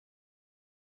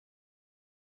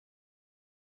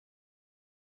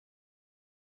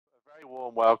very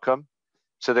warm welcome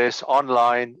to this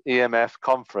online EMF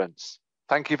conference.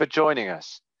 Thank you for joining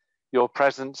us. Your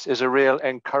presence is a real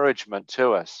encouragement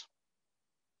to us.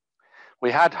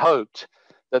 We had hoped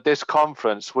that this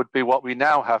conference would be what we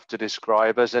now have to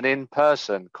describe as an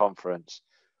in-person conference,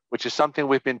 which is something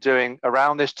we've been doing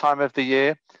around this time of the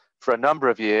year for a number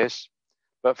of years,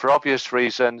 but for obvious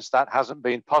reasons that hasn't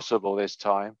been possible this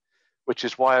time, which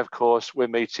is why, of course, we're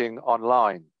meeting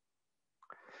online.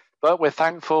 But we're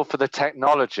thankful for the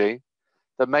technology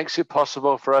that makes it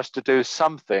possible for us to do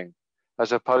something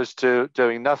as opposed to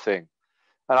doing nothing.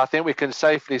 And I think we can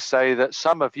safely say that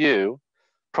some of you,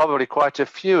 probably quite a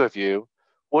few of you,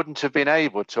 wouldn't have been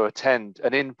able to attend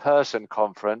an in-person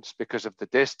conference because of the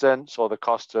distance or the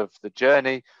cost of the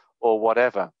journey or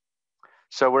whatever.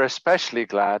 So we're especially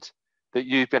glad that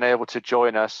you've been able to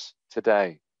join us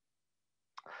today.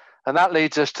 And that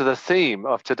leads us to the theme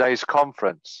of today's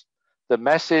conference, the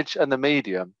message and the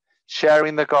medium,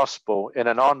 sharing the gospel in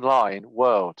an online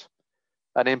world.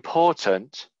 An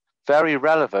important, very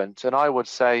relevant, and I would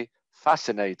say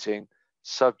fascinating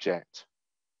subject.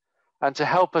 And to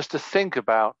help us to think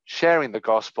about sharing the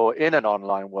gospel in an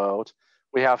online world,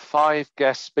 we have 5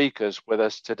 guest speakers with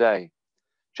us today.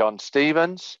 John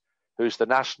Stevens, who's the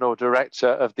National Director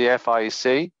of the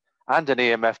FIEC and an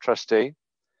EMF trustee.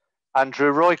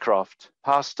 Andrew Roycroft,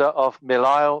 pastor of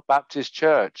Milisle Baptist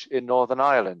Church in Northern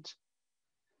Ireland.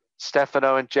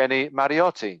 Stefano and Jenny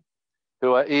Mariotti,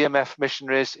 who are EMF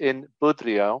missionaries in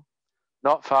Budrio,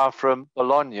 not far from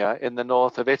Bologna in the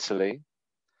north of Italy.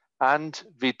 And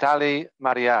Vitaly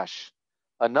Mariash,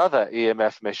 another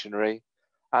EMF missionary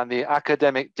and the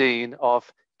academic dean of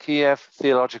Kiev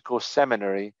Theological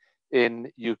Seminary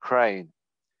in Ukraine.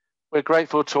 We're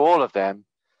grateful to all of them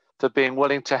for being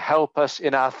willing to help us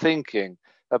in our thinking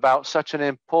about such an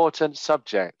important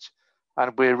subject,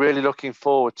 and we're really looking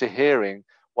forward to hearing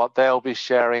what they'll be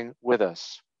sharing with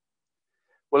us.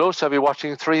 We'll also be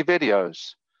watching 3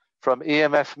 videos from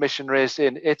EMF missionaries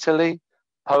in Italy,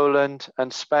 Poland,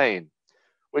 and Spain,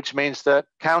 which means that,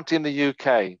 counting the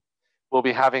UK, we'll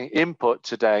be having input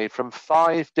today from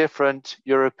 5 different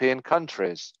European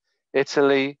countries: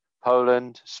 Italy,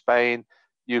 Poland, Spain,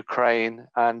 Ukraine,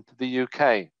 and the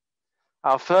UK.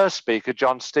 Our first speaker,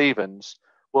 John Stevens,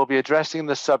 will be addressing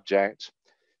the subject,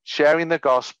 sharing the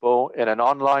gospel in an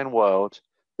online world,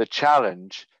 the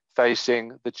challenge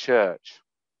facing the church.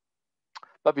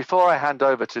 But before I hand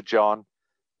over to John,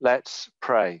 let's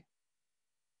pray.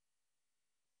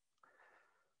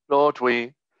 Lord,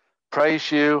 we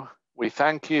praise you. We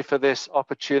thank you for this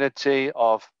opportunity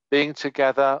of being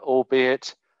together,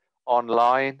 albeit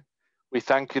online. We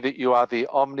thank you that you are the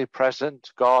omnipresent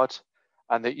God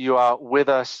and that you are with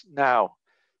us now,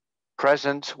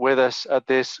 present with us at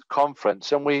this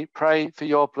conference. And we pray for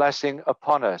your blessing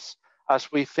upon us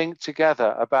as we think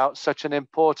together about such an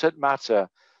important matter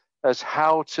as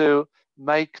how to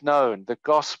make known the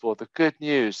gospel, the good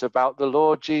news about the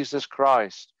Lord Jesus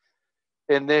Christ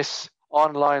in this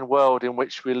online world in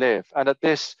which we live and at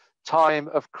this time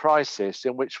of crisis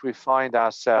in which we find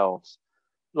ourselves.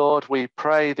 Lord, we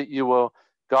pray that you will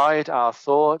guide our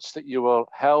thoughts, that you will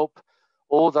help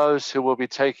all those who will be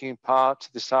taking part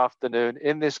this afternoon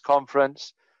in this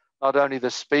conference, not only the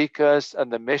speakers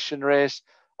and the missionaries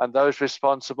and those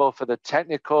responsible for the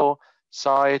technical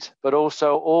side, but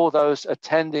also all those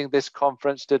attending this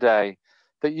conference today,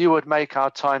 that you would make our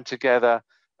time together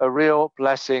a real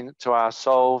blessing to our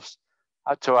souls,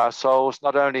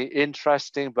 not only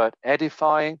interesting but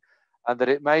edifying, and that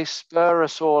it may spur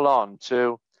us all on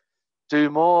to do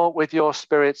more with your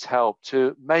Spirit's help,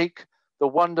 to make the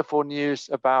wonderful news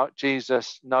about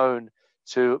Jesus known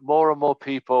to more and more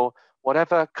people,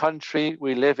 whatever country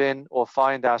we live in or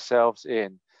find ourselves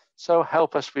in. So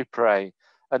help us, we pray,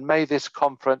 and may this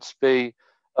conference be,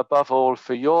 above all,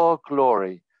 for your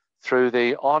glory through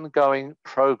the ongoing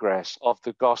progress of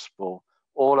the gospel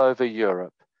all over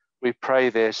Europe. We pray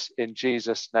this in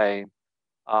Jesus' name.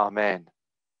 Amen.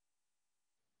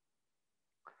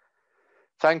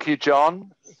 Thank you,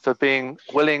 John, for being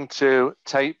willing to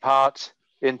take part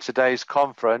in today's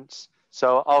conference.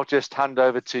 So I'll just hand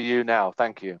over to you now.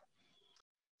 Thank you.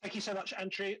 Thank you so much,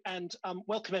 Andrew, and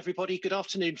welcome everybody. Good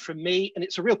afternoon from me, and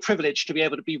it's a real privilege to be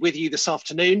able to be with you this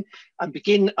afternoon and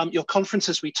begin your conference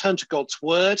as we turn to God's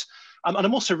Word. And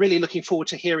I'm also really looking forward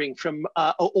to hearing from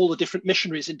all the different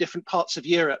missionaries in different parts of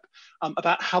Europe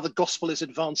about how the gospel is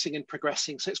advancing and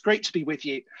progressing. So it's great to be with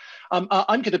you. I'm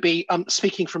going to be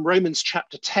speaking from Romans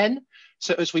chapter 10.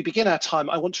 So as we begin our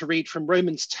time, I want to read from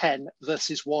Romans 10,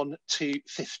 verses 1 to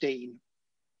 15.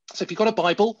 So if you've got a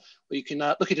Bible, or you can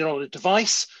look at it on a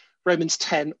device, Romans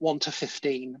 10, 1 to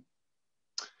 15.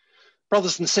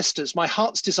 Brothers and sisters, my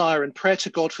heart's desire and prayer to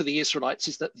God for the Israelites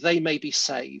is that they may be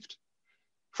saved.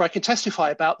 For I can testify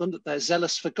about them that they're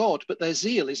zealous for God, but their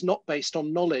zeal is not based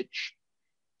on knowledge.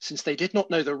 Since they did not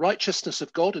know the righteousness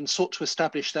of God and sought to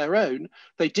establish their own,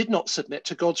 they did not submit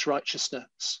to God's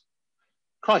righteousness.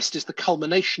 Christ is the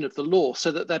culmination of the law,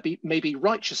 so that there may be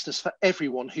righteousness for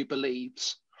everyone who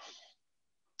believes.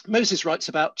 Moses writes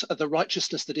about the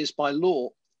righteousness that is by law.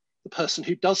 The person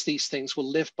who does these things will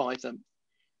live by them.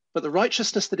 But the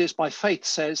righteousness that is by faith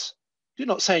says, do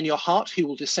not say in your heart who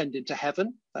will descend into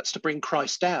heaven, that's to bring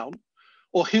Christ down,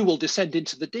 or who will descend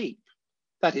into the deep,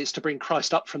 that is to bring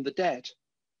Christ up from the dead.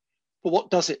 But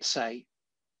what does it say?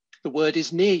 The word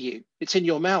is near you, it's in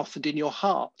your mouth and in your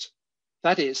heart.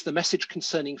 That is the message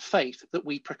concerning faith that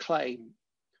we proclaim.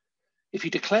 If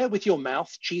you declare with your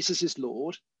mouth Jesus is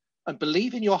Lord and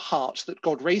believe in your heart that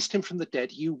God raised him from the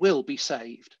dead, you will be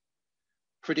saved.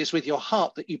 For it is with your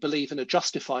heart that you believe and are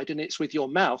justified, and it's with your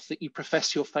mouth that you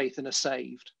profess your faith and are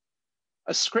saved.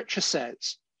 As scripture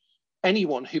says,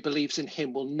 anyone who believes in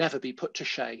him will never be put to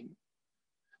shame.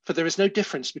 For there is no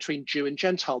difference between Jew and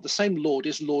Gentile. The same Lord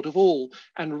is Lord of all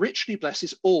and richly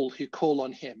blesses all who call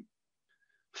on him.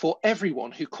 For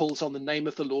everyone who calls on the name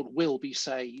of the Lord will be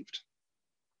saved.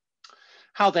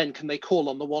 How then can they call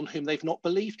on the one whom they've not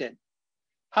believed in?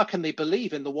 How can they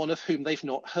believe in the one of whom they've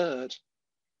not heard?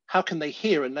 How can they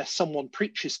hear unless someone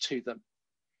preaches to them?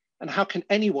 And how can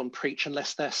anyone preach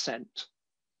unless they're sent?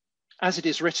 As it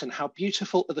is written, how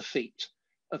beautiful are the feet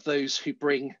of those who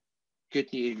bring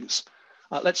good news.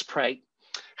 Let's pray.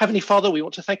 Heavenly Father, we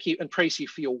want to thank you and praise you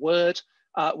for your word.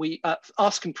 We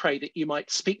ask and pray that you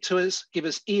might speak to us, give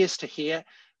us ears to hear,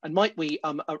 and might we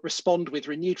respond with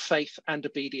renewed faith and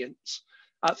obedience.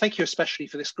 Thank you especially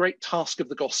for this great task of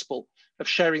the gospel, of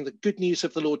sharing the good news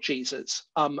of the Lord Jesus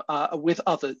with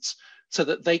others so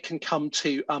that they can come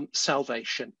to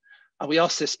salvation. And we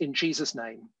ask this in Jesus'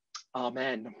 name.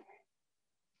 Amen.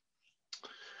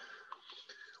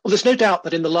 Well, there's no doubt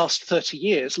that in the last 30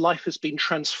 years, life has been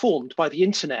transformed by the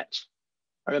internet.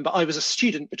 I remember I was a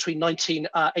student between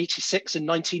 1986 and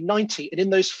 1990, and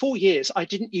in those 4 years, I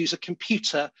didn't use a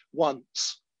computer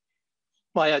once.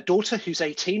 My daughter, who's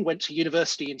 18, went to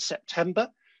university in September.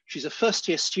 She's a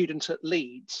first-year student at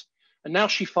Leeds, and now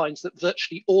she finds that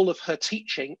virtually all of her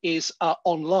teaching is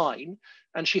online,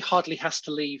 and she hardly has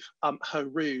to leave her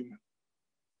room.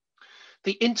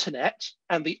 The internet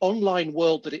and the online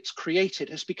world that it's created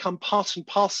has become part and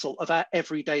parcel of our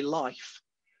everyday life.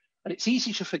 And it's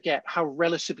easy to forget how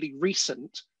relatively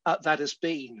recent that has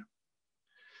been.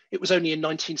 It was only in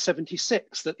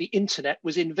 1976 that the internet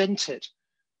was invented,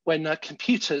 when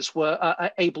computers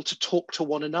were able to talk to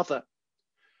one another.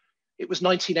 It was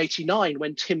 1989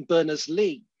 when Tim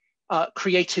Berners-Lee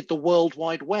created the World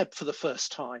Wide Web for the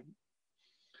first time.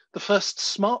 The first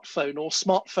smartphone or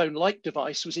smartphone-like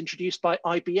device was introduced by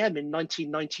IBM in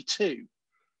 1992,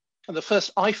 and the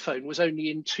first iPhone was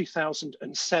only in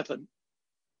 2007.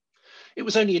 It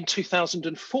was only in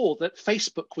 2004 that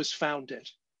Facebook was founded.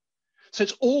 So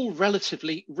it's all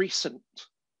relatively recent.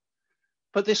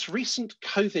 But this recent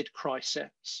COVID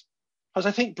crisis has,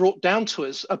 I think, brought home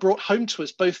to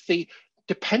us both the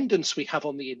dependence we have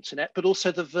on the internet, but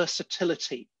also the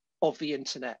versatility of the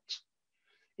internet.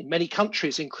 In many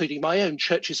countries, including my own,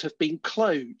 churches have been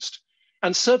closed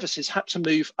and services had to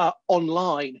move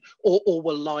online or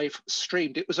were live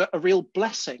streamed. It was a real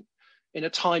blessing in a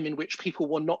time in which people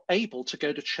were not able to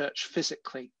go to church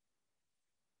physically.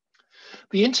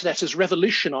 The internet has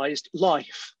revolutionized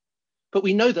life, but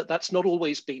we know that that's not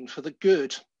always been for the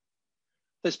good.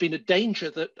 There's been a danger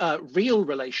that real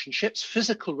relationships,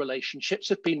 physical relationships,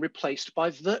 have been replaced by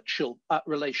virtual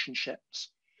relationships.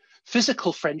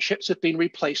 Physical friendships have been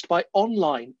replaced by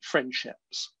online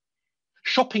friendships.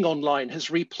 Shopping online has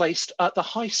replaced the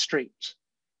high street.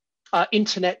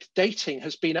 Internet dating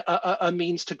has been a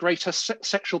means to greater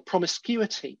sexual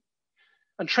promiscuity.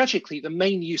 And tragically, the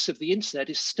main use of the internet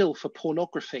is still for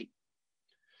pornography.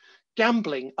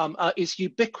 Gambling is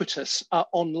ubiquitous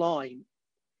online.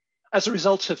 As a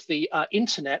result of the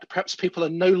internet, perhaps people are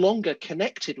no longer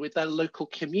connected with their local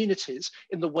communities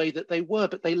in the way that they were,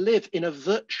 but they live in a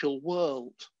virtual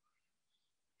world.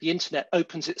 The internet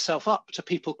opens itself up to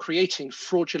people creating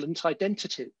fraudulent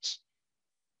identities.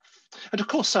 And of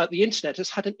course, the internet has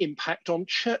had an impact on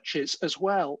churches as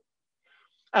well.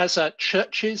 As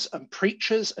churches and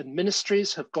preachers and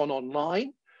ministries have gone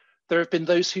online, there have been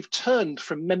those who've turned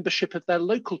from membership of their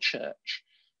local church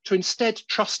to instead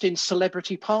trust in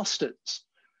celebrity pastors,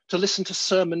 to listen to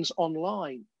sermons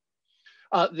online.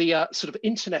 The sort of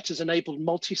internet has enabled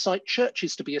multi-site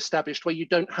churches to be established where you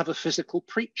don't have a physical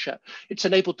preacher. It's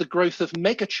enabled the growth of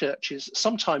mega churches,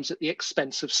 sometimes at the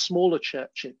expense of smaller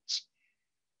churches.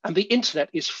 And the internet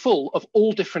is full of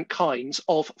all different kinds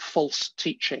of false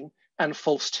teaching and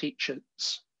false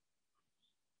teachers.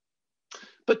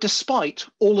 But despite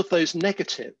all of those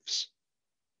negatives,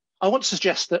 I want to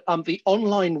suggest that the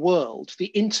online world, the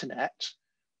internet,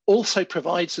 also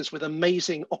provides us with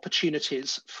amazing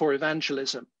opportunities for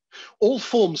evangelism. All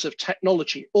forms of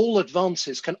technology, all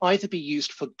advances can either be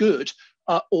used for good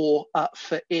or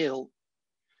for ill.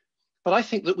 But I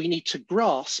think that we need to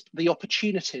grasp the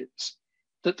opportunities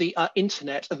that the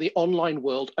internet and the online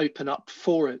world open up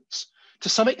for us. To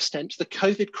some extent, the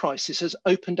COVID crisis has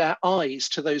opened our eyes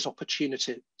to those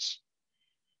opportunities.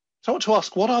 So I want to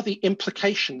ask, what are the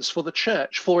implications for the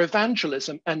church, for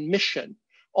evangelism and mission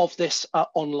of this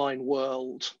online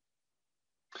world?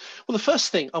 Well, the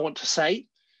first thing I want to say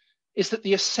is that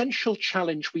the essential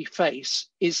challenge we face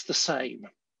is the same,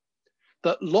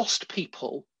 that lost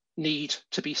people need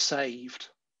to be saved.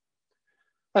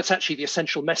 That's actually the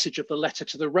essential message of the letter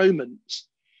to the Romans.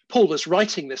 Paul was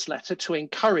writing this letter to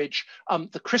encourage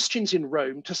the Christians in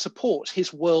Rome to support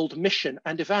his world mission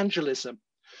and evangelism.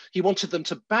 He wanted them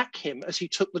to back him as he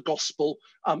took the gospel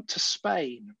to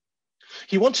Spain.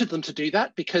 He wanted them to do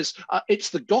that because it's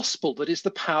the gospel that is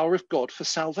the power of God for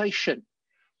salvation.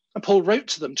 And Paul wrote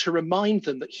to them to remind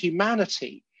them that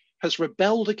humanity has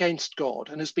rebelled against God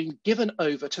and has been given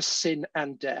over to sin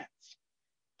and death.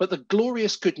 But the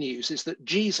glorious good news is that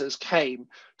Jesus came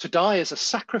to die as a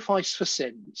sacrifice for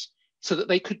sins so that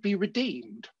they could be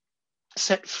redeemed,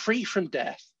 set free from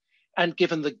death, and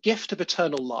given the gift of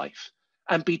eternal life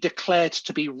and be declared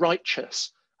to be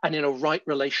righteous and in a right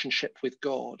relationship with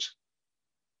God.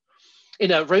 In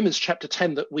Romans chapter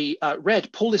 10 that we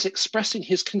read, Paul is expressing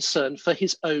his concern for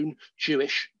his own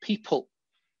Jewish people.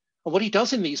 And what he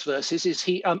does in these verses is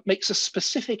he makes a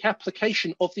specific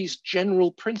application of these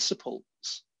general principles.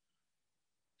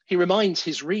 He reminds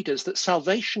his readers that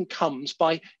salvation comes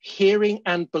by hearing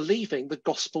and believing the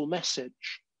gospel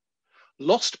message.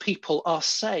 Lost people are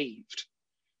saved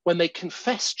when they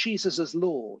confess Jesus as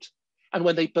Lord and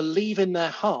when they believe in their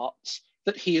hearts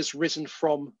that he is risen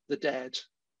from the dead.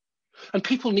 And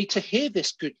people need to hear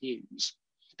this good news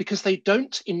because they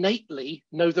don't innately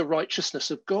know the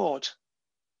righteousness of God.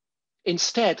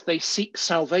 Instead, they seek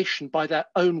salvation by their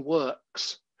own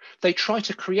works. They try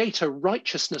to create a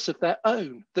righteousness of their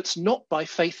own that's not by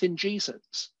faith in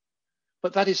Jesus,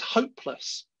 but that is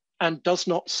hopeless and does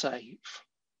not save.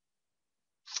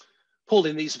 Paul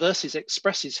in these verses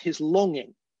expresses his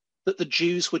longing that the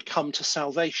Jews would come to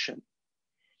salvation.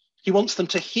 He wants them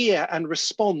to hear and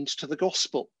respond to the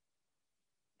gospel,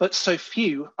 but so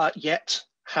few yet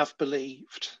have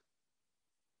believed.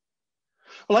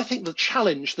 Well, I think the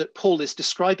challenge that Paul is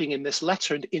describing in this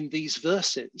letter and in these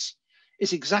verses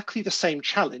is exactly the same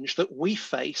challenge that we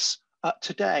face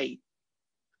today.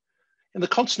 In the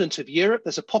continent of Europe,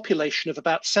 there's a population of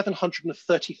about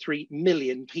 733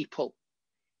 million people.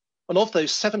 And of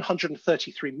those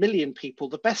 733 million people,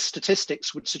 the best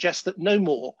statistics would suggest that no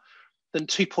more than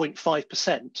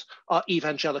 2.5% are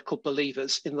evangelical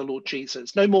believers in the Lord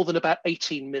Jesus, no more than about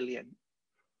 18 million.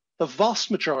 The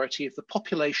vast majority of the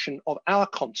population of our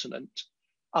continent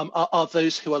are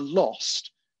those who are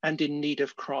lost and in need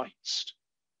of Christ.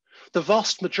 The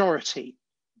vast majority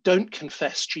don't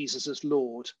confess Jesus as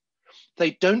Lord.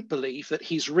 They don't believe that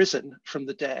he's risen from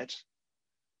the dead.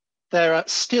 They're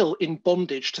still in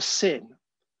bondage to sin.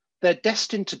 They're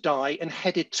destined to die and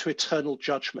headed to eternal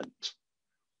judgment.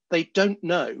 They don't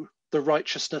know the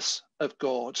righteousness of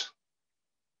God.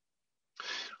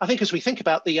 I think as we think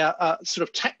about the sort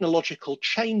of technological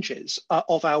changes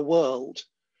of our world,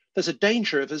 there's a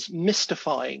danger of us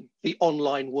mystifying the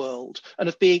online world and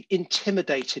of being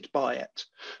intimidated by it.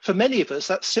 For many of us,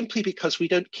 that's simply because we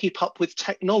don't keep up with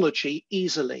technology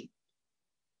easily.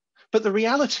 But the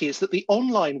reality is that the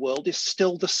online world is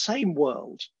still the same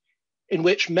world in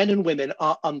which men and women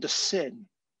are under sin.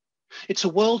 It's a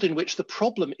world in which the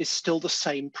problem is still the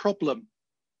same problem,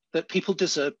 that people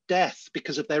deserve death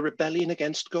because of their rebellion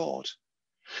against God.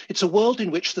 It's a world in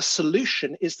which the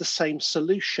solution is the same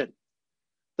solution,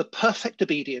 the perfect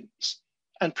obedience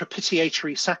and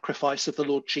propitiatory sacrifice of the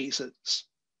Lord Jesus.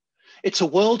 It's a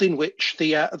world in which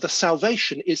the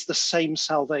salvation is the same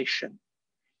salvation,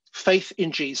 faith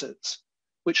in Jesus,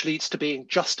 which leads to being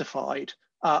justified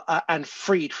and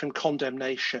freed from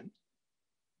condemnation.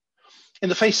 In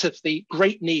the face of the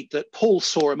great need that Paul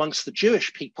saw amongst the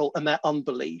Jewish people and their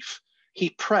unbelief,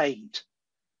 he prayed.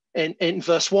 In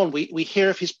verse 1, we hear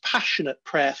of his passionate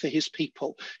prayer for his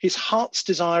people. His heart's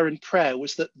desire and prayer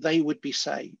was that they would be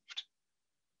saved.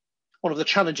 One of the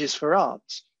challenges for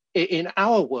us in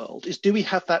our world is, do we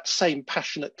have that same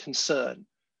passionate concern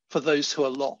for those who are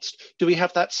lost? Do we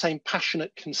have that same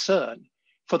passionate concern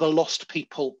for the lost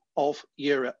people of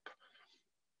Europe?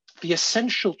 The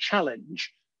essential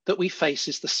challenge that we face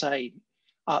is the same.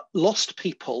 Lost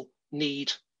people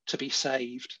need to be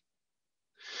saved.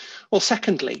 Well,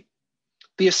 secondly,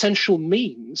 the essential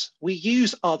means we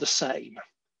use are the same.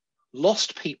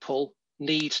 Lost people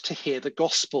need to hear the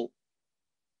gospel.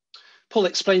 Paul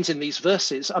explains in these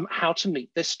verses how to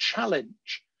meet this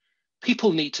challenge.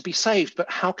 People need to be saved,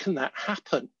 but how can that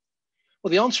happen?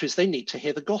 Well, the answer is they need to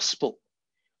hear the gospel.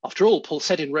 After all, Paul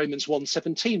said in Romans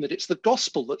 1:17 that it's the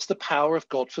gospel that's the power of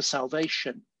God for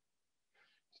salvation.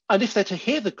 And if they're to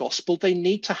hear the gospel, they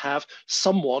need to have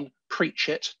someone preach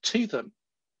it to them.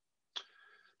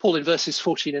 Paul in verses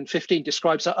 14 and 15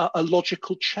 describes a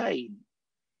logical chain.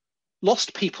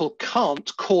 Lost people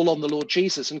can't call on the Lord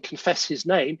Jesus and confess his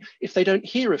name if they don't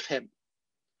hear of him.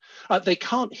 They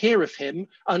can't hear of him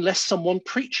unless someone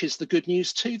preaches the good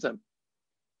news to them.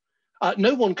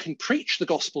 No one can preach the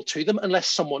gospel to them unless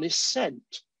someone is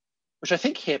sent, which I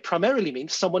think here primarily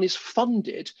means someone is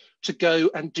funded to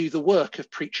go and do the work of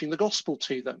preaching the gospel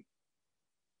to them.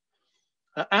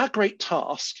 Our great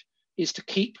task is to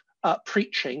keep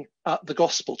preaching the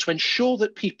gospel, to ensure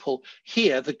that people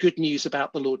hear the good news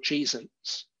about the Lord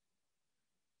Jesus.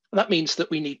 And that means that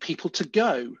we need people to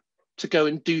go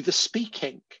and do the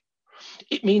speaking.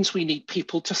 It means we need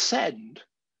people to send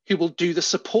who will do the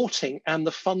supporting and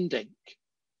the funding.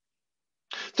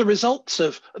 The results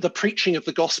of the preaching of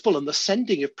the gospel and the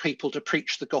sending of people to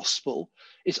preach the gospel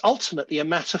is ultimately a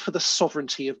matter for the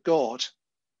sovereignty of God.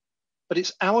 But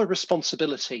it's our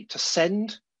responsibility to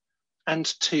send and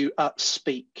to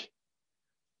speak.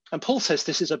 And Paul says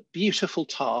this is a beautiful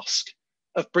task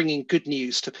of bringing good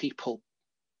news to people.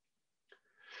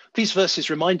 These verses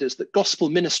remind us that gospel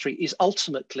ministry is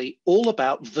ultimately all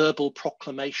about verbal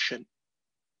proclamation.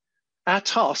 Our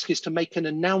task is to make an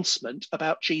announcement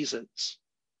about Jesus,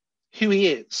 who he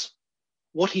is,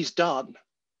 what he's done,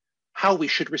 how we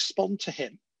should respond to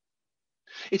him.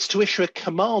 It's to issue a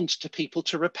command to people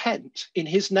to repent in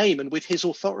his name and with his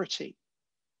authority.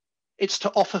 It's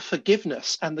to offer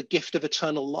forgiveness and the gift of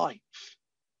eternal life.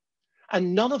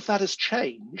 And none of that has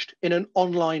changed in an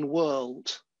online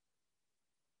world.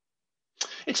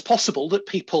 It's possible that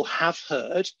people have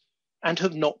heard and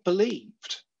have not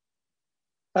believed.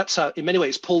 That's in many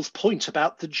ways Paul's point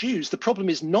about the Jews. The problem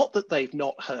is not that they've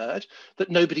not heard,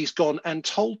 that nobody's gone and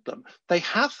told them. They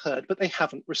have heard, but they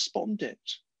haven't responded.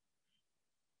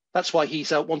 That's why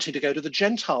he's wanting to go to the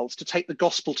Gentiles, to take the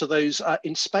gospel to those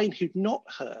in Spain who'd not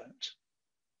heard.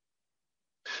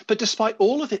 But despite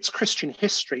all of its Christian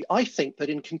history, I think that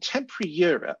in contemporary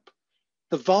Europe,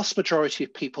 the vast majority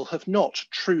of people have not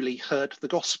truly heard the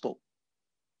gospel.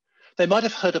 They might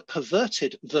have heard a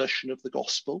perverted version of the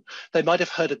gospel. They might have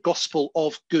heard a gospel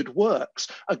of good works,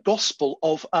 a gospel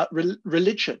of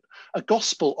religion, a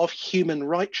gospel of human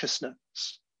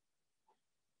righteousness.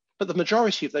 But the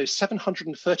majority of those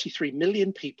 733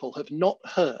 million people have not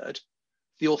heard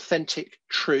the authentic,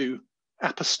 true,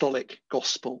 apostolic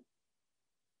gospel.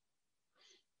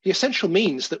 The essential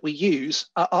means that we use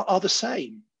are the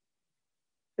same.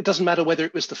 It doesn't matter whether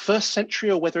it was the first century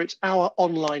or whether it's our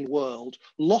online world.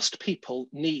 Lost people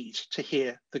need to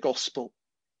hear the gospel.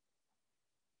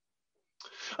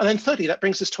 And then thirdly, that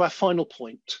brings us to our final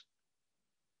point,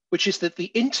 which is that the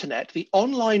internet, the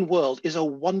online world, is a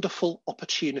wonderful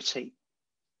opportunity.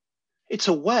 It's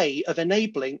a way of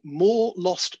enabling more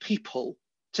lost people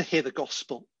to hear the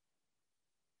gospel.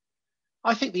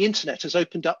 I think the internet has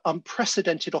opened up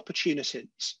unprecedented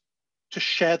opportunities to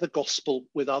share the gospel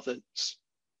with others,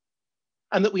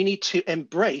 and that we need to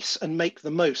embrace and make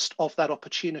the most of that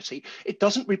opportunity. It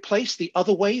doesn't replace the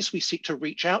other ways we seek to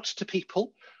reach out to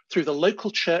people through the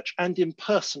local church and in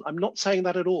person. I'm not saying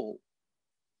that at all.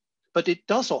 But it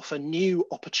does offer new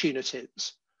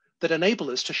opportunities that enable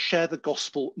us to share the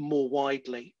gospel more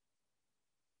widely.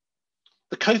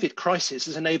 The COVID crisis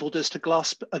has enabled us to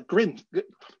glimpse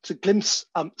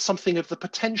something of the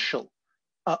potential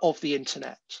of the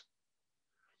internet.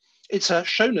 It's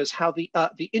shown us how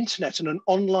the internet and an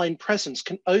online presence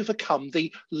can overcome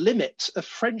the limits of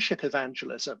friendship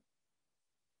evangelism,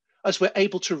 as we're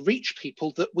able to reach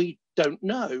people that we don't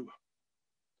know.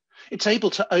 It's able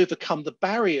to overcome the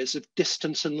barriers of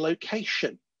distance and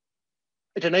location.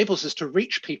 It enables us to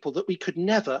reach people that we could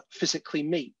never physically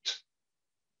meet.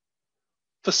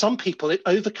 For some people, it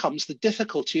overcomes the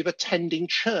difficulty of attending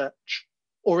church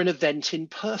or an event in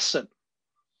person.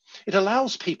 It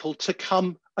allows people to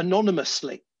come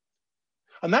anonymously.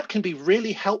 And that can be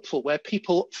really helpful where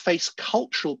people face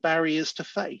cultural barriers to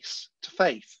faith.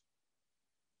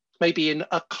 Maybe in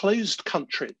closed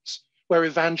countries where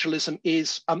evangelism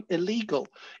is illegal.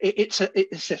 It's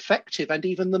effective and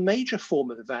even the major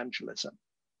form of evangelism.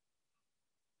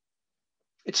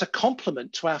 It's a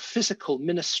complement to our physical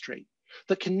ministry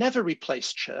that can never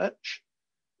replace church.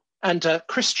 And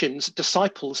Christians,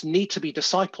 disciples, need to be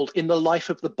discipled in the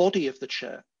life of the body of the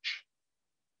church.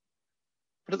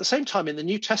 But at the same time, in the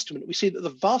New Testament, we see that the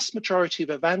vast majority of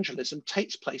evangelism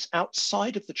takes place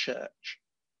outside of the church.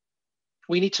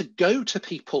 We need to go to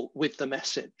people with the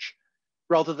message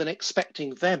rather than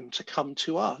expecting them to come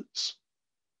to us.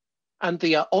 And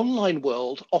the online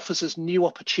world offers us new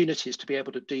opportunities to be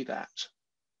able to do that.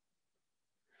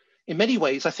 In many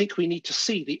ways, I think we need to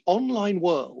see the online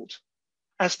world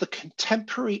as the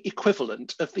contemporary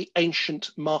equivalent of the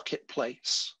ancient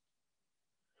marketplace.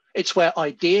 It's where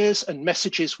ideas and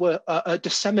messages were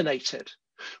disseminated,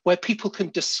 where people can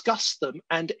discuss them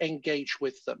and engage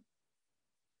with them.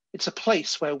 It's a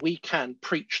place where we can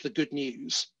preach the good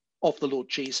news of the Lord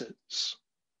Jesus.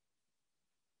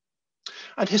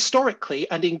 And historically,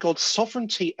 and in God's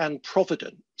sovereignty and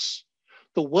providence,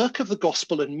 the work of the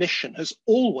gospel and mission has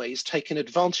always taken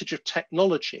advantage of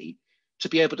technology to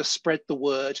be able to spread the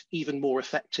word even more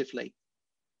effectively.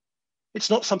 It's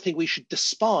not something we should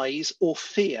despise or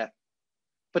fear,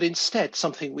 but instead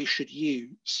something we should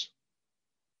use.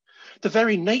 The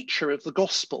very nature of the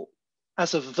gospel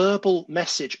as a verbal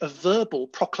message, a verbal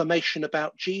proclamation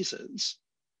about Jesus,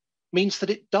 means that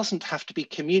it doesn't have to be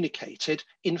communicated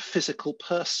in physical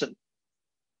person.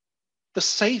 The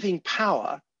saving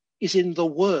power is in the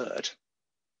word,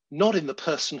 not in the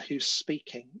person who's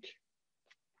speaking.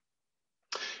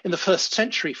 In the first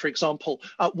century, for example,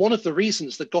 one of the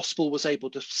reasons the gospel was able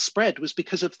to spread was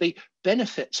because of the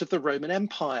benefits of the Roman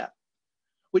Empire,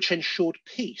 which ensured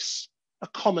peace, a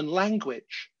common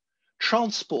language,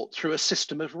 transport through a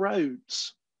system of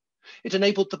roads. It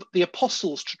enabled the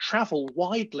apostles to travel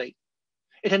widely.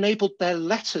 It enabled their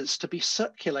letters to be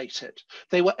circulated.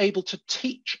 They were able to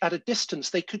teach at a distance.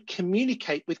 They could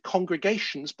communicate with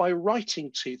congregations by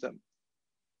writing to them.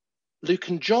 Luke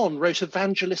and John wrote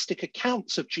evangelistic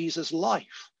accounts of Jesus'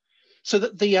 life so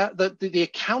that the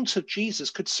account of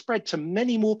Jesus could spread to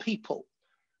many more people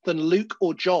than Luke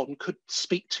or John could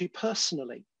speak to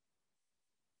personally.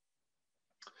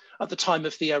 At the time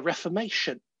of the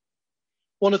Reformation,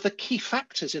 one of the key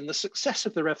factors in the success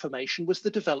of the Reformation was the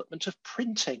development of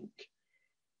printing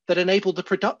that enabled the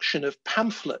production of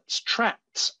pamphlets,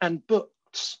 tracts, and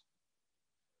books.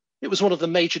 It was one of the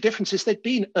major differences. There'd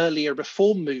been earlier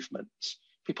reform movements,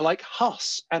 people like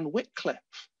Huss and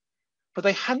Wycliffe, but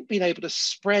they hadn't been able to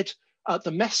spread the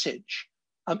message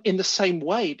in the same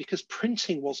way because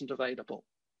printing wasn't available.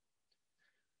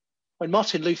 When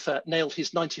Martin Luther nailed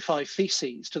his 95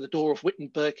 Theses to the door of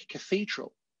Wittenberg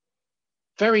Cathedral,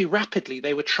 very rapidly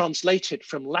they were translated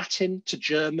from Latin to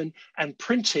German and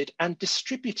printed and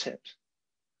distributed.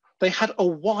 They had a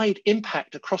wide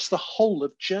impact across the whole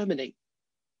of Germany.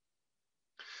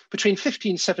 Between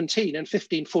 1517 and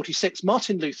 1546,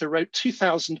 Martin Luther wrote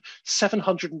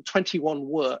 2,721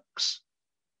 works,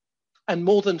 and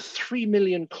more than 3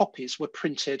 million copies were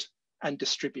printed and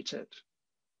distributed.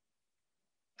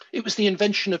 It was the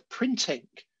invention of printing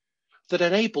that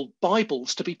enabled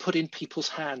Bibles to be put in people's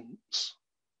hands.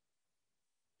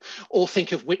 Or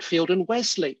think of Whitefield and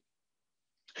Wesley,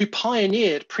 who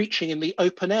pioneered preaching in the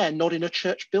open air, not in a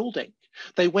church building.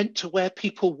 They went to where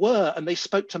people were and they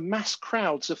spoke to mass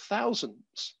crowds of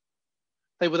thousands.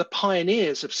 They were the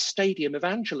pioneers of stadium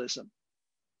evangelism.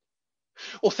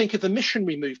 Or think of the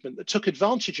missionary movement that took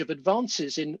advantage of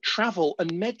advances in travel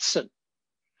and medicine.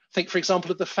 Think, for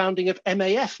example, of the founding of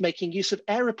MAF, making use of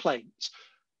aeroplanes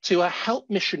to help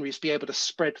missionaries be able to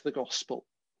spread the gospel.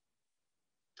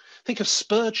 Think of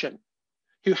Spurgeon,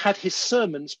 who had his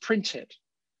sermons printed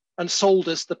and sold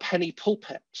as the penny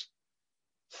pulpit.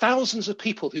 Thousands of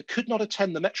people who could not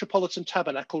attend the Metropolitan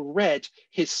Tabernacle read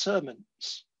his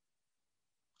sermons.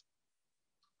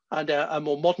 And a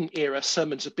more modern era,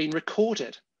 sermons have been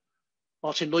recorded.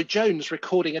 Martin Lloyd-Jones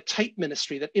recording a tape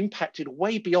ministry that impacted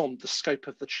way beyond the scope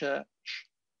of the church.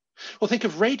 Or think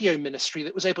of radio ministry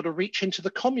that was able to reach into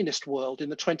the communist world in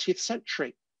the 20th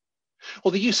century.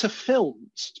 Or the use of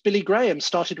films. Billy Graham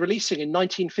started releasing in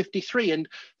 1953, and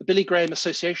the Billy Graham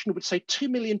Association would say 2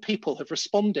 million people have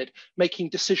responded, making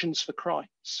decisions for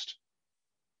Christ.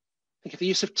 Think of the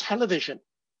use of television.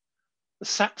 The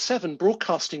SAT-7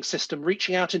 broadcasting system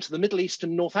reaching out into the Middle East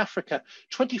and North Africa,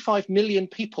 25 million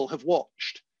people have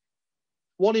watched.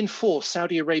 1 in 4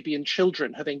 Saudi Arabian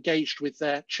children have engaged with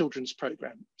their children's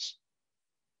programs.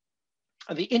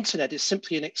 And the internet is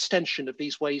simply an extension of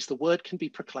these ways the word can be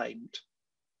proclaimed.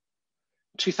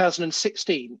 In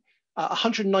 2016,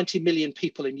 190 million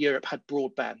people in Europe had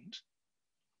broadband.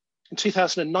 In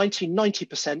 2019,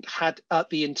 90% had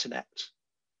the internet.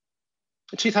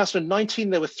 In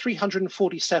 2019, there were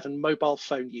 347 mobile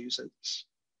phone users.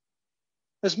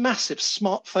 There's massive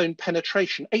smartphone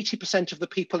penetration, 80% of the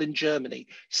people in Germany,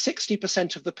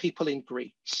 60% of the people in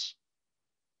Greece.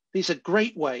 These are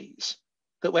great ways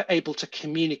that we're able to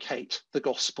communicate the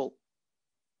gospel.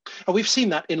 And we've seen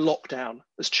that in lockdown.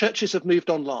 As churches have moved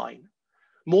online,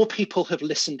 more people have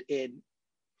listened in.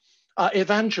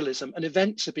 Evangelism and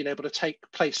events have been able to take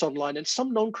place online, and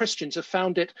some non-Christians have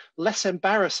found it less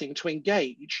embarrassing to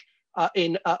engage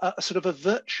in a sort of a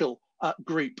virtual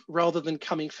group rather than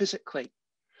coming physically.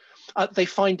 They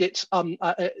find it,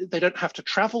 they don't have to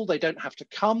travel, they don't have to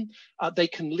come, they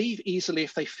can leave easily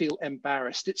if they feel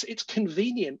embarrassed. It's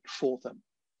convenient for them.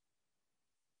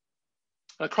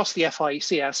 Across the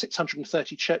FIEC, our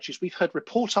 630 churches, we've heard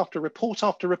report after report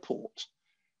after report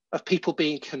of people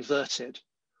being converted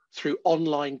through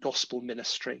online gospel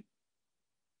ministry.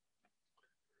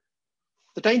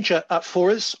 The danger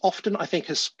for us often, I think,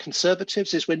 as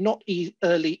conservatives, is we're not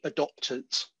early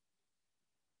adopters.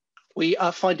 We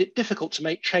find it difficult to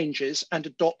make changes and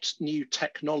adopt new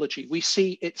technology. We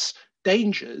see its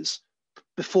dangers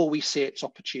before we see its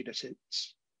opportunities.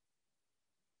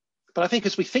 But I think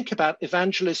as we think about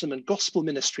evangelism and gospel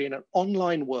ministry in an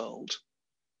online world,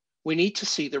 we need to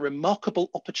see the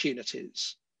remarkable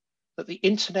opportunities that the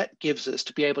internet gives us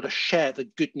to be able to share the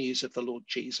good news of the Lord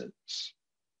Jesus.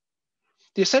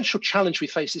 The essential challenge we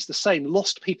face is the same.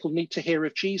 Lost people need to hear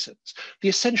of Jesus. The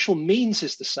essential means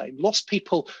is the same. Lost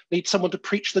people need someone to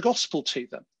preach the gospel to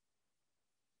them.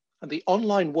 And the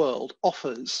online world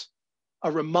offers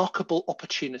a remarkable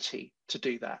opportunity to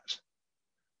do that.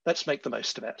 Let's make the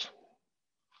most of it.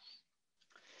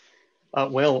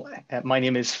 My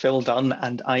name is Phil Dunn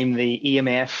and I'm the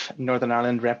EMF Northern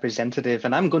Ireland representative,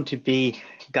 and I'm going to be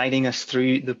guiding us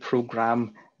through the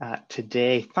programme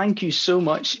today. Thank you so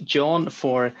much, John,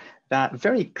 for that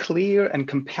very clear and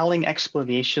compelling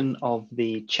explanation of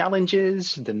the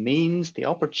challenges, the means, the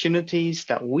opportunities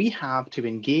that we have to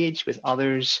engage with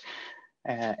others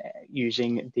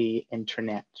using the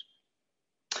internet.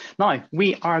 Now,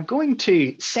 we are going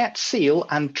to set sail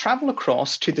and travel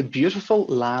across to the beautiful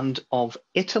land of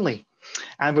Italy.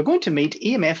 And we're going to meet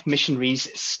EMF missionaries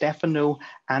Stefano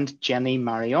and Jenny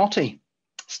Mariotti.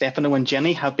 Stefano and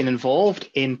Jenny have been involved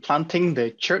in planting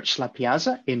the Church La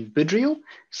Piazza in Budrio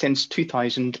since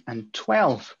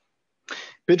 2012.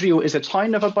 Budrio is a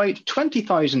town of about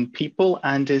 20,000 people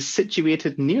and is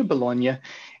situated near Bologna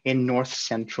in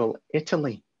north-central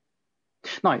Italy.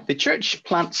 Now, the church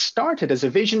plant started as a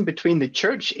vision between the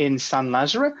church in San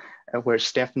Lazzaro, where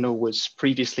Stefano was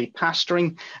previously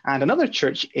pastoring, and another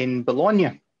church in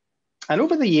Bologna. And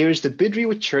over the years, the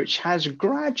Budrio church has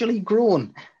gradually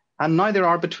grown, and now there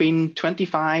are between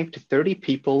 25 to 30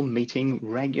 people meeting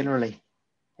regularly.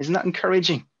 Isn't that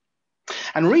encouraging?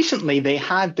 And recently, they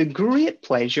had the great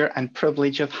pleasure and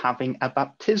privilege of having a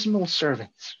baptismal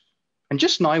service. And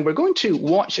just now, we're going to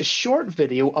watch a short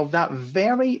video of that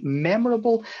very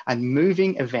memorable and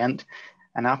moving event.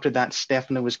 And after that,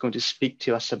 Stefano is going to speak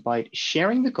to us about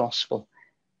sharing the gospel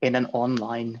in an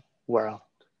online world.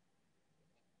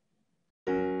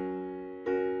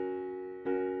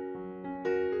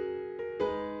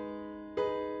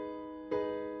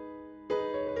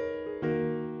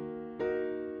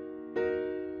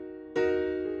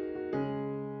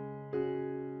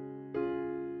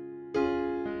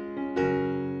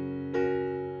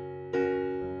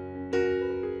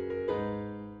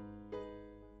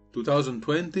 Two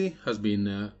 2020 has been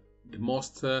the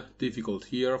most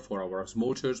difficult year for our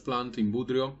small church plant in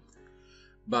Budrio,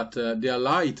 but the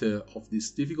highlight of this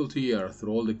difficult year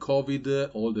through all the COVID,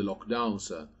 all the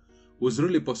lockdowns, was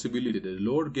really the possibility that the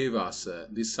Lord gave us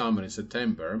this summer in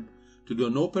September to do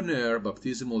an open-air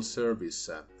baptismal service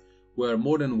where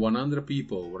more than 100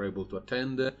 people were able to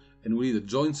attend, and we did a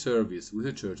joint service with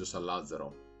the Church of San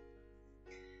Lazzaro.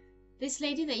 This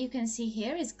lady that you can see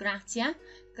here is Grazia.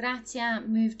 Grazia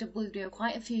moved to Budrio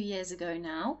quite a few years ago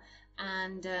now,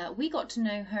 and we got to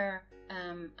know her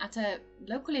at a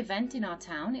local event in our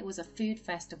town. It was a food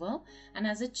festival, and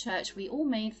as a church we all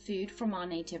made food from our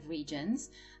native regions,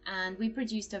 and we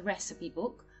produced a recipe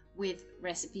book with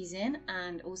recipes in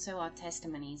and also our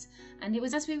testimonies. And it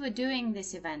was as we were doing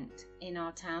this event in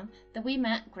our town that we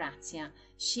met Grazia.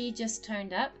 She just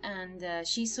turned up and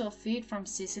she saw food from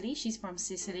Sicily. She's from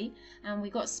Sicily, and we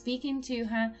got speaking to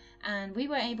her and we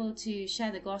were able to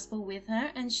share the gospel with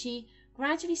her, and she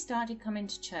gradually started coming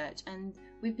to church, and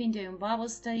we've been doing Bible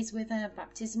studies with her,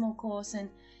 baptismal course, and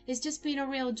it's just been a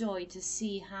real joy to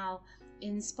see how,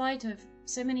 in spite of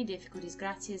so many difficulties,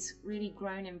 Grazia's really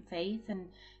grown in faith, and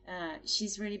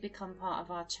she's really become part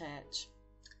of our church.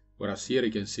 Whereas here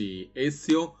you can see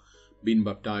Ezio being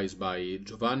baptized by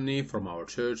Giovanni from our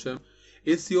church.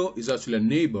 Ezio is actually a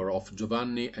neighbor of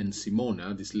Giovanni and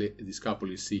Simona, this couple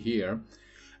you see here.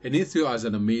 And Ezio has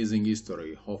an amazing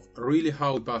history of really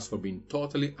how he passed from being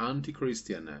totally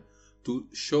anti-Christian to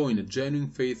showing a genuine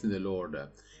faith in the Lord,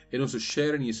 and also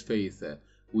sharing his faith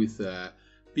with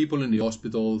people in the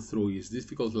hospital through his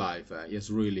difficult life. It's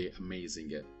really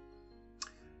amazing.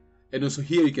 And also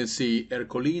here you can see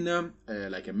Ercolina.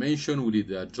 Like I mentioned, we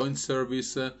did a joint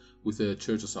service with the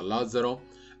Church of San Lazzaro,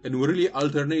 and we really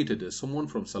alternated someone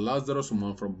from San Lazzaro,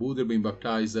 someone from Budrio being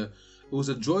baptized. It was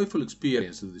a joyful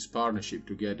experience to do this partnership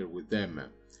together with them,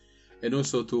 and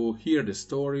also to hear the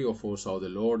story of also how the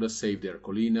Lord saved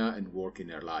Ercolina and worked in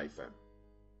her life.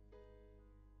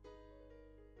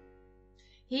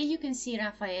 Here you can see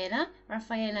Raffaella.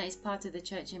 Raffaella is part of the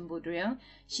church in Budrio.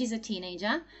 She's a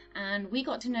teenager, and we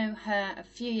got to know her a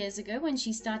few years ago when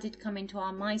she started coming to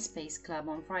our MySpace club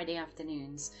on Friday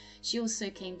afternoons. She also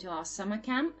came to our summer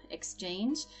camp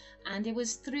exchange, and it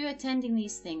was through attending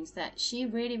these things that she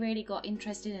really got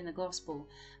interested in the gospel.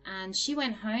 And she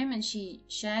went home and she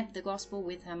shared the gospel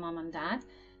with her mom and dad,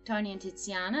 Tony and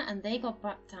Tiziana, and they got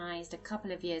baptized a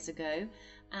couple of years ago.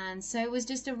 And so it was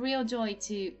just a real joy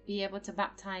to be able to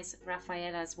baptize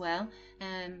Raffaella as well.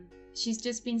 She's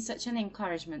just been such an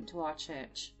encouragement to our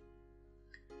church.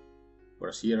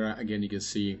 Whereas here again you can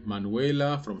see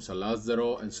Manuela from San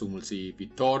Lazzaro, and soon we'll see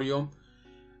Vittorio.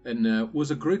 And it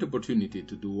was a great opportunity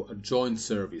to do a joint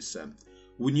service.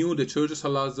 We knew the Church of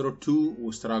San Lazzaro too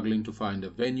was struggling to find a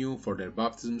venue for their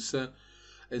baptisms,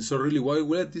 and so really while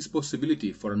we had this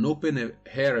possibility for an open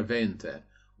air event,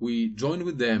 we joined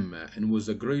with them, and it was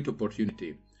a great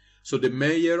opportunity. So the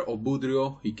mayor of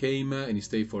Budrio, he came and he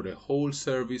stayed for the whole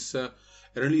service, and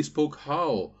really spoke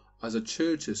how as a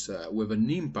churches we have an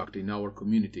impact in our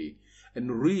community,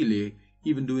 and really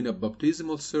even doing a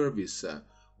baptismal service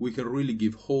we can really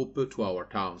give hope to our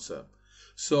towns.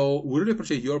 So we really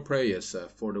appreciate your prayers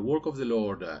for the work of the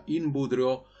Lord in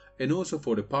Budrio, and also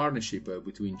for the partnership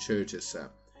between churches.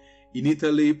 In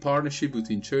Italy, partnership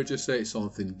between churches is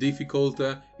something difficult,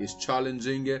 is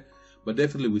challenging, but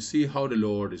definitely we see how the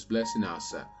Lord is blessing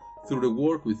us through the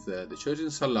work with the church in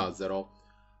San Lazzaro,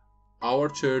 our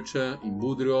church in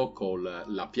Budrio called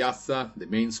La Piazza, the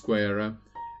main square,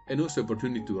 and also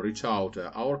opportunity to reach out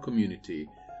our community.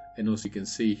 And also you can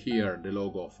see here the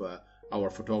logo of our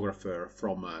photographer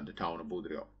from the town of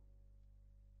Budrio.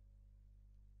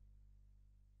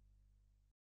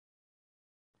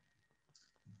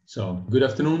 So, good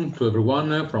afternoon to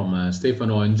everyone from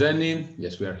Stefano and Jenny.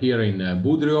 Yes, we are here in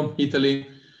Budrio, Italy,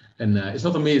 and it's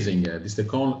not amazing, this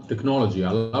technology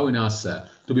allowing us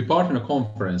to be part in a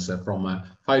conference from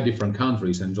 5 different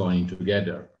countries and joining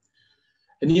together.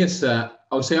 And yes, I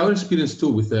would say our experience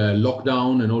too with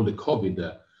lockdown and all the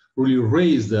COVID really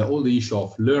raised all the issue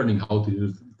of learning how to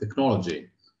use technology.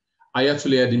 I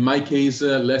actually had, in my case,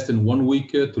 less than 1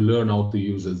 week to learn how to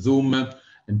use Zoom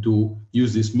and to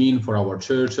use this mean for our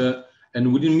church.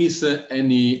 And we didn't miss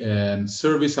any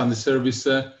service on the service.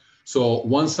 So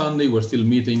one Sunday we're still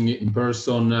meeting in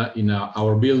person in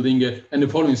our building, and the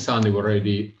following Sunday we're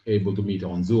already able to meet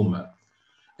on Zoom.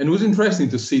 And it was interesting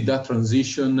to see that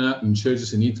transition in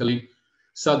churches in Italy.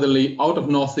 Suddenly, out of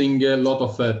nothing, a lot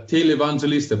of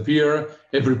televangelists appear.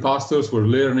 Every pastors were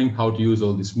learning how to use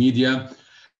all this media.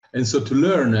 And so to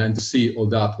learn and to see all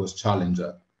that was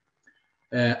challenging.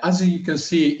 As you can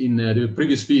see in the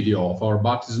previous video of our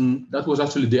baptism, that was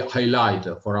actually the highlight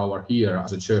for our here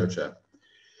as a church.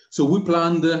 So we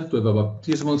planned to have a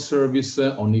baptismal service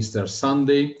on Easter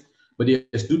Sunday, but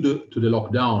yes, due to the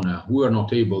lockdown, we were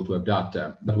not able to have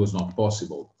that. That was not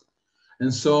possible.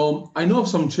 And so I know of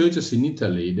some churches in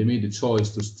Italy, they made the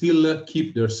choice to still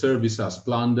keep their service as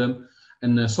planned.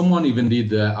 And someone even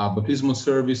did a baptismal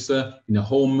service in a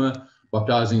home,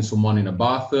 baptizing someone in a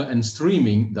bath and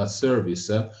streaming that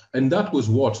service, and that was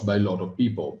watched by a lot of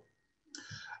people.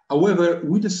 However,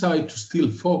 we decided to still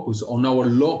focus on our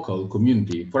local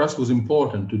community. For us, it was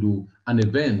important to do an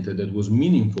event that was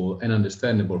meaningful and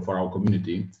understandable for our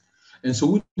community. And so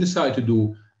we decided to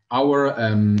do our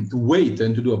to wait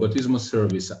and to do a baptismal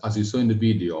service, as you saw in the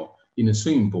video, in a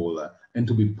swimming pool, and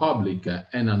to be public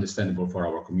and understandable for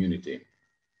our community.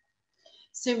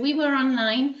 So we were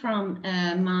online from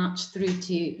March through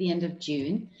to the end of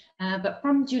June, but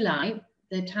from July,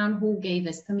 the town hall gave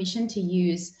us permission to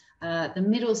use the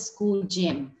middle school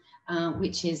gym,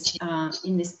 which is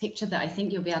in this picture that I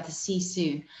think you'll be able to see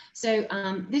soon. So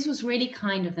this was really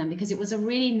kind of them, because it was a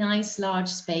really nice large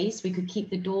space. We could keep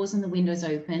the doors and the windows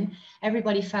open.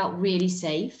 Everybody felt really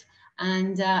safe.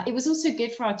 And it was also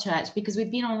good for our church, because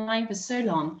we've been online for so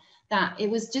long that it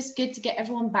was just good to get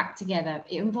everyone back together.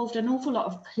 It involved an awful lot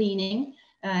of cleaning.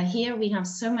 Here we have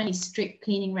so many strict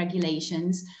cleaning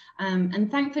regulations.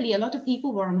 And thankfully, a lot of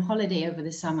people were on holiday over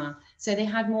the summer, so they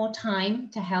had more time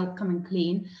to help come and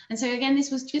clean. And so again,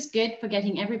 this was just good for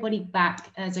getting everybody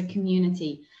back as a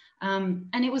community. And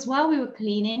it was while we were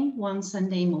cleaning one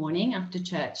Sunday morning after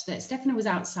church that Stefano was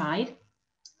outside,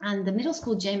 and the middle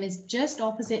school gym is just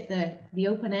opposite the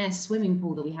open air swimming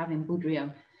pool that we have in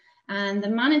Budrio. And the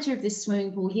manager of this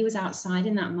swimming pool, he was outside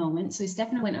in that moment, so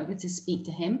Stefano went over to speak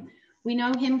to him. We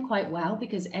know him quite well,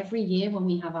 because every year when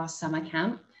we have our summer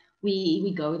camp,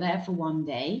 we go there for one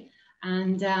day.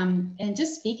 And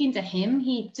just speaking to him,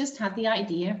 he just had the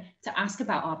idea to ask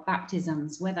about our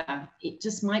baptisms, whether it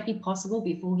just might be possible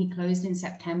before he closed in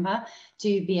September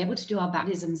to be able to do our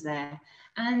baptisms there.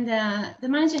 And the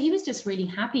manager, he was just really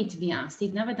happy to be asked.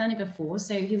 He'd never done it before,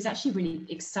 so he was actually really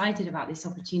excited about this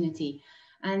opportunity.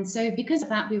 And so because of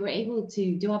that, we were able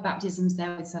to do our baptisms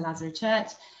there with St. Lazaro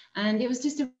Church. And it was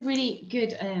just a really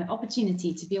good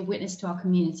opportunity to be a witness to our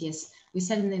community. As we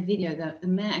said in the video, that the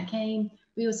mayor came.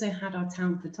 We also had our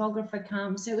town photographer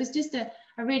come. So it was just a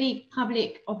really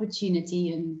public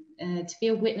opportunity, and to be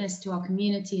a witness to our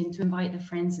community and to invite the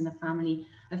friends and the family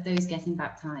of those getting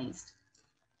baptized.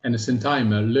 And at the same time,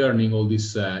 learning all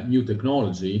this new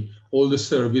technology, all the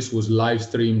service was live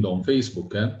streamed on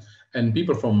Facebook. And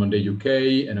people from the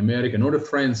UK and America and other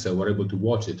friends were able to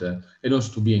watch it and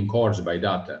also to be encouraged by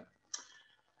that.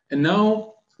 And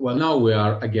now, well, now we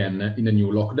are again in a new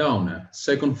lockdown,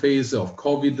 second phase of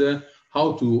COVID,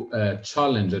 how to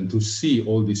challenge and to see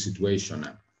all this situation.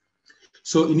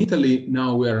 So in Italy,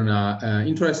 now we are in an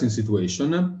interesting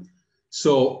situation.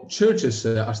 So churches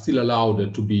are still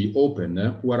allowed to be open,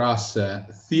 whereas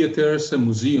theaters,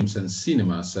 museums and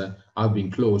cinemas have been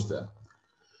closed.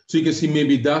 So you can see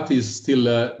maybe that is still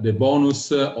the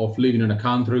bonus of living in a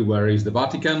country where is the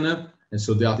Vatican, and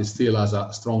so that is still has a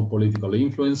strong political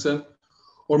influence.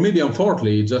 Or maybe,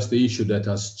 unfortunately, just the issue that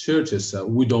as churches,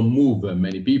 we don't move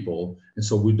many people, and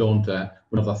so we're not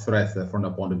a threat from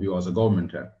the point of view as a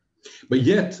government. But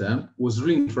yet, it was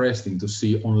really interesting to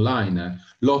see online a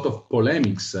lot of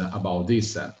polemics about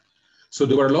this. So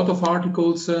there were a lot of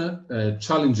articles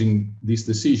challenging this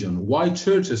decision, why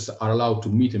churches are allowed to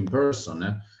meet in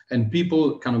person, and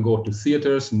people can go to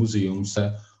theaters, museums,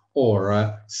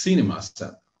 or cinemas.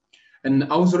 And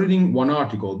I was reading one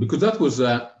article, because that was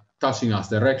touching us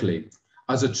directly.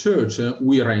 As a church,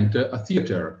 we rent a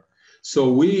theater.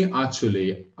 So we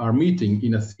actually are meeting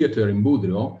in a theater in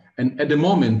Budrio, and at the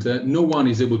moment, no one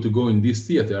is able to go in this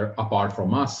theater apart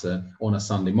from us on a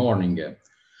Sunday morning.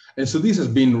 And so this has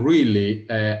been really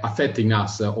affecting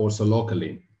us also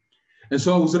locally. And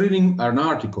so I was reading an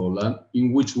article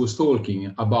in which was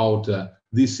talking about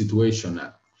this situation.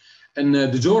 And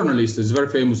the journalist, is very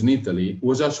famous in Italy,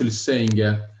 was actually saying,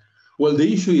 well,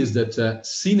 the issue is that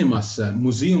cinemas,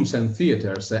 museums and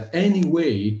theaters,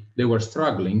 anyway, they were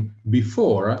struggling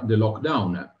before the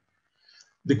lockdown.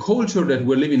 The culture that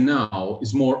we're living now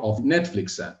is more of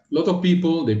Netflix. A lot of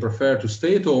people, they prefer to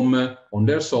stay at home on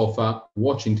their sofa,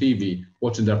 watching TV,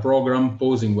 watching their program,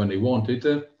 pausing when they want it,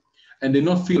 and they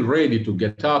not feel ready to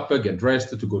get up, get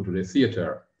dressed, to go to the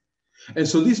theater. And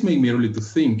so this made me really to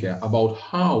think about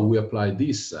how we apply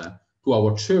this to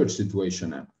our church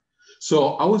situation.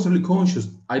 So I was really conscious,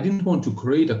 I didn't want to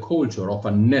create a culture of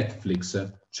a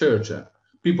Netflix church.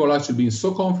 People actually being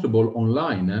so comfortable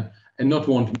online and not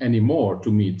wanting anymore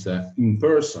to meet in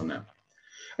person.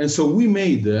 And so we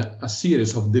made a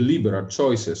series of deliberate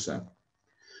choices.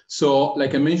 So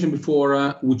like I mentioned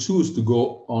before, we choose to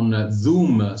go on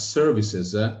Zoom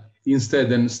services instead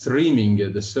than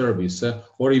streaming the service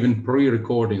or even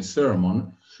pre-recording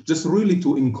sermon, just really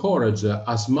to encourage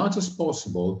as much as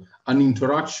possible an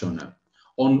interaction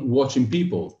on watching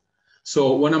people.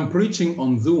 So when I'm preaching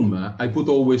on Zoom, I put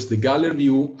always the gallery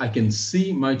view. I can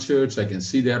see my church, I can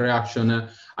see their reaction,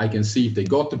 I can see if they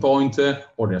got the point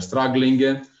or they're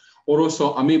struggling, or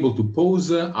also I'm able to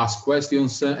pause, ask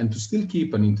questions, and to still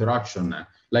keep an interaction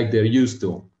like they're used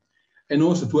to. And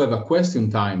also to have a question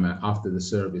time after the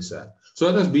service.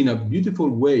 So that has been a beautiful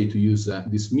way to use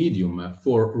this medium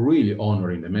for really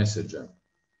honoring the message.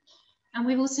 And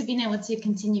we've also been able to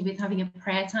continue with having a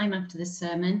prayer time after the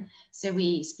sermon. So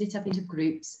we split up into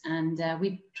groups and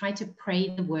we try to pray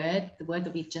the word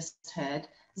that we've just heard.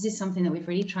 This is something that we've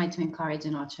really tried to encourage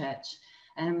in our church.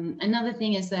 Another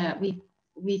thing is that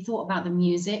we thought about the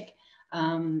music,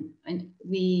 and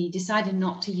we decided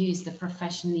not to use the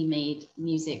professionally made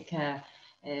music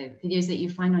videos that you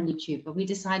find on YouTube, but we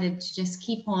decided to just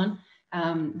keep on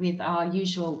with our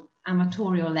usual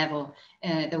amatorial level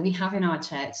that we have in our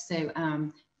church. So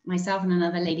myself and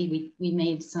another lady, we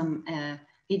made some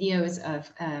videos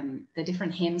of the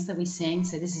different hymns that we sing.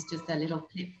 So this is just a little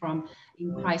clip from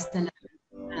In Christ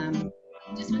Alone.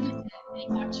 Just wanted to make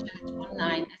our church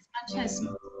online as much as it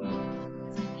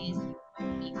is.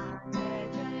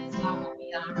 What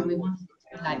we are, and we wanted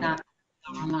it to be like that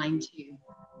online too.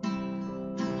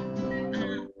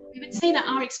 We would say that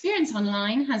our experience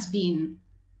online has been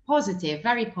positive,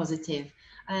 very positive.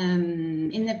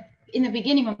 In the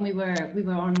beginning, when we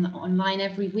were online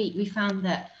every week, we found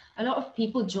that a lot of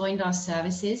people joined our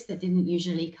services that didn't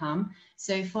usually come.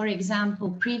 So, for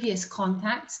example, previous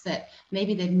contacts that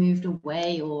maybe they'd moved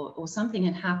away or something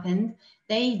had happened,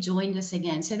 they joined us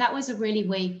again. So that was a really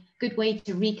good way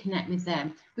to reconnect with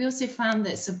them. We also found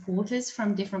that supporters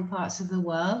from different parts of the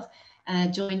world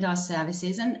joined our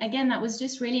services. And again, that was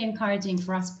just really encouraging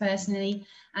for us personally,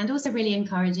 and also really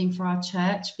encouraging for our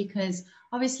church, because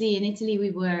obviously in Italy, we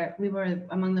were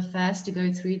among the first to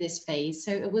go through this phase.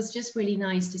 So it was just really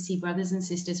nice to see brothers and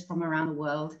sisters from around the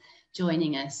world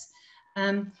joining us.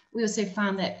 We also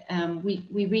found that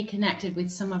we reconnected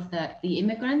with some of the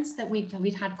immigrants that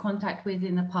we'd had contact with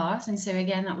in the past. And so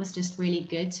again, that was just really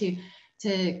good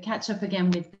to catch up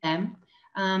again with them.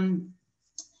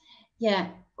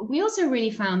 We also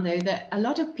really found, though, that a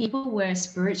lot of people were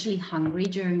spiritually hungry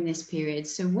during this period.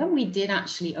 So when we did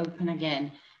actually open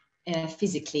again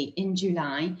physically in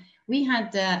July, we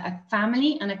had a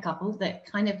family and a couple that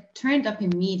kind of turned up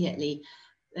immediately.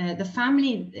 The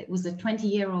family, it was a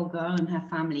 20-year-old girl and her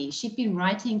family. She'd been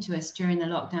writing to us during the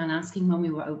lockdown, asking when we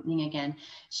were opening again.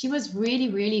 She was really,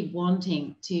 really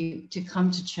wanting to come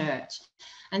to church.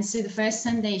 And so the first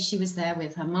Sunday she was there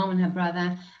with her mom and her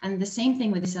brother, and the same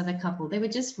thing with this other couple. They were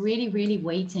just really, really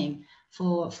waiting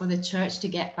for the church to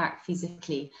get back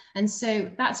physically. And so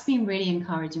that's been really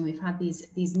encouraging. We've had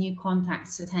these new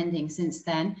contacts attending since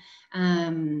then.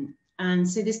 And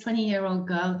so this 20-year-old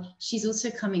girl, she's also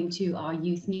coming to our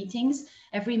youth meetings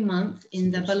every month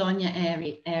in the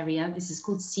Bologna area. This is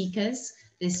called Seekers,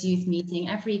 this youth meeting.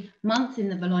 Every month in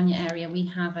the Bologna area, we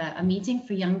have a meeting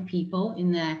for young people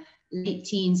in their late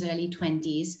teens, early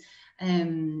 20s,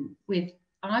 with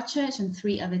our church and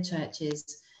 3 other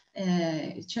churches.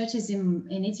 Churches in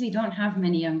Italy don't have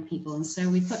many young people, and so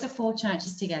we put the 4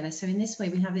 churches together. So in this way,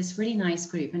 we have this really nice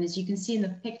group. And as you can see in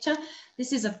the picture,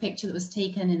 this is a picture that was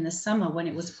taken in the summer when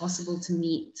it was possible to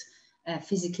meet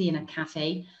physically in a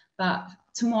cafe. But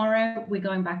tomorrow we're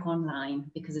going back online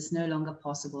because it's no longer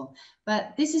possible.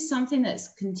 But this is something that's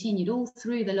continued all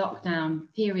through the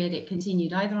lockdown period. It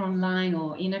continued either online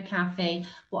or in a cafe,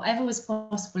 whatever was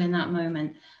possible in that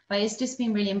moment. But it's just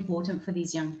been really important for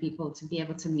these young people to be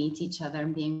able to meet each other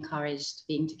and be encouraged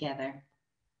being together.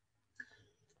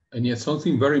 And yet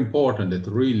something very important that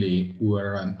really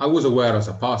I was aware as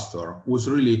a pastor was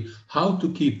really how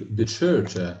to keep the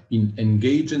church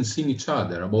engaged and seeing each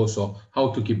other, and also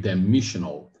how to keep them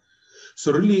missional.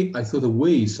 So really, I thought the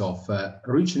ways of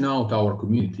reaching out our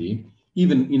community,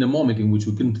 even in a moment in which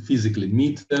we couldn't physically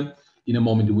meet them, in a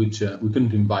moment in which we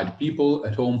couldn't invite people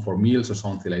at home for meals or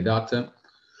something like that.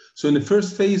 So in the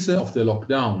first phase of the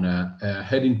lockdown,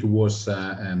 heading towards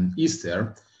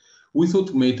Easter, we thought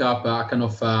to make up a kind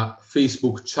of a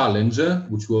Facebook challenge,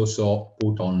 which we also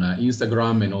put on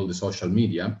Instagram and all the social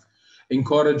media,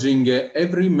 encouraging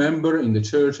every member in the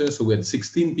church. So we had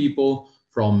 16 people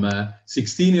from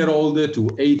 16-year-old to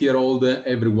 8-year-old,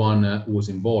 everyone was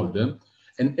involved.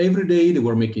 And every day they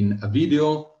were making a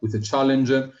video with a challenge,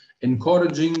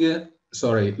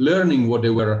 learning what they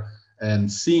were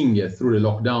seeing through the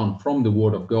lockdown from the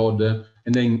Word of God,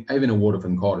 and then having a word of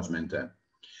encouragement.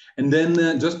 And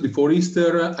then just before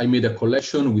Easter, I made a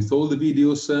collection with all the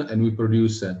videos, and we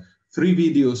produced 3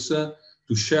 videos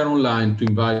to share online to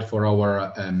invite for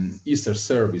our Easter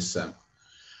service.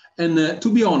 And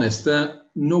to be honest,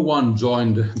 no one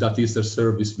joined that Easter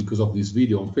service because of this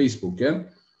video on Facebook.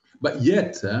 But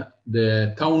yet,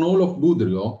 the Town Hall of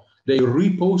Budrio, they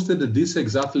reposted this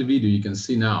exactly video you can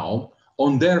see now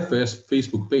on their first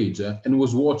Facebook page, and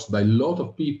was watched by a lot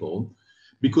of people,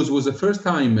 because it was the first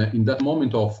time in that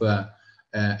moment of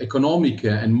economic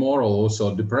and moral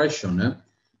also depression,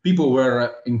 people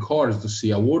were encouraged to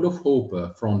see a word of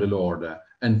hope from the Lord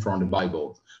and from the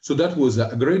Bible. So that was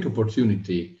a great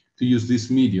opportunity to use this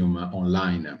medium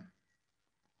online.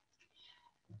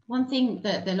 One thing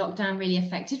that the lockdown really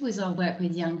affected was our work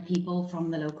with young people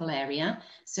from the local area.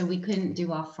 So we couldn't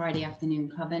do our Friday afternoon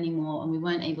club anymore, and we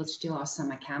weren't able to do our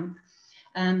summer camp.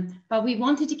 But we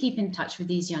wanted to keep in touch with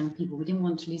these young people. We didn't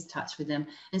want to lose touch with them.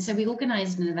 And so we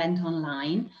organized an event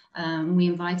online. We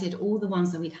invited all the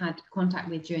ones that we'd had contact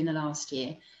with during the last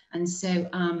year. And so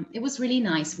it was really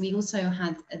nice. We also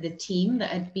had the team that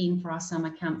had been for our summer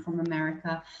camp from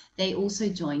America. They also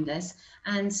joined us.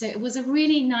 And so it was a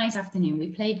really nice afternoon. We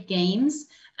played games,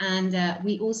 and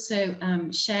we also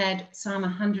shared Psalm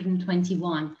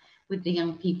 121 with the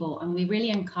young people. And we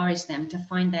really encouraged them to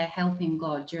find their help in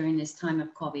God during this time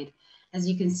of COVID. As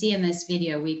you can see in this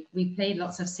video, we played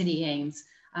lots of silly games.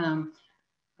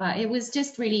 But it was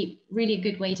just really a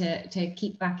good way to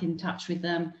keep back in touch with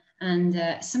them.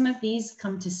 And some of these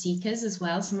come to Seekers as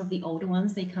well. Some of the older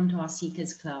ones, they come to our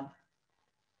Seekers Club.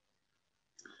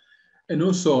 And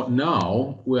also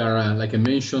now we are, like I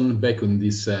mentioned, back in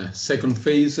this second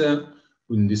phase,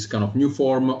 in this kind of new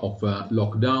form of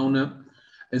lockdown.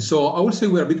 And so I would say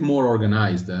we're a bit more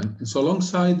organized. And so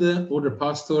alongside other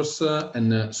pastors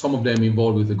and some of them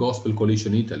involved with the Gospel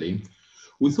Coalition Italy,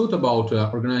 we thought about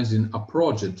organizing a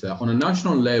project on a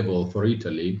national level for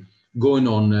Italy, going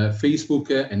on Facebook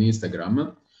and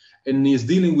Instagram, and is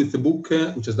dealing with the book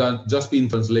which has just been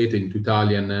translated into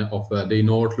Italian of Dei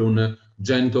Nortlund,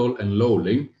 Gentle and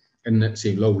Lowly, and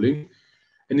saying Lowly,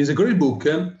 and it's a great book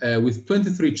with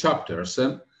 23 chapters.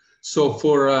 So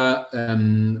for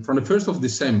from the 1st of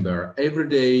December, every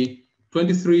day,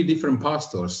 23 different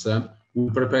pastors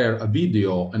will prepare a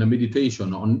video and a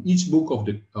meditation on each book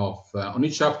on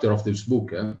each chapter of this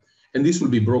book, and this will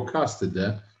be broadcasted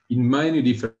in many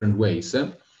different ways,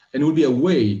 and it will be a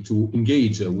way to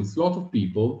engage with a lot of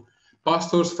people,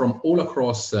 pastors from all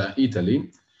across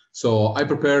Italy. So I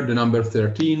prepared the number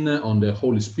 13 on the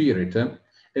Holy Spirit,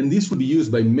 and this will be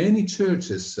used by many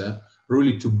churches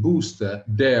really to boost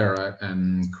their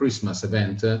Christmas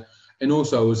event, and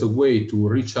also as a way to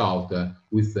reach out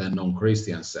with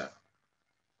non-Christians.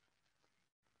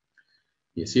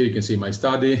 Yes, here you can see my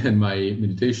study and my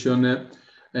meditation,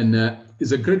 and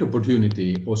it's a great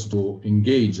opportunity also to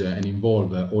engage and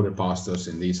involve other pastors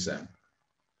in this.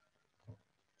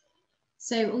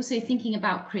 So also thinking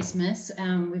about Christmas,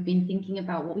 we've been thinking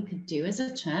about what we could do as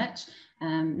a church,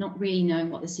 not really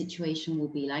knowing what the situation will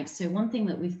be like. So one thing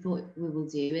that we thought we will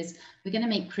do is we're going to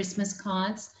make Christmas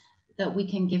cards that we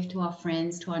can give to our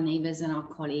friends, to our neighbors and our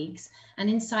colleagues. And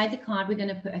inside the card, we're going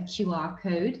to put a QR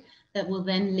code that will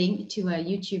then link to a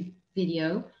YouTube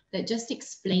video that just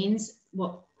explains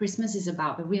what Christmas is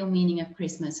about, the real meaning of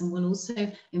Christmas. And we'll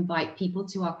also invite people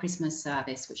to our Christmas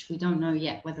service, which we don't know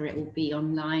yet whether it will be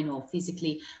online or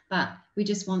physically, but we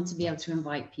just want to be able to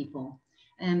invite people.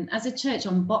 As a church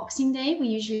on Boxing Day, we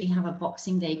usually have a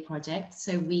Boxing Day project.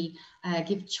 So we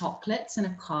give chocolates and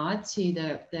a card to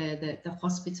the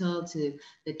hospital, to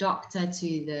the doctor,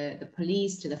 to the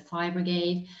police, to the fire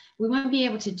brigade. We won't be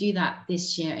able to do that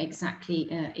this year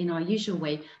exactly in our usual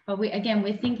way, but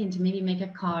we're thinking to maybe make a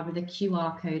card with a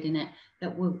QR code in it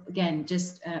that will, again,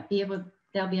 just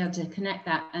they'll be able to connect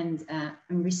that and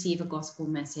receive a gospel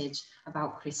message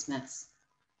about Christmas.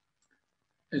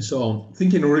 And so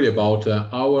thinking really about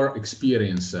our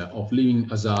experience of living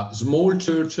as a small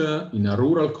church in a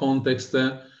rural context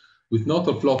with not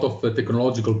a lot of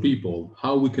technological people,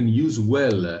 how we can use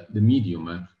well the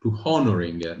medium to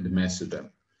honoring the message.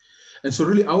 And so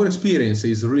really our experience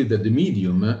is really that the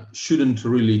medium shouldn't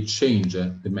really change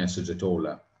the message at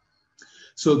all.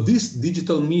 So this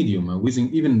digital medium,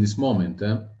 even in this moment,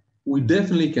 we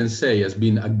definitely can say has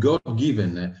been a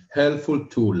God-given helpful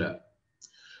tool.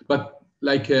 But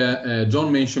like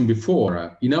John mentioned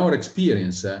before, in our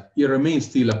experience, it remains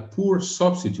still a poor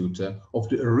substitute of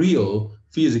the real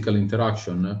physical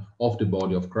interaction of the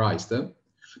body of Christ,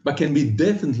 but can be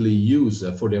definitely used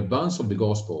for the advance of the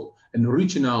gospel and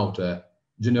reaching out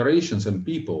generations and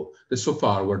people that so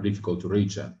far were difficult to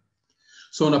reach.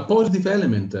 So on a positive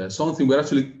element, something we're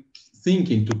actually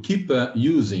thinking to keep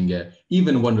using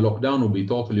even when the lockdown will be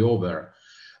totally over,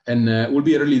 and will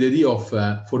be really the idea of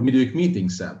for midweek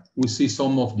meetings. We see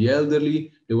some of the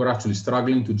elderly, they were actually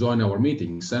struggling to join our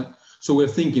meetings. So we're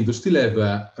thinking to still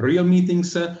have real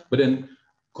meetings, but then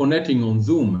connecting on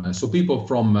Zoom. So people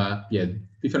from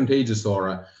different ages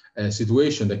or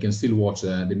situation that can still watch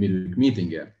the midweek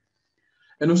meeting.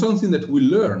 And something that we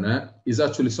learn is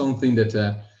actually something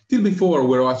that till before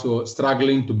we were also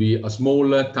struggling to be a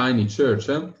small, tiny church.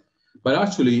 But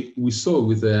actually, we saw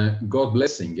with God's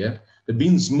blessing that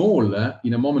being small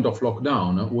in a moment of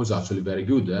lockdown was actually very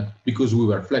good because we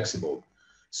were flexible.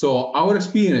 So our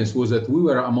experience was that we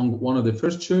were among one of the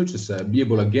first churches be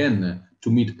able again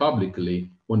to meet publicly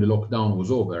when the lockdown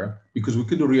was over, because we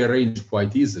could rearrange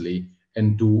quite easily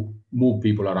and to move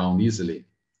people around easily.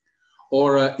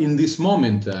 Or in this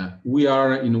moment, we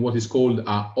are in what is called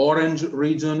an orange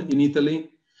region in Italy.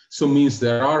 So means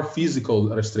there are physical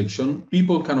restrictions.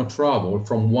 People cannot travel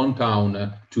from one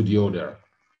town to the other.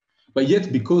 But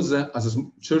yet, because as a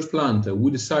church plant,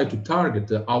 we decide to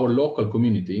target our local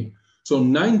community, so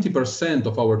 90%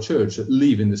 of our church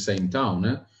live in the same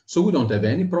town, so we don't have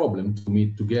any problem to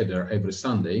meet together every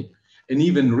Sunday. And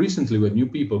even recently, we had new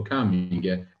people coming,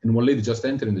 and one lady just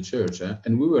entered in the church,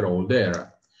 and we were all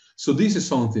there. So this is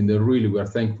something that really we are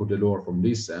thankful to the Lord from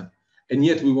this, and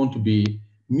yet we want to be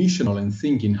missional and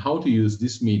thinking how to use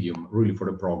this medium really for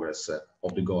the progress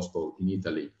of the gospel in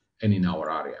Italy and in our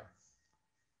area.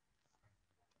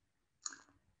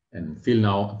 And Phil,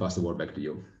 now I'll pass the word back to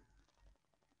you.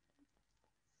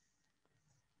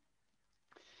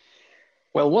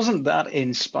 Well, wasn't that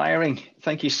inspiring?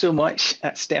 Thank you so much,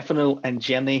 Stefano and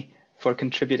Jenny, for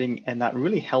contributing in that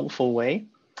really helpful way.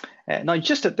 Now,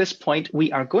 just at this point,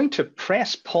 we are going to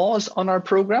press pause on our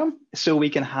program so we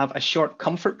can have a short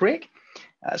comfort break.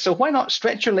 So why not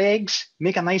stretch your legs,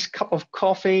 make a nice cup of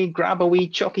coffee, grab a wee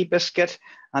chalky biscuit,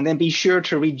 and then be sure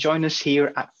to rejoin us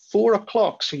here at 4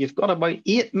 o'clock. So you've got about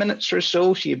 8 minutes or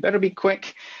so you better be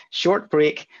quick. Short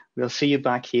break. We'll see you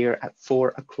back here at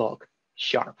 4 o'clock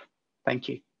sharp. Thank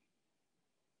you.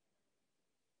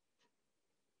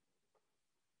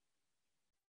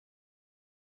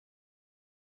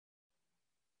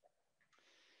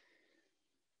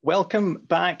 Welcome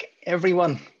back,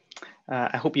 everyone.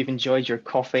 I hope you've enjoyed your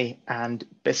coffee and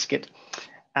biscuit.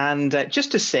 And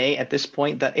just to say at this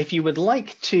point that if you would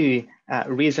like to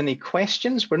raise any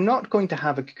questions, we're not going to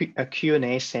have a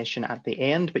Q&A session at the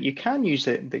end, but you can use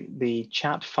the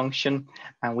chat function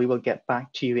and we will get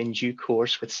back to you in due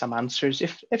course with some answers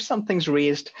if something's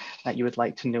raised that you would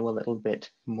like to know a little bit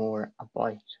more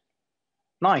about.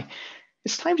 Now,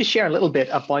 it's time to share a little bit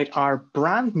about our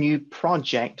brand new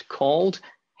project called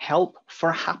Help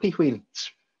for Happy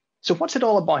Wheels. So what's it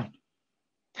all about?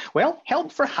 Well,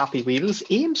 Help for Happy Wheels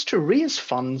aims to raise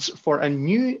funds for a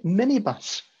new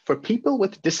minibus for people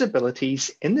with disabilities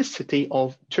in the city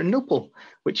of Ternopil,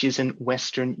 which is in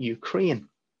Western Ukraine.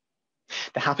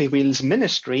 The Happy Wheels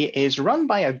ministry is run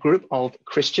by a group of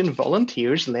Christian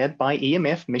volunteers led by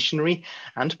EMF missionary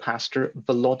and pastor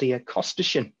Volodya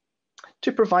Kostashin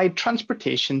to provide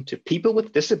transportation to people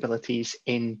with disabilities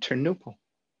in Ternopil.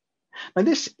 Now,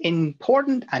 this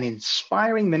important and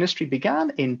inspiring ministry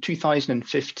began in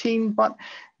 2015, but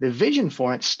the vision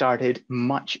for it started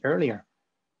much earlier.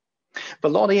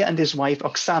 Volodya and his wife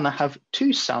Oksana have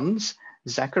two sons,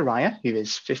 Zachariah, who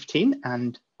is 15,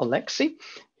 and Alexei,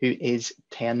 who is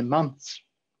 10 months.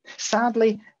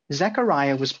 Sadly,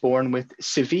 Zachariah was born with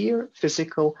severe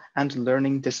physical and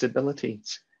learning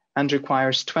disabilities and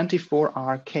requires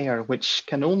 24-hour care, which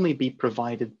can only be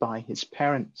provided by his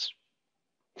parents.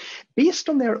 Based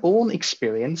on their own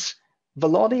experience,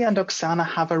 Volodya and Oksana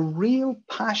have a real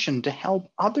passion to help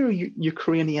other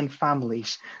Ukrainian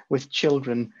families with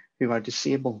children who are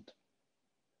disabled.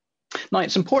 Now,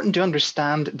 it's important to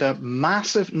understand the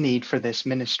massive need for this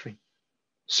ministry.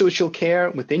 Social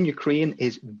care within Ukraine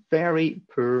is very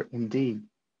poor indeed.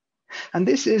 And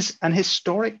this is an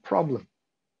historic problem.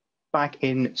 Back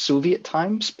in Soviet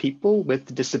times, people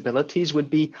with disabilities would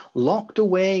be locked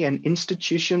away in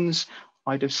institutions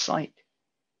out of sight.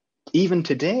 Even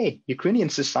today, Ukrainian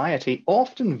society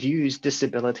often views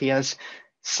disability as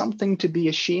something to be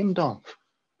ashamed of,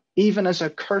 even as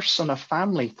a curse on a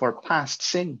family for past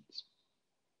sins.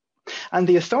 And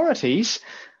the authorities,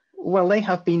 well, they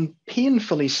have been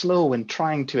painfully slow in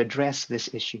trying to address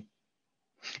this issue.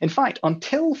 In fact,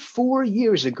 until 4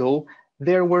 years ago,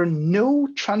 there were no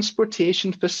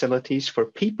transportation facilities for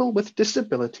people with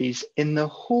disabilities in the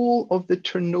whole of the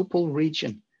Ternopil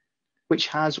region, which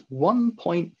has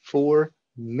 1.4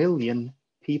 million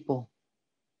people.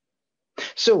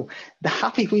 So the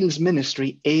Happy Wheels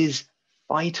ministry is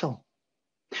vital.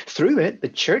 Through it, the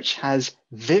church has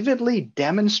vividly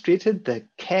demonstrated the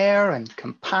care and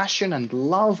compassion and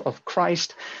love of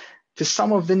Christ to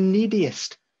some of the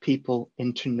neediest people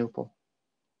in Ternopil.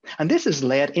 And this has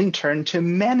led in turn to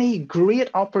many great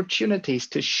opportunities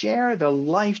to share the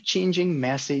life-changing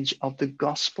message of the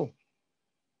gospel.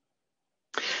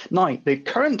 Now, the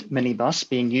current minibus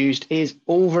being used is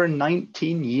over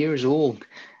 19 years old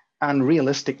and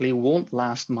realistically won't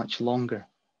last much longer.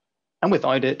 And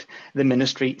without it, the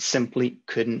ministry simply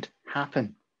couldn't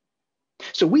happen.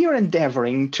 So we are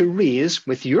endeavouring to raise,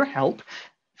 with your help,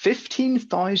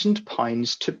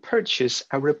 £15,000 to purchase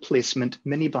a replacement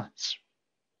minibus.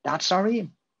 That's our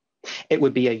aim. It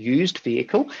would be a used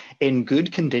vehicle in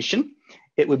good condition.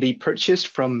 It would be purchased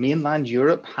from mainland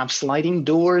Europe, have sliding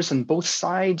doors on both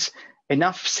sides,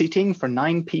 enough seating for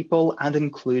 9 people, and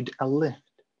include a lift.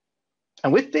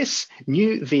 And with this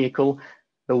new vehicle,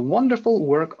 the wonderful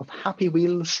work of Happy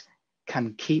Wheels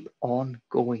can keep on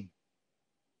going.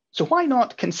 So why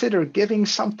not consider giving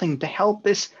something to help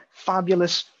this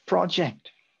fabulous project?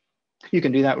 You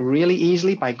can do that really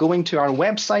easily by going to our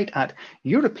website at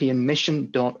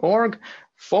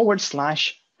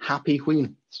europeanmission.org/Happy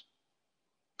Wheels.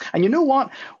 And you know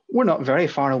what? We're not very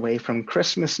far away from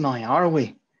Christmas now, are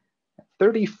we?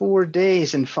 34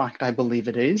 days, in fact, I believe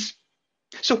it is.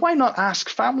 So why not ask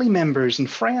family members and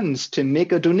friends to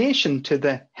make a donation to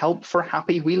the Help for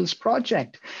Happy Wheels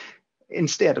project,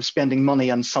 instead of spending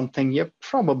money on something you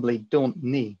probably don't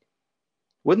need?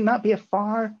 Wouldn't that be a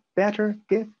far better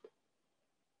gift?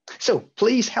 So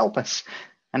please help us.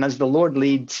 And as the Lord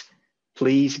leads,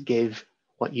 please give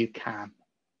what you can.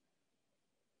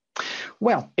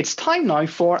 Well, it's time now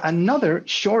for another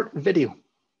short video.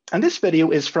 And this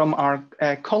video is from our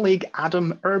colleague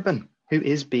Adam Urban, who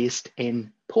is based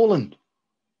in Poland.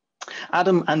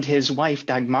 Adam and his wife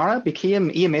Dagmara became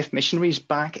EMF missionaries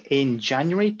back in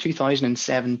January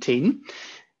 2017.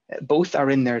 Both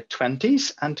are in their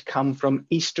 20s and come from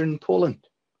Eastern Poland.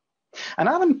 And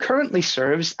Adam currently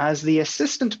serves as the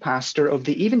assistant pastor of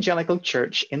the evangelical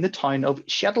church in the town of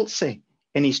Siedlce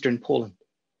in Eastern Poland.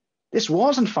 This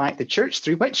was, in fact, the church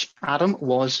through which Adam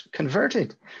was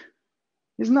converted.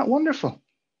 Isn't that wonderful?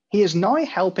 He is now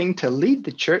helping to lead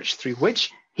the church through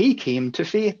which he came to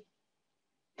faith.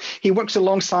 He works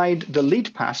alongside the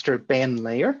lead pastor, Ben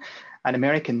Layer, an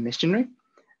American missionary,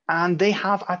 and they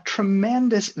have a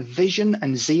tremendous vision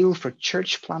and zeal for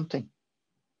church planting.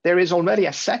 There is already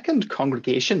a second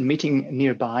congregation meeting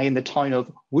nearby in the town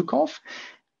of Łuków,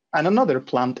 and another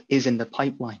plant is in the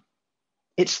pipeline.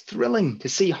 It's thrilling to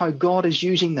see how God is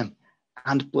using them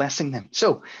and blessing them.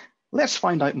 So let's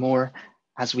find out more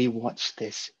as we watch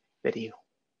this video.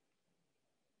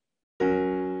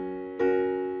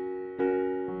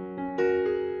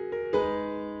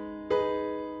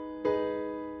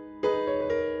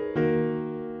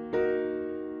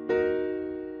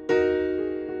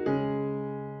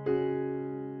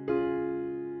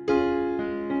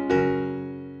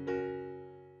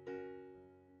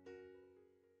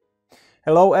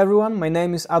 Hello everyone, my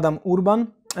name is Adam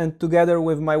Urban, and together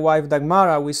with my wife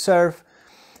Dagmara we serve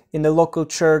in the local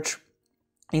church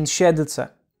in Siedlce.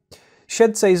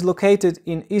 Siedlce is located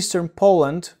in eastern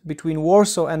Poland between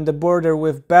Warsaw and the border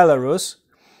with Belarus.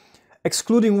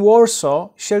 Excluding Warsaw,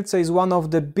 Siedlce is one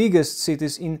of the biggest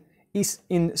cities in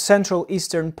central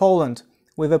eastern Poland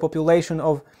with a population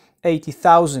of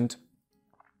 80,000.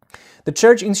 The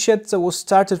church in Siedlce was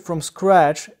started from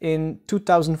scratch in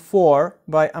 2004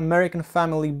 by American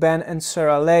family Ben and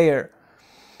Sarah Layer.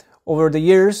 Over the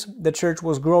years, the church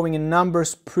was growing in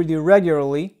numbers pretty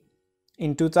regularly.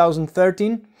 In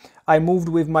 2013, I moved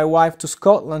with my wife to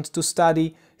Scotland to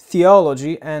study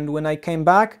theology, and when I came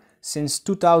back, since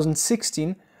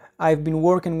 2016, I've been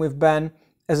working with Ben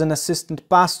as an assistant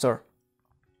pastor.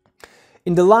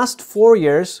 In the last 4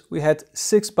 years, we had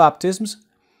 6 baptisms,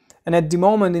 and at the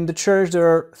moment in the church there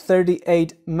are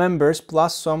 38 members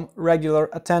plus some regular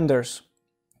attenders.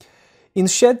 In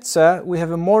Siedlce we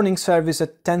have a morning service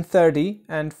at 10:30,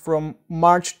 and from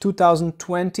March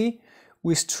 2020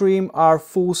 we stream our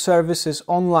full services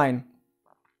online.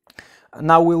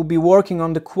 Now we'll be working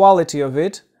on the quality of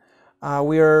it.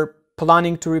 We are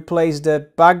planning to replace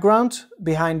the background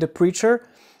behind the preacher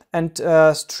and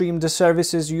stream the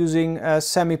services using a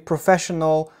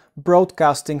semi-professional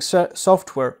broadcasting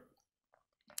software.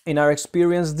 In our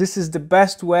experience, this is the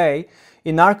best way,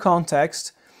 in our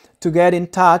context, to get in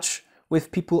touch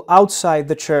with people outside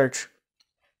the church.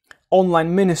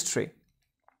 Online ministry.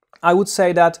 I would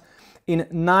say that in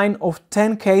 9 of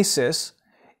 10 cases,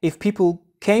 if people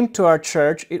came to our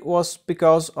church, it was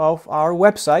because of our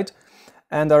website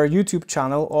and our YouTube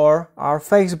channel or our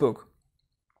Facebook.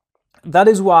 That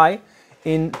is why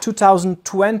in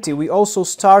 2020 we also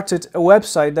started a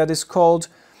website that is called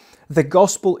The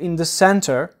Gospel in the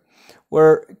Center,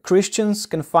 where Christians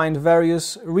can find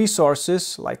various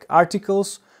resources like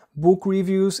articles, book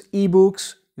reviews,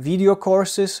 ebooks, video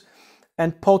courses,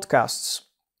 and podcasts.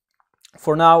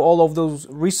 For now, all of those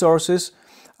resources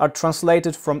are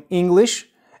translated from English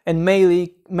and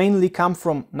mainly come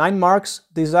from 9 Marks,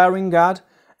 Desiring God,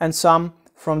 and some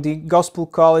from the Gospel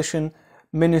Coalition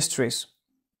Ministries.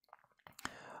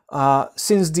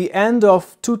 Since the end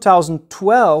of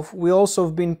 2012, we also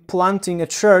have been planting a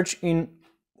church in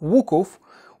Łuków,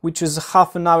 which is a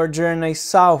half-an-hour journey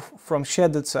south from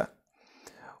Siedlce.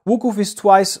 Łuków is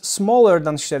twice smaller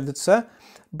than Siedlce,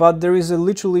 but there is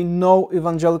literally no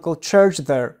evangelical church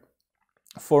there.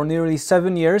 For nearly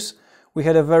 7 years, we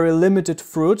had a very limited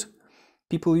fruit.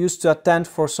 People used to attend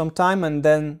for some time and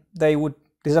then they would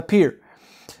disappear.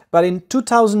 But in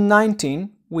 2019,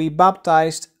 we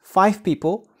baptized 5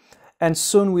 people, and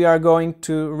soon we are going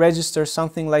to register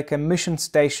something like a mission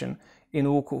station in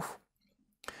Łuków.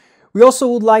 We also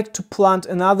would like to plant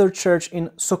another church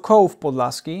in Sokołów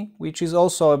Podlaski, which is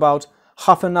also about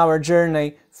half-an-hour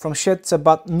journey from Siedlce,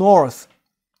 but north.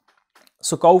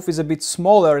 Sokołów is a bit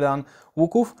smaller than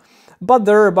Łuków, but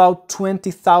there are about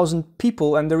 20,000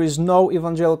 people and there is no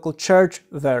evangelical church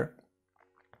there.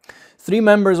 3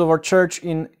 members of our church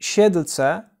in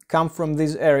Siedlce come from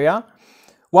this area.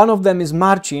 One of them is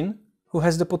Marcin, who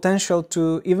has the potential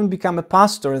to even become a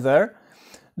pastor there,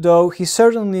 though he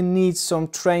certainly needs some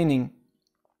training.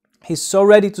 He's so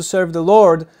ready to serve the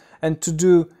Lord and to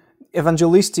do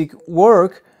evangelistic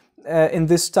work in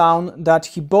this town that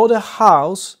he bought a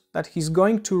house that he's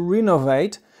going to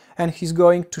renovate, and he's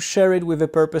going to share it with the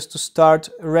purpose to start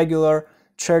regular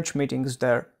church meetings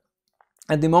there.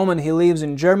 At the moment he lives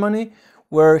in Germany,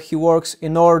 where he works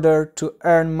in order to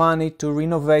earn money to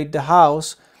renovate the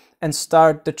house and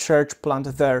start the church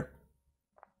plant there.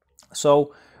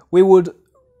 So we would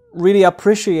really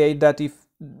appreciate that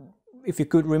if you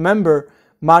could remember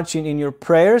Marcin in your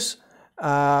prayers.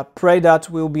 Pray that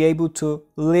we'll be able to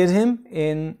lead him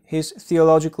in his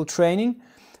theological training.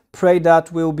 Pray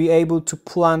that we'll be able to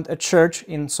plant a church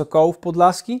in Sokołów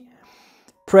Podlaski.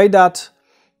 Pray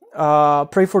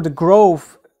for the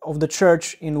growth of the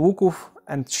church in Łuków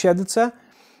and Siedlce,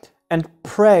 and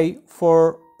pray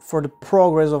for the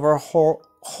progress of our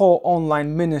whole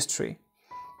online ministry.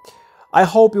 I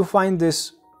hope you find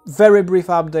this very brief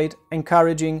update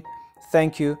encouraging.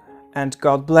 Thank you, and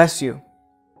God bless you.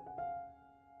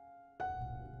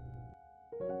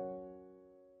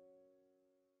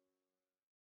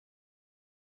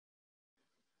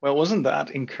 Well, wasn't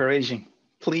that encouraging?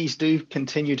 Please do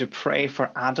continue to pray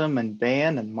for Adam and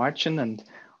Ben and Marcin and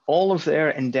all of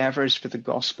their endeavors for the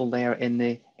gospel there in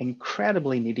the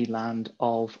incredibly needy land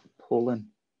of Poland.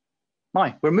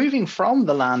 Now, we're moving from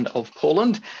the land of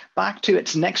Poland back to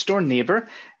its next door neighbor,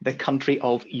 the country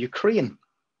of Ukraine.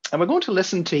 And we're going to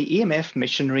listen to EMF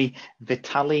missionary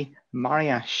Vitaly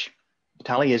Mariash.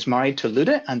 Vitaly is married to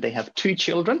Luda and they have 2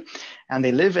 children, and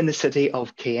they live in the city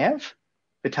of Kiev.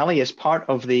 Vitaly is part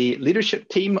of the leadership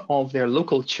team of their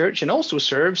local church and also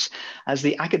serves as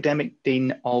the academic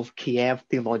dean of Kiev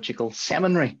Theological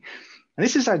Seminary. And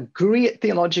this is a great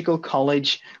theological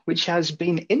college which has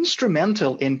been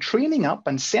instrumental in training up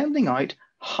and sending out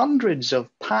hundreds of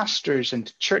pastors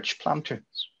and church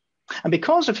planters. And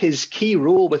because of his key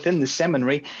role within the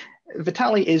seminary,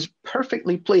 Vitaly is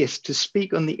perfectly placed to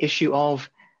speak on the issue of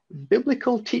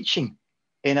biblical teaching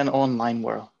in an online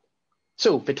world.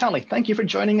 So, Vitaly, thank you for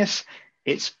joining us.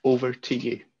 It's over to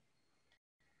you.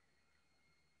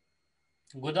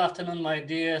 Good afternoon, my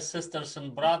dear sisters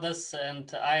and brothers,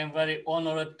 and I am very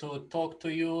honored to talk to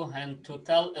you and to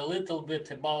tell a little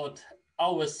bit about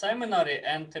our seminary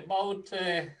and about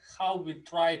how we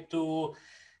try to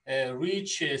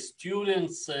reach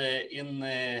students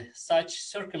in such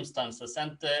circumstances.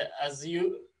 And as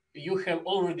you have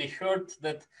already heard,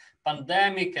 that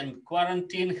pandemic and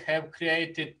quarantine have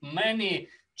created many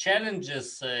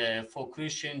challenges for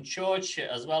Christian church,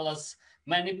 as well as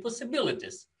many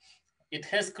possibilities. It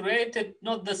has created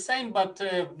not the same, but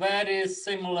very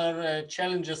similar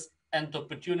challenges and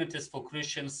opportunities for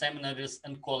Christian seminaries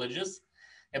and colleges,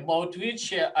 about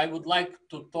which I would like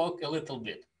to talk a little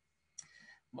bit.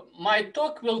 My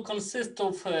talk will consist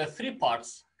of 3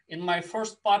 parts. In my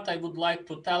first part, I would like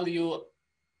to tell you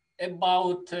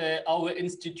about our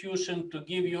institution, to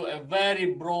give you a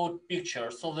very broad picture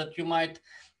so that you might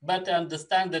better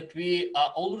understand that we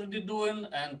are already doing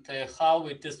and how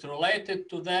it is related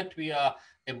to that we are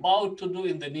about to do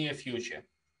in the near future.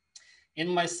 In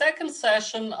my second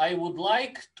session, I would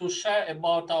like to share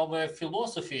about our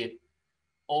philosophy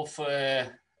of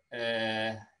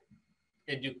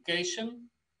education,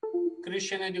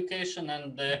 Christian education,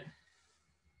 and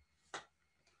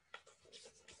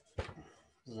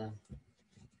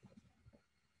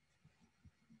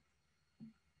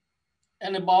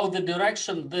about the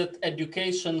direction that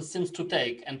education seems to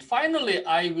take. And finally,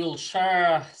 I will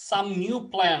share some new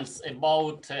plans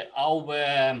about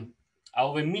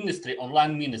our ministry,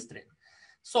 online ministry.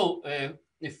 So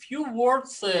a few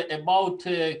words about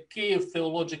Kyiv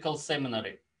Theological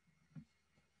Seminary.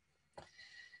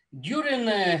 During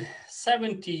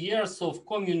 70 years of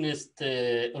communist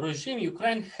regime,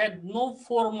 Ukraine had no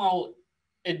formal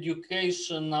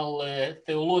educational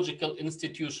theological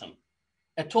institution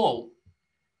at all.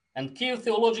 And Kyiv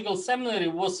Theological Seminary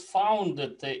was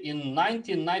founded in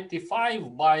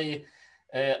 1995 by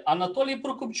Anatoly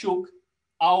Prokopchuk,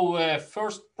 our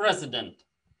first president.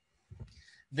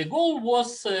 The goal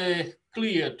was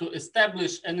clear: to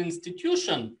establish an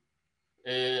institution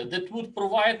that would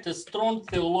provide a strong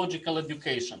theological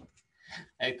education.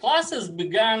 Classes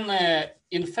began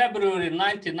in February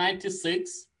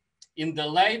 1996. In the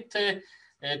late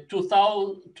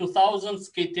 2000s,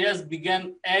 KTS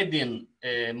began adding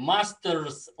a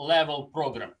master's level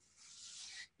program.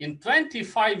 In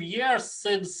 25 years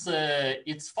since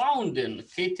its founding,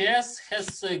 KTS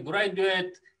has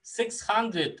graduated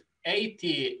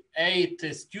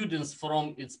 688 students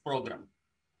from its program.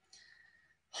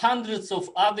 Hundreds of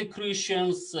other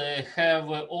Christians have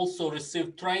also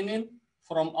received training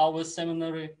from our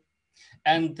seminary,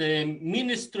 and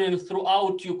ministering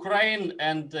throughout Ukraine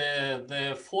and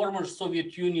the former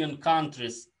Soviet Union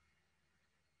countries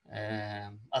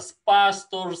as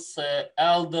pastors,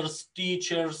 elders,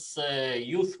 teachers,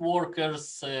 youth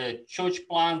workers, church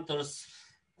planters,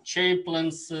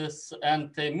 chaplains, and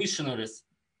missionaries.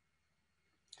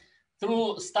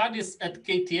 Through studies at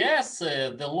KTS,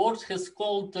 the Lord has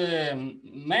called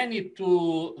many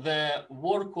to the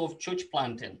work of church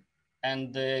planting,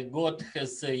 and God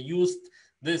has used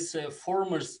these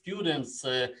former students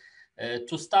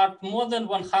to start more than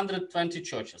 120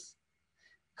 churches.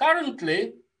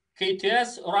 Currently,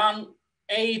 KTS run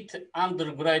 8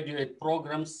 undergraduate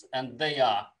programs, and they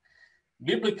are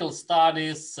biblical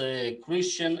studies,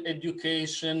 Christian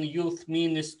education, youth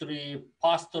ministry,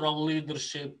 pastoral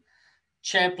leadership,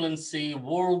 chaplaincy,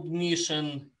 world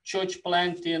mission, church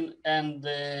planting, and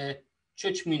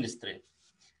church ministry.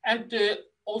 And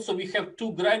also we have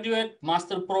 2 graduate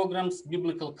master programs,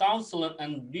 biblical counselor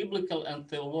and biblical and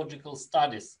theological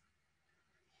studies,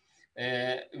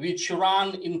 which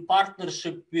run in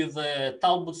partnership with the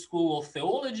Talbot School of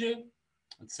Theology.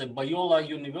 It's a Biola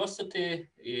University,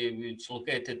 which is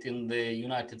located in the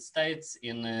United States,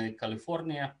 in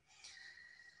California.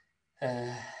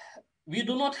 We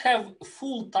do not have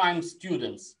full-time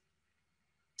students.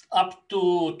 Up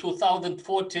to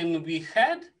 2014 we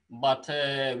had, but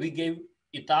we gave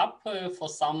it up for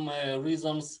some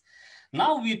reasons.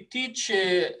 Now we teach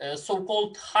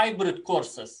so-called hybrid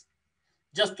courses.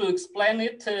 Just to explain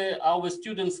it, our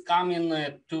students come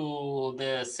in to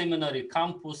the seminary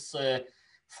campus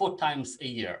 4 times a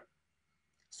year.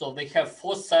 So they have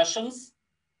 4 sessions,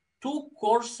 2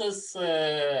 courses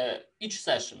each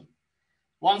session.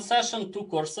 1 session, 2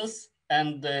 courses,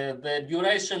 and the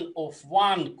duration of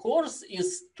 1 course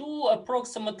is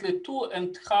approximately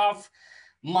 2.5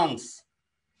 months,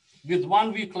 with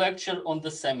 1 week lecture on the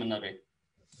seminary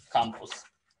campus.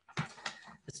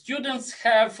 Students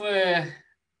have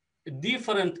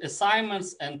different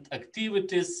assignments and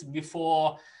activities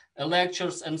before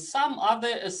lectures and some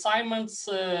other assignments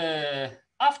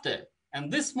after.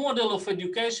 And this model of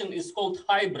education is called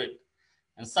hybrid.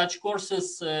 And such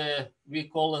courses we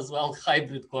call as well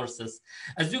hybrid courses.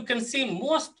 As you can see,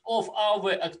 most of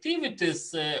our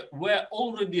activities were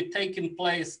already taking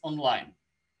place online.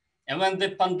 And when the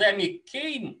pandemic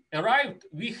arrived,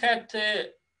 we had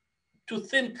to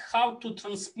think how to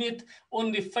transmit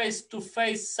only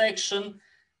face-to-face section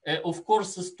of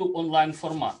courses to online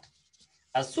format.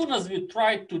 As soon as we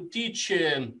tried to teach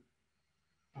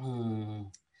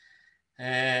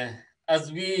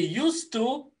as we used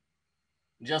to,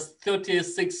 just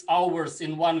 36 hours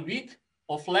in 1 week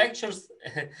of lectures,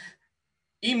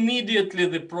 immediately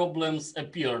the problems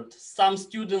appeared. Some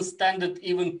students tended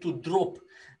even to drop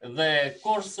the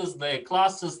courses, the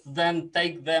classes, then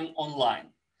take them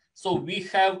online. So we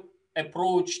have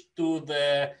approached to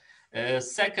the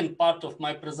second part of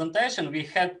my presentation. We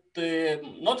had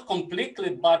not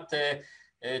completely, but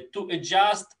to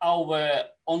adjust our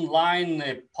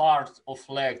online part of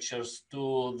lectures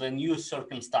to the new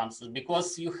circumstances,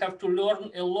 because you have to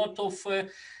learn a lot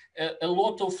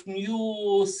of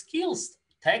new skills,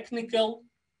 technical.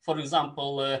 For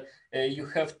example, you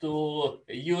have to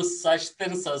use such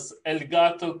things as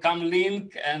Elgato,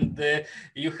 Camlink, and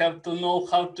you have to know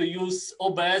how to use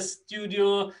OBS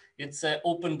Studio. It's an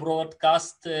open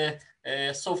broadcast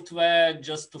software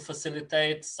just to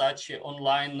facilitate such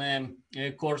online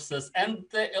courses, and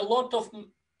a lot of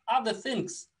other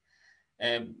things.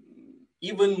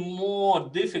 Even more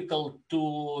difficult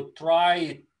to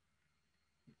try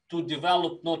to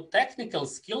develop not technical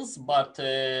skills, but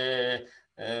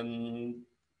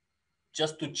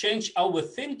just to change our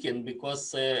thinking,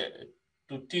 because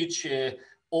to teach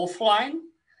offline,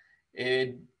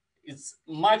 it's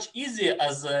much easier,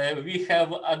 as we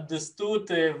have understood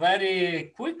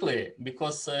very quickly,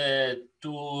 because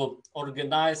to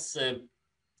organize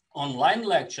online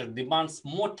lecture demands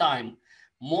more time,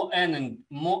 more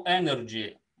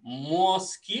energy, more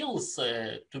skills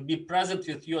to be present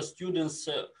with your students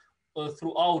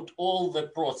throughout all the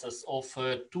process of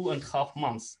 2.5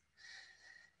 months.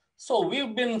 So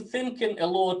we've been thinking a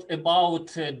lot about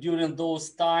during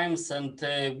those times, and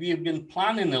we've been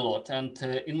planning a lot. And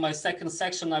in my second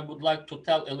section, I would like to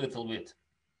tell a little bit.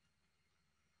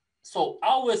 So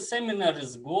our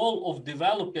seminary's goal of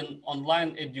developing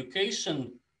online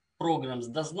education programs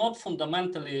does not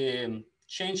fundamentally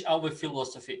change our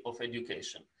philosophy of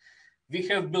education. We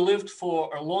have believed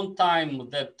for a long time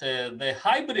that the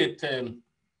hybrid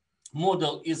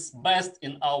model is best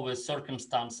in our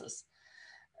circumstances.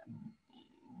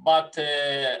 But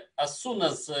as soon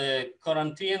as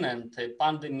quarantine and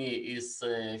pandemic is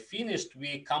finished,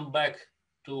 we come back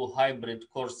to hybrid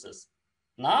courses.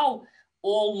 Now,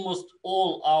 almost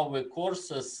all our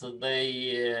courses,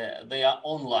 they are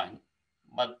online.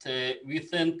 But we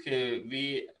think,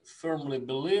 we firmly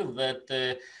believe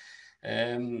that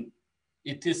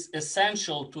it is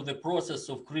essential to the process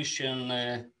of Christian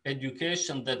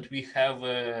education that we have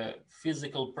a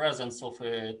physical presence of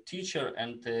a teacher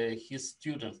and his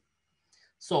students.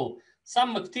 So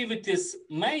some activities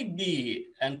may be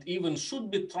and even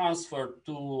should be transferred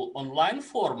to online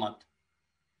format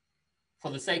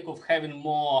for the sake of having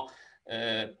more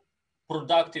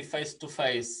productive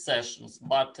face-to-face sessions,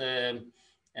 but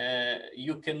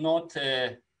you cannot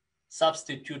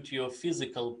substitute your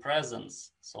physical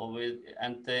presence. So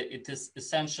it is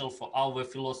essential for our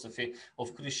philosophy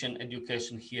of Christian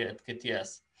education here at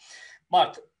KTS.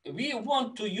 But we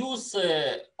want to use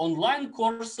online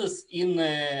courses in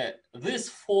these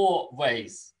 4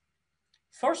 ways.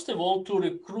 First of all, to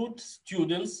recruit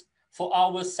students for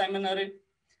our seminary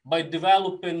by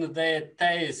developing their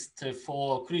taste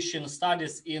for Christian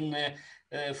studies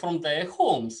from their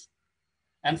homes.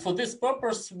 And for this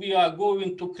purpose, we are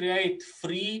going to create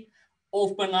free,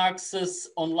 open access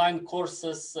online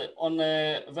courses on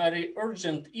very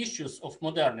urgent issues of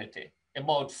modernity,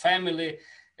 about family,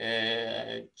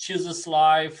 Jesus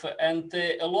life, and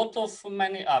a lot of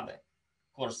many other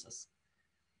courses.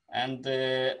 And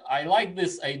I like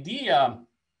this idea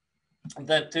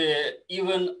that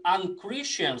even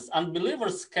unchristians,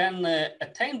 unbelievers can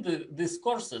attend these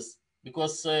courses,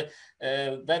 because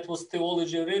that was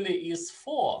theology really is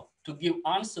for, to give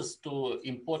answers to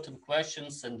important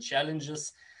questions and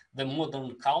challenges the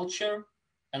modern culture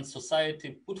and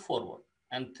society put forward.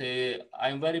 And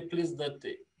I'm very pleased that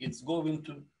it's going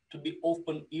to be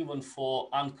open even for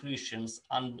unchristians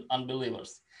and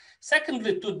unbelievers.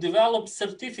 Secondly, to develop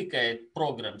certificate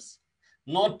programs,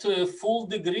 not a full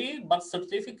degree, but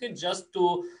certificate, just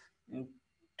to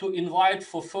invite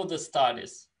for further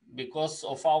studies, because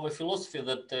of our philosophy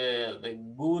that the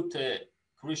good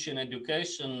Christian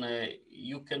education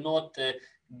you cannot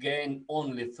gain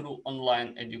only through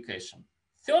online education.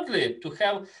 Thirdly, to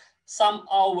have some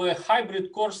our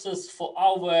hybrid courses for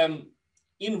our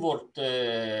inward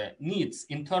needs,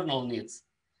 internal needs.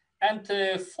 And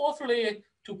fourthly,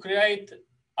 to create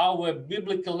our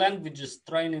biblical languages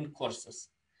training courses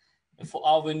for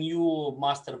our new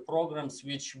master programs,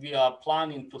 which we are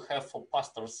planning to have for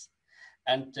pastors.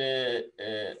 And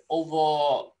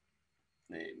although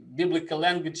biblical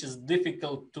language is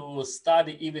difficult to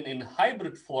study even in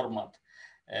hybrid format,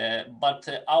 but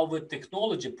our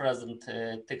technologies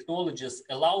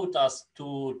allowed us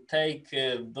to take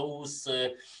those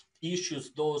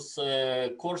issues, those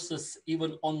courses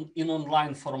even in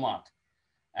online format.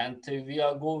 And we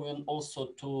are going also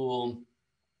to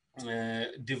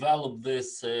develop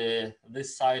this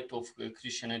side of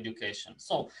Christian education.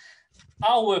 So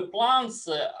our plans,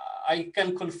 I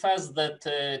can confess that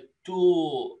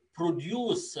to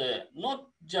produce not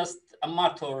just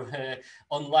amateur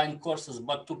online courses,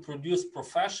 but to produce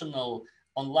professional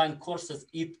online courses,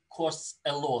 it costs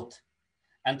a lot.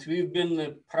 And we've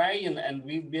been praying, and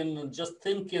we've been just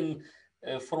thinking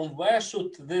from where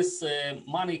should this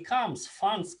money comes,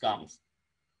 funds comes.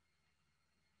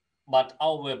 But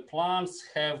our plans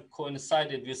have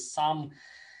coincided with some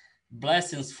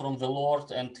blessings from the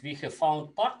Lord, and we have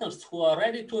found partners who are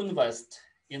ready to invest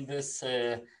in this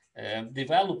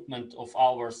development of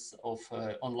ours of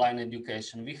online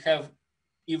education. We have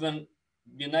even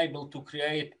been able to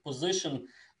create position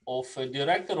of a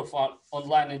director of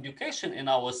online education in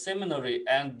our seminary,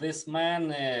 and this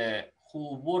man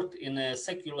who worked in a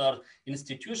secular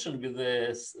institution with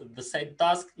the same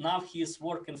task, now he is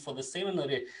working for the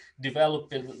seminary,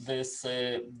 developing this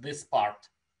part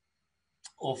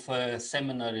of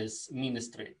seminaries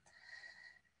ministry.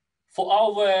 For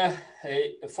our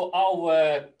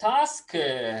task,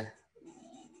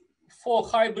 for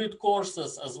hybrid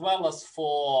courses as well as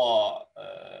for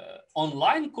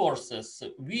online courses,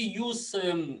 we use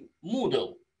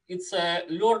Moodle. It's a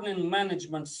learning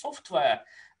management software,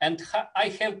 and I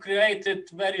have created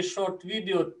very short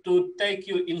video to take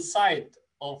you inside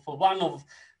of one of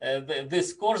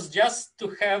this course, just to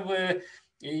have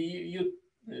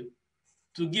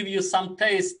to give you some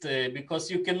taste,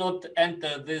 because you cannot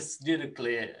enter this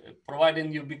directly.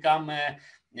 Providing you become a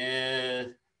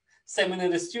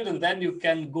seminary student, then you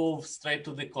can go straight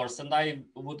to the course. And I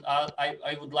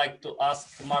would like to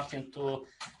ask Martin to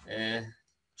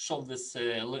show this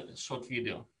short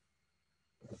video.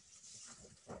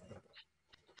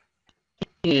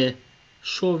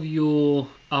 Show you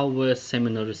our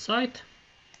seminary site.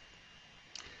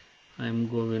 I'm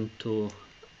going to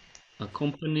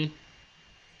accompany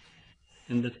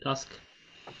in the task.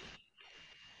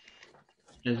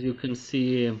 As you can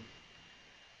see,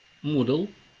 Moodle,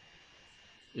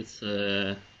 it's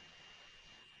a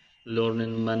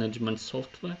learning management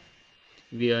software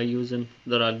we are using.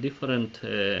 There are different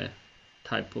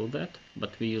type of that,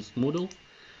 but we use Moodle.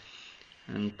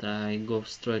 And I go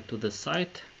straight to the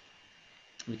site,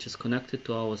 which is connected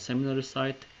to our seminary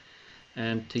site,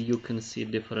 and you can see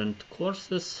different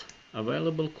courses,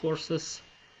 available courses.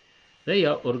 They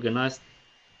are organized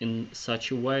in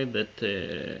such a way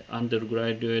that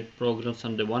undergraduate programs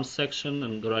under one section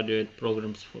and graduate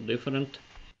programs for different.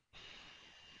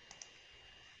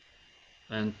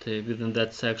 And within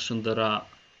that section there are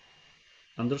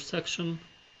under section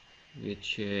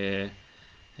which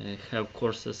have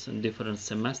courses in different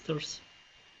semesters: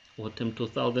 autumn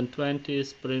 2020,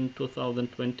 spring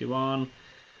 2021,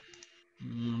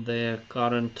 the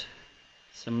current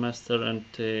semester, and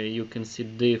you can see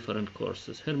different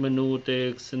courses: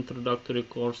 hermeneutics, introductory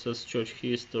courses, church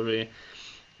history.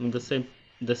 And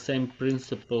the same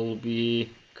principle we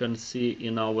can see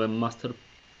in our master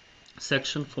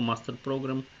section for master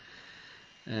program.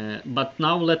 But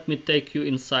now let me take you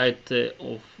inside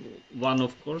of one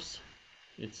of course.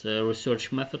 It's a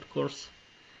research method course.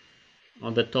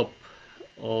 On the top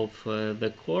of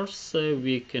the course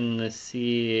we can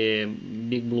see a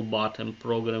big blue button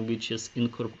program which is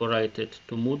incorporated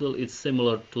to Moodle. It's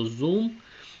similar to Zoom,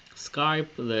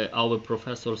 Skype. Our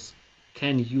professors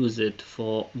can use it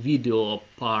for video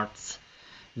parts,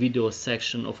 video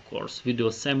section of course, video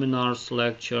seminars,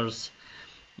 lectures,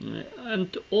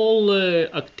 and all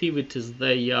activities.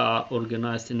 They are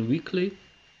organized in weekly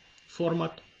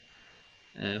format.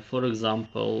 For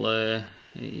example,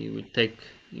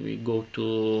 we go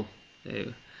to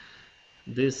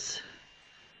this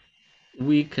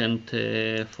week, and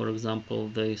for example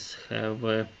they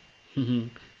have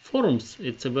forums.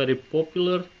 It's a very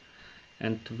popular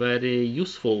and very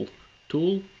useful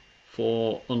tool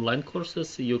for online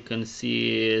courses. You can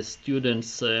see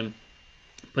students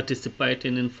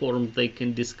participating in forums. They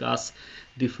can discuss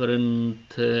different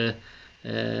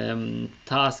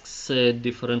tasks,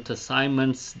 different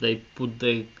assignments. They put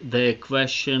their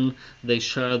question, they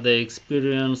share their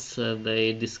experience,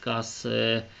 they discuss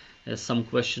some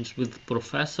questions with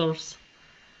professors.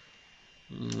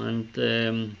 And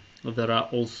there are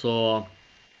also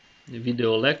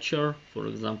video lecture. For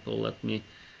example, let me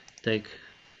take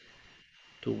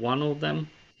to one of them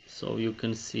so you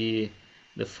can see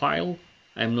the file.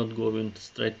 I'm not going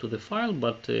straight to the file,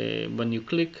 but when you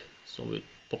click, so it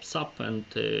pops up, and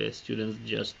students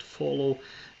just follow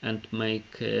and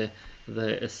make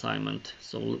the assignment.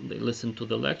 So they listen to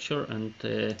the lecture and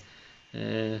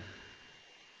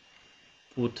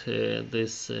put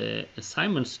these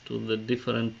assignments to the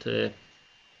different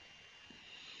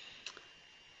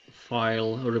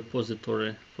file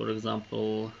repository, for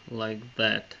example, like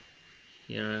that.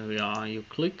 Here we are. You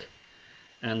click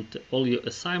and all your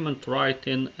assignment right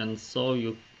in, and so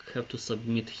you have to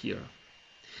submit here.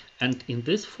 And in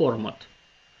this format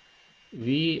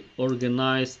we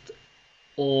organized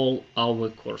all our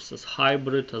courses,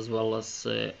 hybrid as well as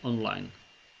online.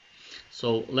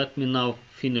 So let me now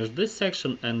finish this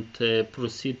section and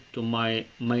proceed to my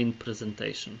main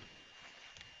presentation.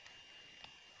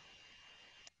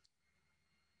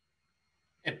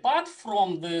 Apart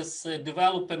from this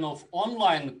development of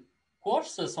online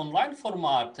courses, online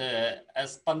format,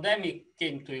 as pandemic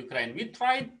came to Ukraine, we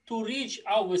tried to reach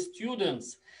our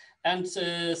students and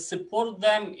support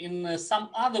them in some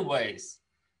other ways.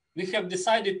 We have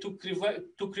decided to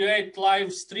create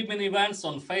live streaming events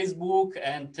on Facebook,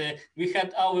 and we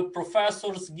had our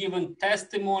professors giving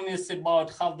testimonies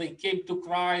about how they came to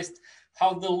Christ,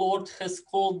 how the Lord has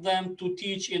called them to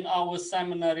teach in our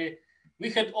seminary. We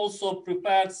had also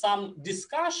prepared some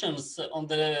discussions on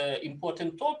the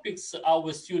important topics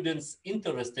our students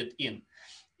interested in.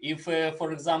 If,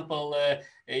 for example,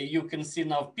 you can see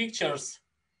now pictures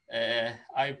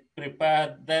I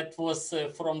prepared, that was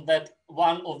from that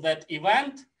one of that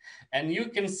event, and you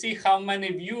can see how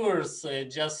many viewers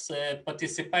just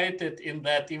participated in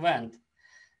that event.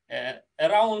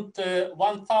 Around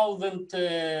 1,000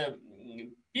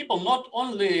 people, not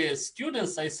only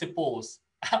students, I suppose.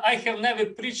 I have never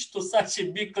preached to such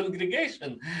a big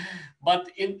congregation,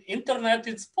 but in internet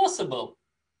it's possible.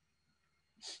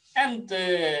 And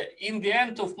in the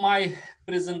end of my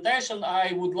presentation,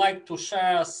 I would like to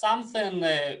share something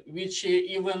which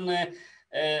even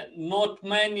not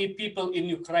many people in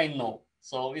Ukraine know.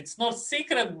 So it's not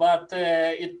secret, but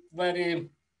it very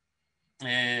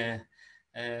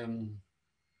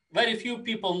very few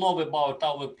people know about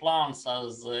our plans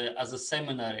as a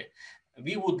seminary.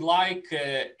 We would like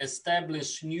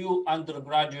establish new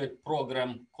undergraduate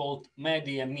program called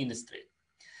Media Ministry.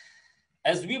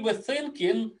 As we were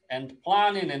thinking and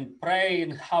planning and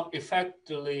praying how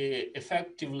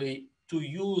effectively to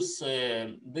use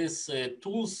these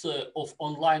tools of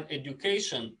online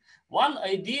education, one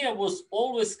idea was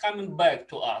always coming back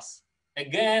to us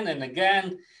again and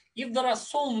again. If there are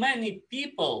so many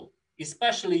people,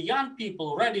 especially young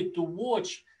people, ready to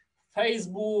watch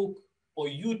Facebook or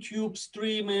YouTube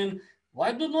streaming,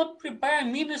 why do not prepare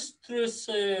ministers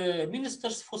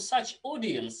for such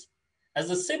audience? As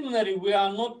a seminary, we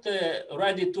are not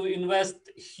ready to invest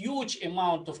huge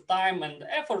amount of time and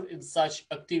effort in such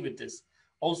activities.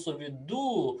 Also, we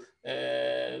do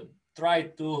try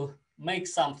to make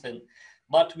something,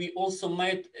 but we also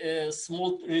made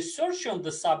small research on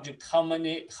the subject, how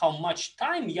much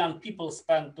time young people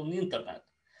spend on the internet.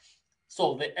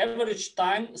 So the average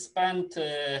time spent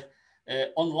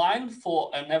online for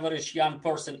an average young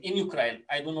person in Ukraine,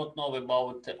 I do not know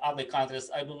about other countries,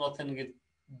 I do not think it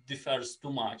differs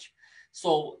too much.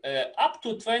 So up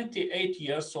to 28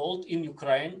 years old in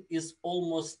Ukraine is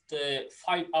almost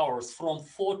 5 hours, from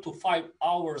 4 to 5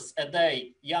 hours a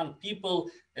day, young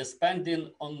people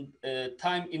spending on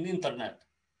time in internet.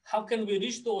 How can we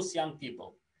reach those young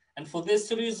people? And for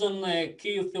this reason,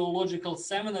 Kyiv Theological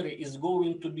Seminary is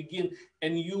going to begin a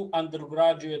new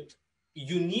undergraduate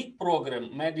unique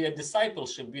program, Media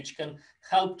Discipleship, which can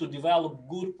help to develop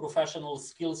good professional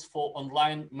skills for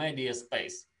online media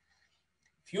space.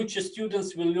 Future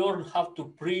students will learn how to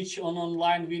preach on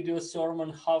online video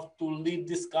sermon, how to lead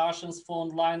discussions for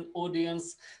online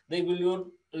audience. They will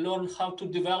learn how to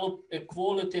develop a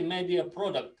quality media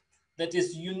product that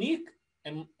is unique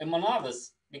among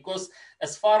others. Because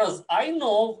as far as I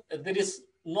know, there is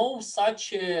not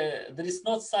such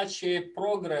a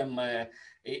program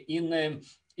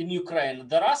in Ukraine.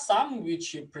 There are some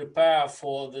which prepare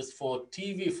for this, for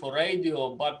TV, for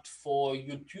radio, but for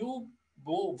YouTube,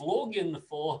 vlogging,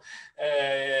 for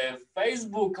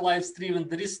Facebook live streaming,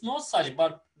 there is no such,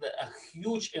 but a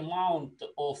huge amount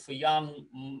of young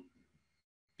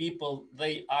people,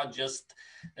 they are just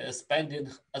spending,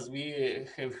 as we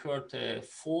have heard,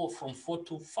 from 4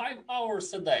 to 5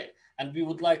 hours a day. And we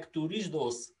would like to reach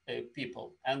those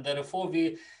people. And therefore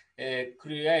we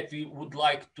would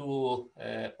like to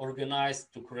organize,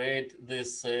 to create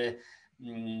this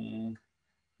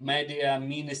media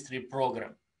ministry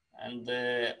program. And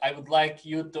I would like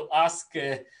you to ask,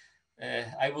 you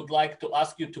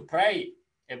to pray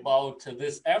about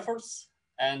these efforts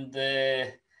and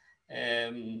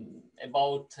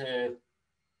about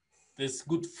these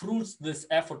good fruits this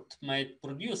effort might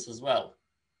produce as well.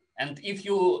 And if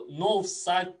you know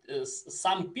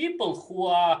some people who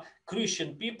are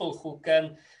Christian people who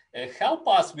can help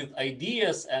us with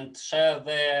ideas and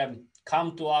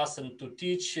come to us and to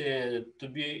teach, to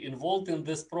be involved in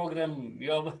this program,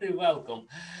 you are very welcome.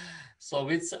 So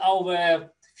it's our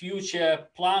future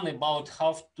plan about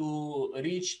how to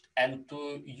reach and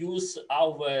to use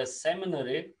our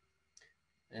seminary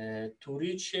to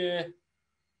reach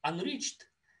unreached,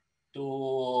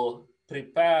 to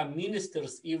prepare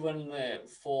ministers even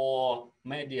for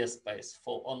media space,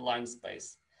 for online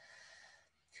space.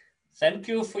 Thank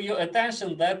you for your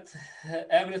attention. That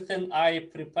everything I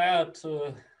prepared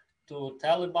to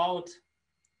tell about.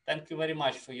 Thank you very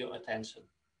much for your attention.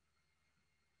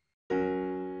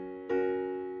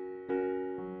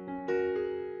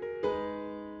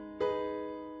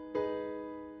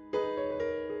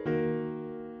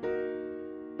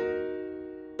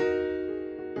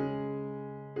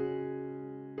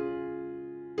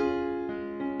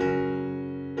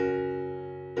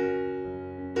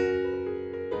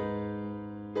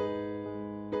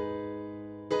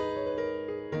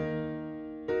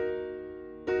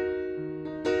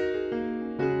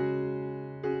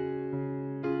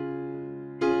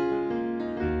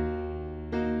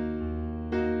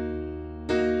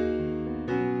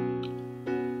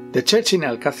 The church in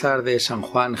Alcázar de San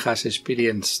Juan has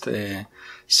experienced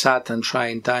sad and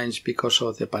trying times because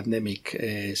of the pandemic.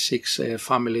 6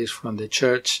 families from the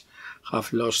church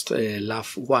have lost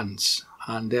loved ones,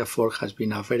 and therefore has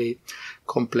been a very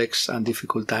complex and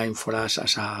difficult time for us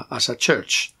as a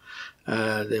church.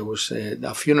 There was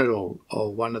a funeral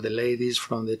of one of the ladies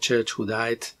from the church who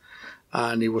died,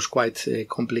 and it was quite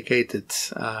complicated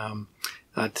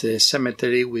at the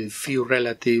cemetery with few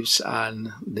relatives,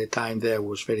 and the time there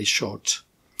was very short.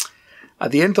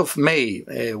 At the end of May,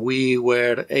 we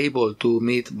were able to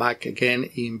meet back again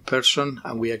in person,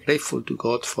 and we are grateful to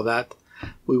God for that.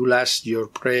 We will ask your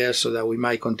prayers so that we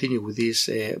might continue with this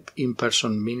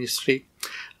in-person ministry,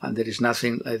 and there is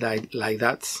nothing like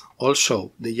that.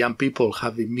 Also, the young people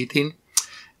have been meeting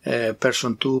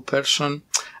person to person,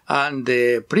 and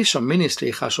the prison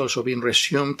ministry has also been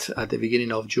resumed at the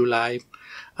beginning of July.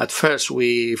 At first,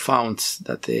 we found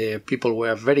that people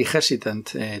were very hesitant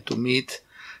to meet,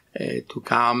 to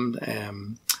come,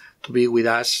 to be with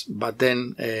us. But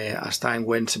then, as time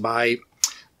went by,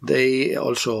 they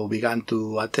also began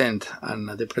to attend. And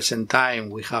at the present time,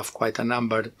 we have quite a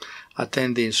number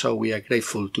attending. So we are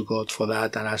grateful to God for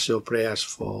that and ask your prayers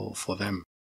for them.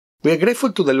 We are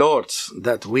grateful to the Lord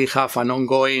that we have an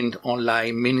ongoing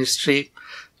online ministry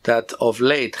that of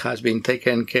late has been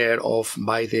taken care of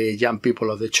by the young people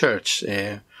of the church.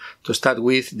 To start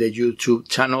with, the YouTube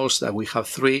channels that we have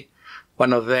 3,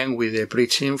 one of them with the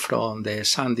preaching from the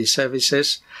Sunday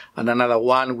services, and another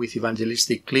one with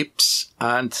evangelistic clips,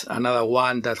 and another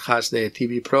one that has the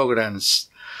TV programs.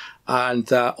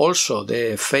 And also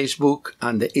the Facebook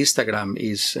and the Instagram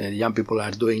is young people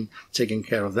are taking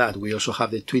care of that. We also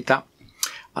have the Twitter,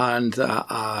 and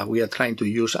we are trying to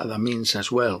use other means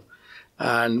as well.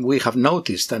 And we have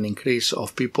noticed an increase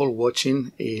of people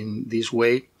watching in this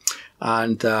way.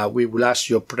 And we will ask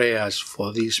your prayers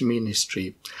for this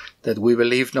ministry that we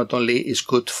believe not only is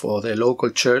good for the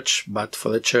local church, but for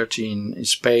the church in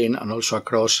Spain and also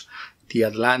across the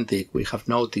Atlantic. We have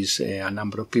noticed a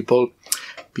number of people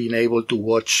being able to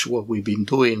watch what we've been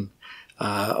doing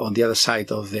on the other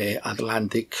side of the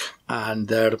Atlantic.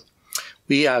 And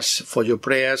we ask for your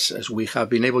prayers as we have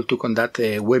been able to conduct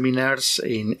webinars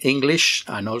in English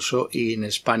and also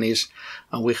in Spanish,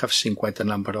 and we have seen quite a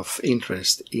number of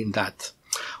interest in that.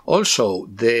 Also,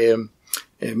 the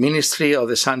ministry of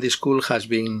the Sunday school has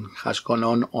gone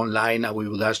on online, and we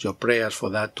would ask your prayers for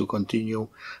that to continue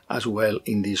as well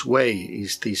in this way.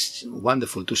 It is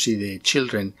wonderful to see the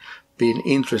children being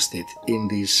interested in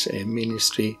this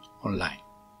ministry online.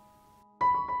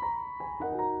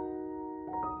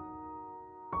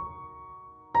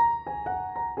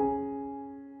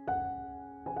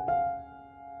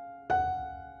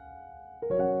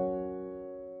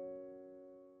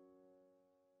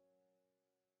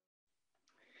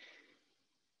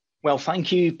 Well,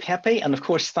 thank you, Pepe, and of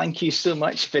course, thank you so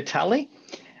much, Vitali.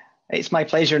 It's my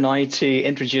pleasure now to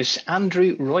introduce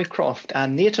Andrew Roycroft, a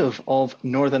native of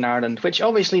Northern Ireland, which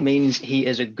obviously means he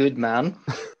is a good man.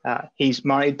 He's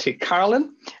married to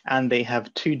Carolyn, and they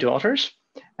have 2 daughters.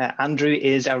 Andrew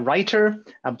is a writer,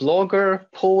 a blogger,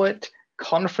 poet,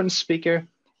 conference speaker,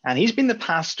 and he's been the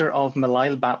pastor of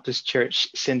Malile Baptist Church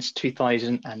since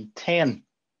 2010.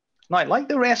 Now, like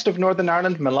the rest of Northern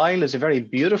Ireland, Malile is a very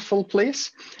beautiful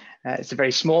place. It's a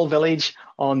very small village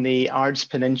on the Ards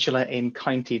Peninsula in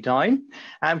County Down.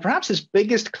 And perhaps his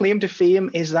biggest claim to fame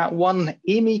is that one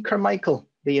Amy Carmichael,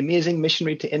 the amazing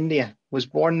missionary to India, was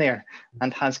born there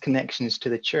and has connections to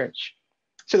the church.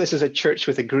 So this is a church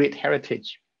with a great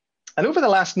heritage. And over the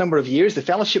last number of years, the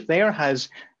fellowship there has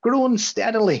grown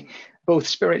steadily, both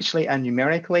spiritually and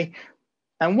numerically.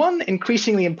 And one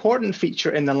increasingly important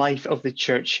feature in the life of the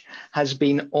church has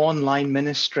been online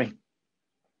ministry.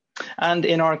 And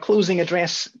in our closing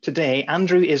address today,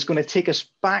 Andrew is going to take us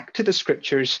back to the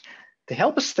scriptures to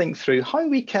help us think through how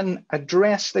we can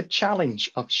address the challenge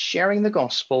of sharing the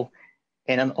gospel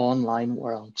in an online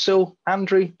world. So,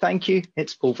 Andrew, thank you.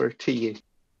 It's over to you.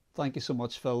 Thank you so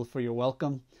much, Phil, for your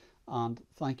welcome. And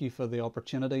thank you for the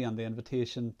opportunity and the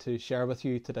invitation to share with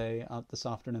you today at this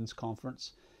afternoon's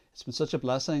conference. It's been such a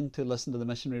blessing to listen to the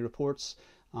missionary reports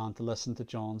and to listen to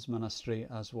John's ministry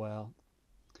as well.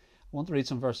 I want to read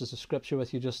some verses of scripture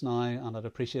with you just now, and I'd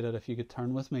appreciate it if you could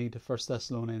turn with me to 1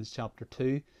 Thessalonians chapter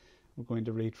 2. We're going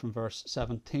to read from verse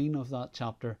 17 of that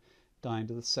chapter down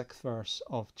to the 6th verse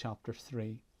of chapter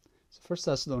 3. So 1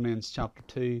 Thessalonians chapter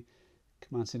 2,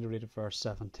 commencing to read at verse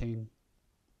 17.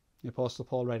 The Apostle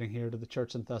Paul, writing here to the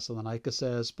church in Thessalonica,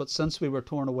 says, "But since we were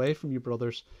torn away from you,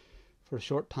 brothers, for a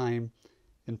short time,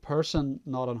 in person,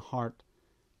 not in heart,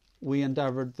 we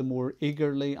endeavoured the more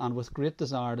eagerly and with great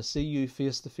desire to see you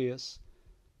face to face.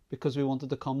 because we wanted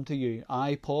to come to you,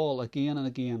 I, Paul, again and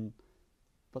again,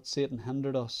 but Satan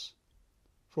hindered us.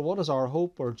 For what is our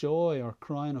hope or joy or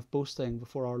crown of boasting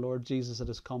before our Lord Jesus at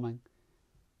his coming?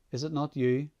 Is it not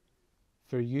you?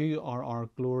 For you are our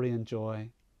glory and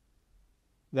joy.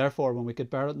 Therefore, when we could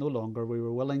bear it no longer, we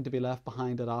were willing to be left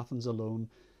behind at Athens alone,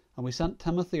 and we sent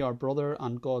Timothy, our brother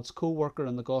and God's co-worker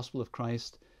in the gospel of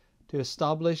Christ, to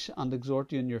establish and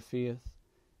exhort you in your faith,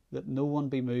 that no one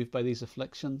be moved by these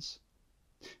afflictions.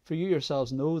 For you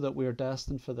yourselves know that we are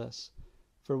destined for this.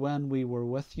 For when we were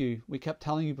with you, we kept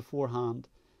telling you beforehand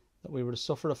that we were to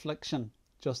suffer affliction,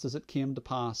 just as it came to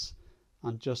pass,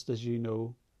 and just as you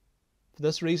know. For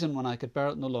this reason, when I could bear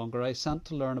it no longer, I sent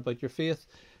to learn about your faith,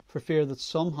 for fear that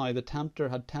somehow the tempter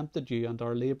had tempted you, and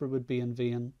our labour would be in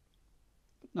vain.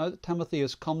 But now that Timothy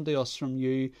has come to us from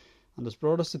you, and has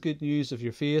brought us the good news of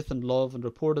your faith and love, and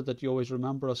reported that you always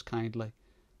remember us kindly,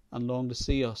 and long to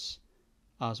see us,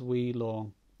 as we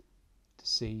long to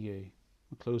see you.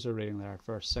 We'll close our reading there at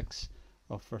verse 6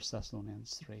 of 1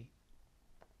 Thessalonians 3.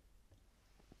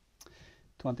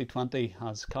 2020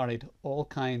 has carried all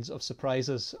kinds of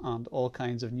surprises and all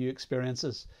kinds of new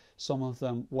experiences, some of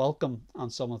them welcome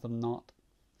and some of them not.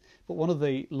 But one of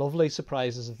the lovely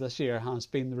surprises of this year has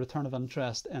been the return of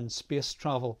interest in space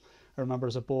travel. I remember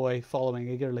as a boy following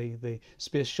eagerly the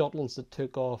space shuttles that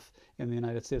took off in the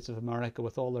United States of America,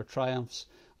 with all their triumphs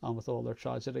and with all their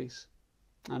tragedies.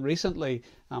 And recently,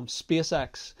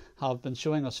 SpaceX have been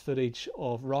showing us footage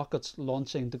of rockets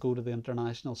launching to go to the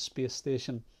International Space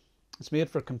Station. It's made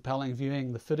for compelling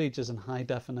viewing. The footage is in high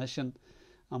definition,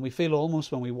 and we feel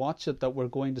almost when we watch it that we're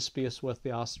going to space with the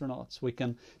astronauts. We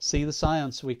can see the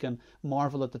science, we can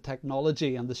marvel at the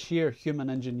technology and the sheer human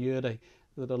ingenuity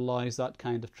that allows that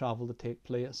kind of travel to take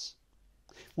place.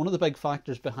 One of the big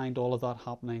factors behind all of that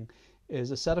happening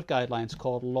is a set of guidelines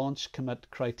called Launch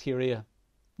Commit Criteria.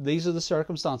 These are the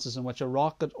circumstances in which a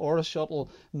rocket or a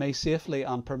shuttle may safely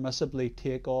and permissibly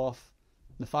take off.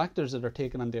 The factors that are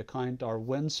taken into account are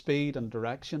wind speed and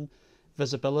direction,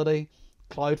 visibility,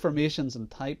 cloud formations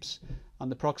and types,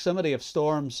 and the proximity of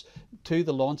storms to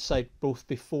the launch site both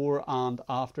before and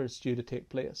after it's due to take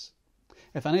place.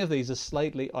 If any of these is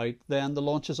slightly out, then the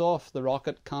launch is off. The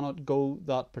rocket cannot go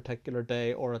that particular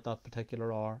day or at that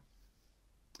particular hour.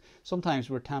 Sometimes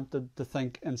we're tempted to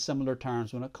think in similar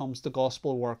terms when it comes to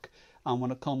gospel work and when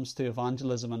it comes to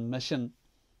evangelism and mission.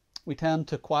 We tend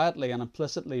to quietly and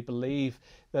implicitly believe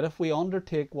that if we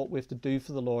undertake what we have to do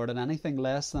for the Lord in anything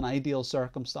less than ideal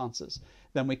circumstances,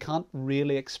 then we can't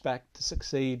really expect to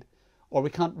succeed, or we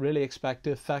can't really expect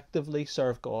to effectively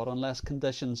serve God unless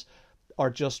conditions are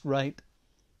just right.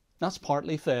 That's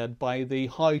partly fed by the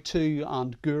how-to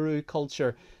and guru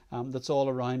culture that's all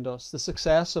around us. The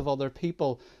success of other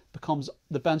people becomes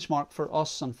the benchmark for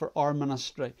us and for our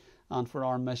ministry and for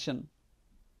our mission.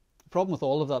 The problem with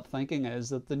all of that thinking is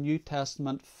that the New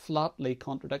Testament flatly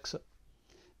contradicts it.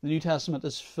 The New Testament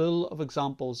is full of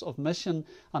examples of mission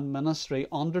and ministry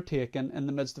undertaken in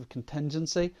the midst of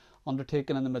contingency,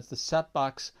 undertaken in the midst of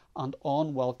setbacks and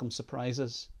unwelcome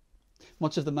surprises.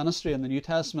 Much of the ministry in the New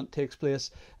Testament takes place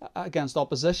against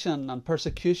opposition and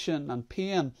persecution and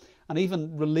pain, and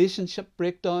even relationship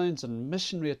breakdowns and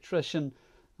missionary attrition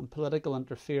and political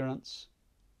interference.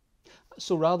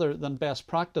 So rather than best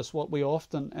practice, what we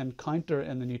often encounter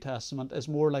in the New Testament is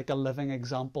more like a living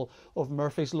example of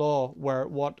Murphy's Law, where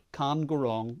what can go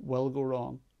wrong will go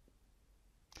wrong.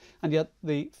 And yet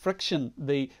the friction,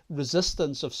 the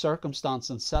resistance of circumstance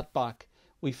and setback,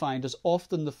 we find is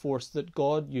often the force that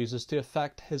God uses to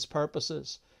effect his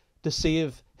purposes, to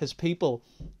save his people,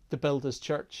 to build his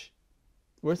church.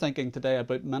 We're thinking today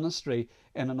about ministry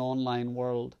in an online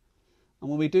world. And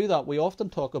when we do that, we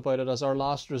often talk about it as our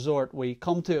last resort. We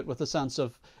come to it with a sense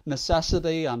of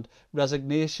necessity and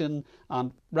resignation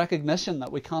and recognition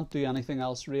that we can't do anything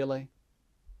else really.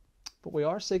 But we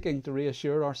are seeking to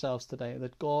reassure ourselves today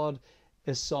that God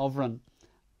is sovereign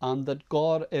and that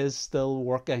God is still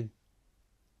working.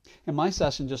 In my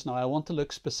session just now, I want to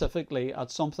look specifically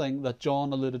at something that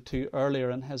John alluded to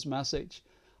earlier in his message.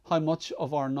 How much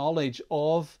of our knowledge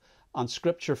of and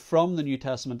scripture from the New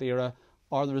Testament era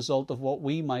are the result of what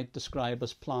we might describe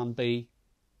as Plan B.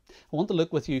 I want to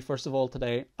look with you first of all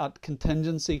today at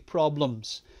contingency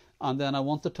problems, and then I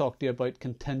want to talk to you about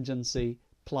contingency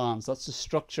plans. That's the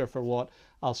structure for what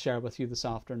I'll share with you this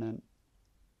afternoon.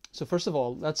 So first of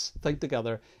all, let's think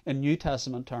together in New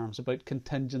Testament terms about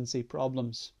contingency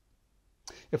problems.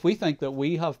 If we think that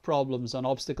we have problems and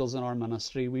obstacles in our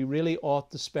ministry, we really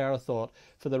ought to spare a thought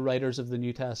for the writers of the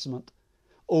New Testament.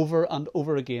 Over and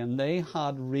over again, they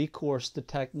had recourse to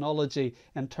technology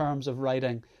in terms of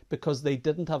writing because they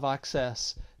didn't have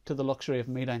access to the luxury of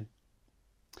meeting.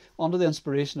 under the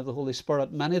inspiration of the Holy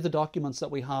Spirit, many of the documents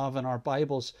that we have in our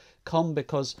Bibles come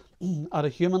because at a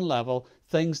human level,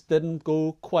 things didn't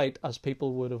go quite as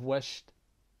people would have wished.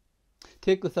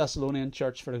 Take the Thessalonian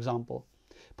church, for example.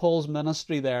 Paul's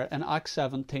ministry there in Acts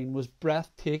 17 was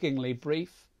breathtakingly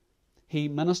brief. He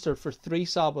ministered for 3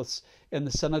 Sabbaths in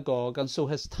the synagogue, and so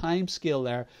his time scale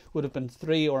there would have been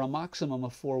 3 or a maximum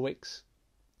of 4 weeks.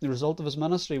 The result of his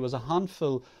ministry was a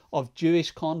handful of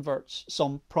Jewish converts,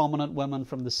 some prominent women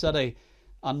from the city,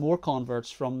 and more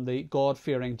converts from the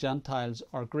God-fearing Gentiles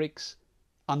or Greeks.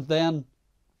 And then,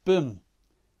 boom,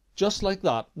 just like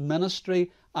that,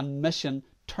 ministry and mission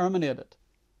terminated.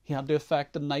 He had to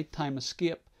effect a nighttime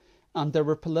escape, and there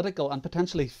were political and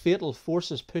potentially fatal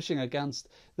forces pushing against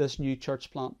this new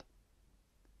church plant.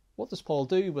 What does Paul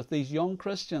do with these young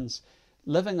Christians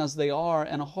living as they are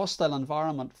in a hostile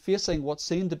environment, facing what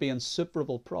seem to be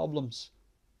insuperable problems?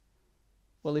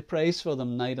 Well, he prays for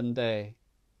them night and day.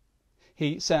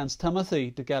 He sends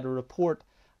Timothy to get a report,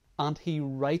 and he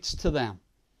writes to them.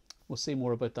 We'll see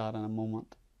more about that in a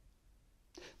moment.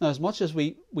 Now, as much as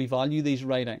we value these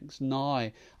writings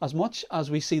now, as much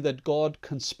as we see that God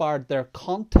conspired their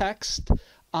context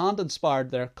and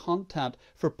inspired their content,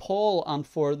 for Paul and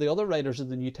for the other writers of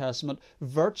the New Testament,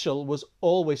 virtual was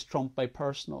always trumped by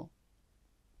personal.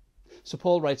 So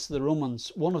Paul writes to the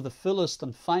Romans, one of the fullest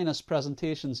and finest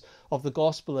presentations of the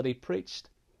gospel that he preached.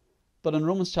 But in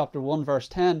Romans chapter 1 verse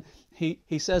 10,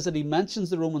 he says that he mentions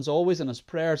the Romans always in his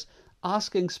prayers,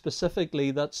 asking specifically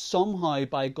that somehow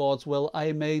by God's will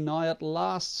I may now at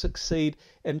last succeed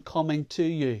in coming to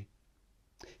you.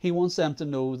 He wants them to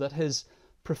know that his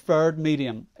preferred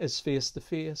medium is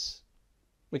face-to-face.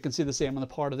 We can see the same on the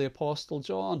part of the Apostle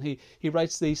John. He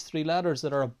writes these 3 letters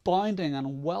that are abounding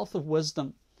in wealth of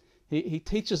wisdom. He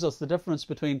teaches us the difference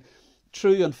between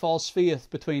true and false faith,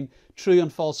 between true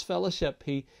and false fellowship.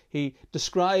 He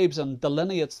describes and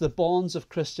delineates the bonds of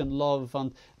Christian love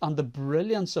and the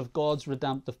brilliance of God's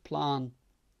redemptive plan.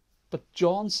 But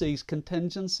John sees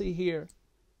contingency here.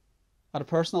 At a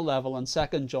personal level, in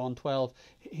 2 John 12,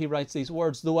 he writes these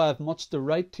words, "Though I have much to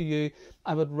write to you,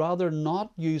 I would rather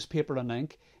not use paper and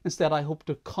ink. Instead, I hope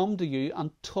to come to you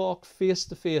and talk face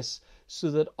to face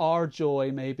so that our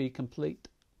joy may be complete."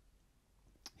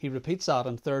 He repeats that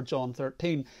in 3 John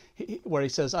 13, where he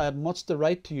says, "I had much to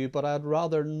write to you, but I had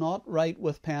rather not write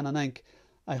with pen and ink.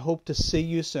 I hope to see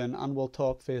you soon and we'll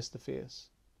talk face to face."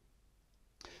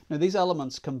 Now, these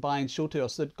elements combined show to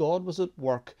us that God was at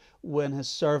work when his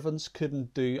servants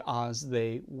couldn't do as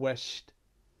they wished.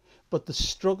 But the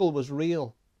struggle was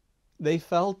real. They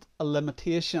felt a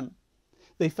limitation.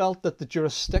 They felt that the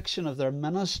jurisdiction of their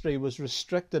ministry was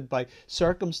restricted by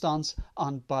circumstance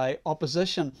and by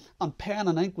opposition, and pen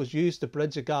and ink was used to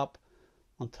bridge a gap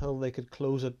until they could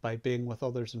close it by being with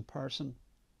others in person.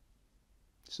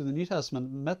 So the New Testament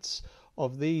admits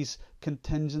of these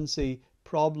contingency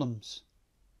problems.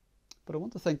 But I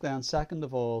want to think then, second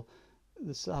of all,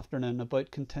 this afternoon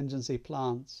about contingency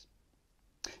plans.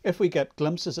 If we get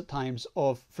glimpses at times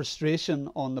of frustration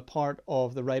on the part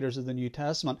of the writers of the New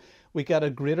Testament, we get a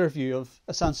greater view of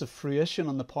a sense of fruition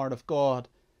on the part of God.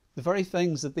 The very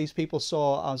things that these people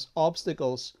saw as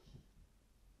obstacles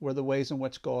were the ways in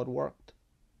which God worked.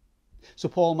 So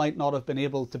Paul might not have been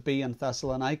able to be in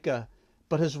Thessalonica,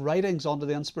 but his writings under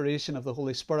the inspiration of the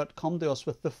Holy Spirit come to us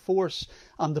with the force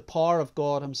and the power of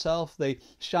God himself. They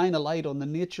shine a light on the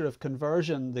nature of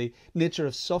conversion, the nature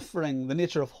of suffering, the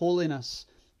nature of holiness,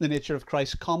 the nature of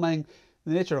Christ's coming,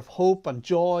 the nature of hope and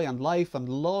joy and life and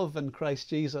love in Christ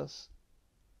Jesus.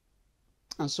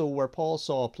 And so where Paul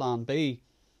saw plan B,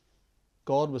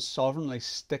 God was sovereignly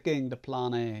sticking to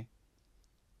plan A,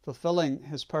 fulfilling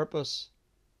his purpose,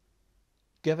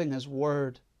 giving his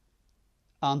word,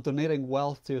 and donating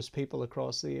wealth to his people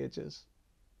across the ages.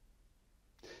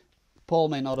 Paul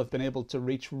may not have been able to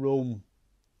reach Rome.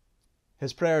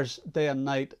 His prayers day and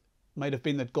night might have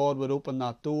been that God would open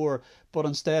that door, but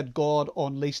instead God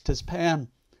unleashed his pen,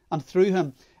 and through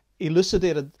him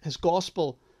elucidated his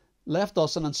gospel, left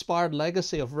us an inspired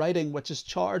legacy of writing which is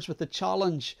charged with the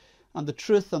challenge and the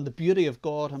truth and the beauty of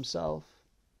God himself.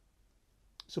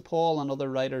 So Paul and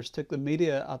other writers took the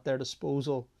media at their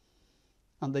disposal,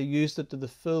 and they used it to the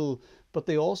full, but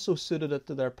they also suited it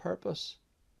to their purpose.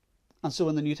 And so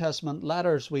in the New Testament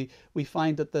letters, we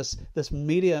find that this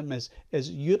medium is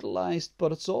utilised,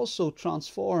 but it's also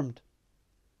transformed.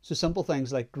 So simple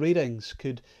things like greetings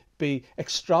could be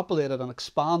extrapolated and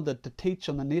expanded to teach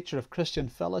on the nature of Christian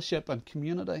fellowship and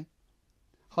community.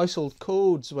 Household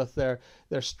codes with their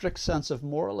strict sense of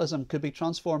moralism could be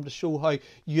transformed to show how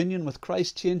union with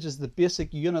Christ changes the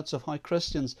basic units of how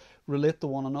Christians relate to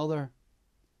one another.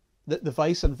 The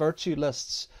vice and virtue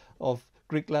lists of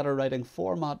Greek letter writing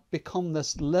format become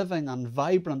this living and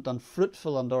vibrant and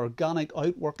fruitful and organic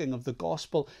outworking of the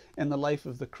gospel in the life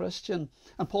of the Christian.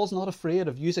 And Paul's not afraid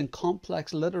of using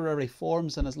complex literary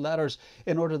forms in his letters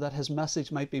in order that his message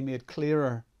might be made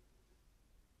clearer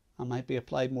and might be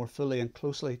applied more fully and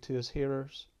closely to his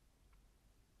hearers.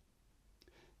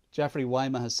 Jeffrey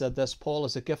Wyma has said this: Paul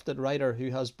is a gifted writer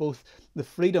who has both the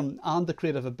freedom and the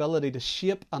creative ability to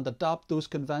shape and adapt those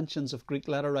conventions of Greek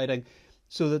letter writing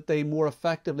so that they more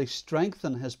effectively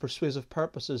strengthen his persuasive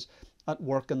purposes at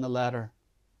work in the letter.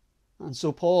 And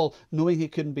so Paul, knowing he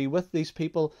couldn't be with these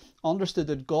people, understood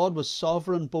that God was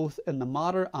sovereign both in the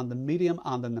matter and the medium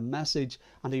and in the message,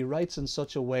 and he writes in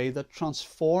such a way that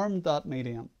transformed that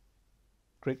medium.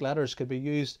 Greek letters could be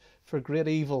used for great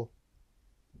evil,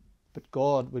 but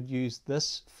God would use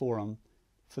this forum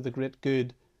for the great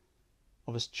good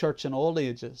of his church in all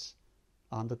ages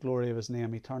and the glory of his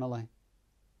name eternally.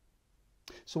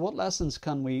 So what lessons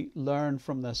can we learn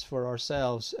from this for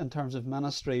ourselves in terms of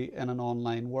ministry in an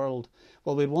online world?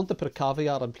 Well, we'd want to put a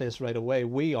caveat in place right away.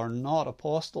 We are not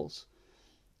apostles.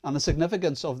 And the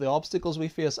significance of the obstacles we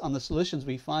face and the solutions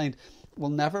we find will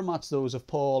never match those of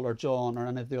Paul or John or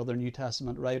any of the other New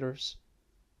Testament writers.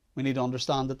 We need to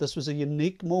understand that this was a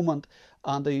unique moment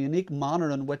and a unique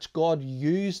manner in which God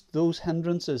used those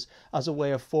hindrances as a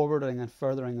way of forwarding and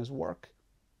furthering his work.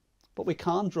 But we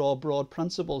can draw broad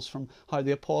principles from how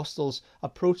the apostles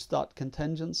approached that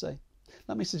contingency.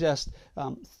 Let me suggest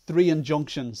 3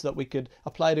 injunctions that we could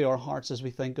apply to our hearts as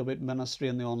we think about ministry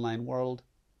in the online world.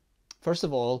 First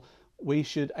of all, we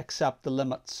should accept the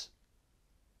limits.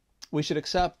 We should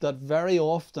accept that very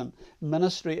often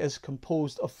ministry is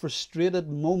composed of frustrated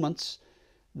moments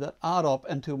that add up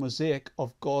into a mosaic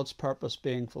of God's purpose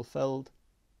being fulfilled.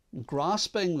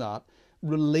 Grasping that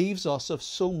relieves us of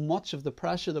so much of the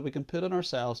pressure that we can put on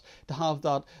ourselves to have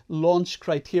that launch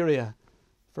criteria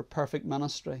for perfect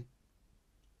ministry.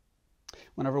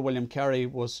 Whenever William Carey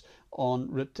was en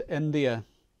route to India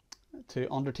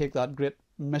to undertake that great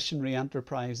missionary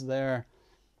enterprise there,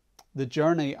 the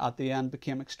journey at the end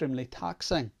became extremely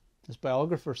taxing. His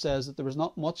biographer says that there was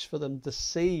not much for them to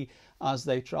see as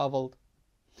they travelled.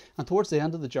 And towards the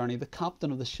end of the journey, the captain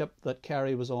of the ship that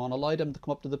Carey was on allowed him to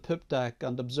come up to the poop deck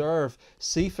and observe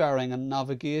seafaring and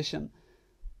navigation.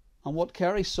 And what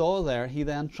Carey saw there, he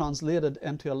then translated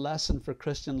into a lesson for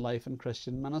Christian life and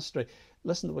Christian ministry.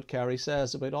 Listen to what Carey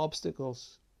says about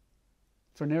obstacles.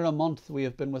 For near a month we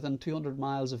have been within 200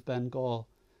 miles of Bengal,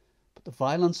 but the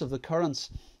violence of the currents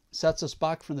sets us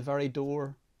back from the very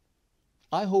door.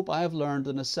 I hope I have learned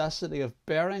the necessity of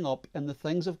bearing up in the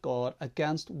things of God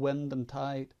against wind and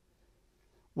tide.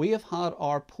 We have had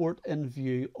our port in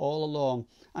view all along,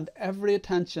 and every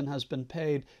attention has been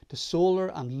paid to solar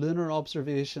and lunar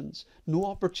observations, no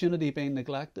opportunity being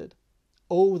neglected.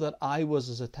 Oh, that I was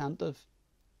as attentive.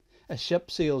 A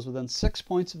ship sails within 6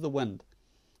 points of the wind.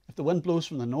 If the wind blows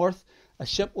from the north, a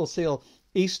ship will sail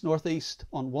east-northeast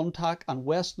on one tack and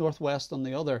west-northwest on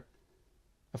the other.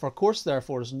 If our course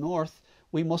therefore is north,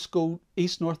 we must go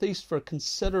east-northeast for a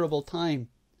considerable time,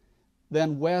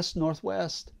 then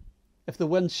west-northwest. If the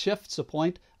wind shifts a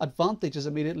point, advantage is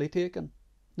immediately taken.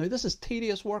 Now this is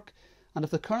tedious work, and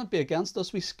if the current be against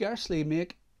us, we scarcely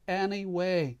make any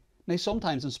way. Now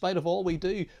sometimes, in spite of all we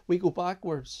do, we go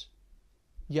backwards.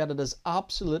 Yet it is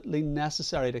absolutely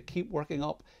necessary to keep working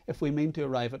up if we mean to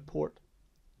arrive at port.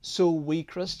 So we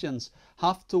Christians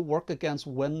have to work against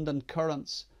wind and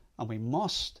currents, and we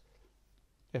must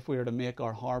if we are to make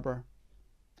our harbour.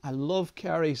 I love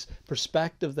Carey's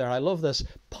perspective there. I love this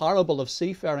parable of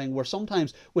seafaring where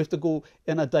sometimes we have to go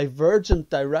in a divergent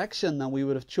direction than we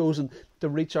would have chosen to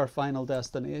reach our final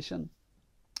destination.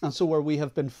 And so where we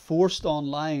have been forced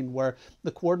online, where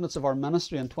the coordinates of our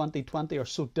ministry in 2020 are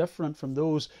so different from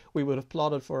those we would have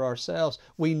plotted for ourselves,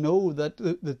 we know that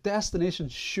the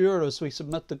destination's sure as we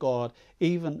submit to God,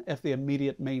 even if the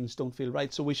immediate means don't feel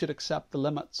right. So we should accept the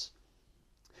limits.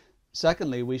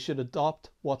 Secondly, we should adopt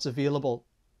what's available.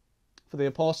 For the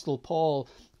Apostle Paul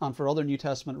and for other New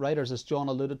Testament writers, as John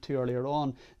alluded to earlier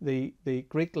on, the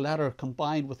Greek letter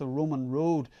combined with the Roman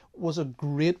road was a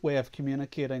great way of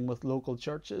communicating with local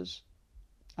churches.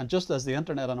 And just as the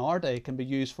internet in our day can be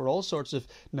used for all sorts of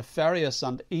nefarious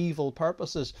and evil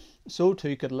purposes, so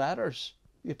too could letters.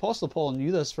 The Apostle Paul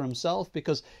knew this for himself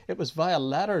because it was via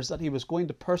letters that he was going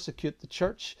to persecute the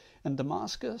church in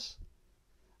Damascus.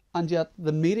 And yet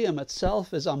the medium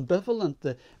itself is ambivalent,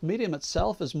 the medium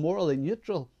itself is morally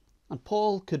neutral. And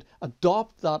Paul could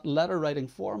adopt that letter writing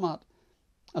format.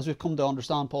 As we've come to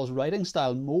understand Paul's writing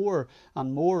style more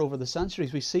and more over the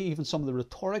centuries, we see even some of the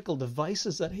rhetorical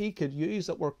devices that he could use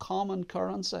that were common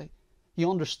currency. He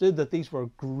understood that these were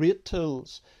great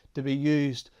tools to be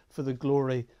used for the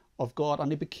glory of God.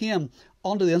 And he became,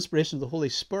 under the inspiration of the Holy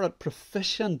Spirit,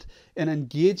 proficient in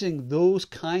engaging those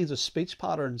kinds of speech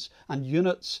patterns and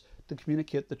units to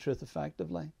communicate the truth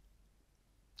effectively.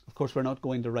 Of course, we're not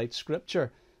going to write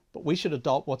scripture, but we should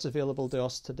adopt what's available to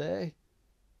us today.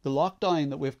 The lockdown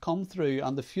that we've come through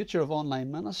and the future of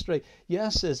online ministry,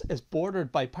 yes, is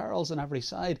bordered by perils on every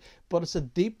side, but it's a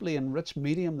deeply enriched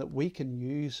medium that we can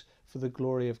use for the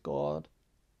glory of God.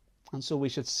 And so we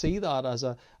should see that as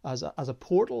a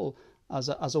portal,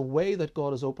 as a way that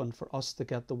God has opened for us to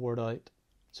get the word out.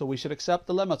 So we should accept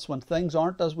the limits when things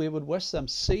aren't as we would wish them.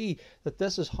 See that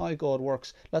this is how God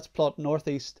works. Let's plot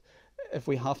northeast if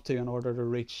we have to in order to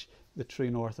reach the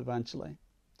true north eventually.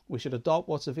 We should adopt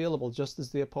what's available just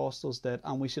as the apostles did,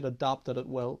 and we should adapt it at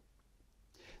will.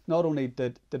 Not only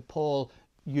did Paul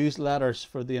use letters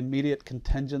for the immediate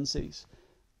contingencies,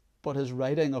 but his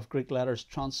writing of Greek letters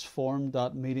transformed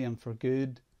that medium for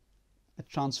good. It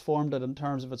transformed it in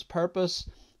terms of its purpose,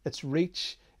 its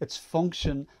reach, its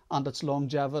function, and its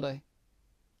longevity.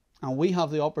 And we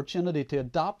have the opportunity to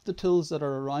adapt the tools that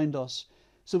are around us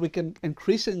so we can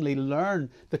increasingly learn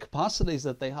the capacities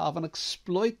that they have and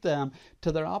exploit them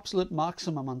to their absolute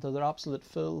maximum and to their absolute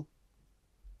full,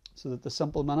 so that the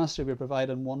simple ministry we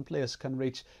provide in one place can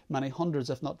reach many hundreds,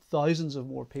 if not thousands of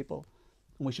more people.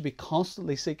 And we should be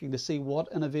constantly seeking to see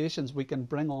what innovations we can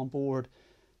bring on board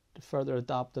to further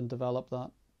adapt and develop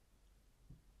that.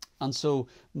 And so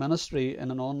ministry in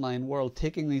an online world,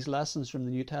 taking these lessons from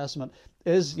the New Testament,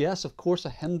 is, yes, of course, a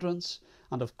hindrance,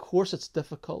 and of course it's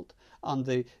difficult. And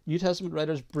the New Testament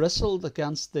writers bristled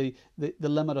against the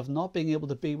limit of not being able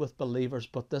to be with believers,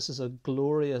 but this is a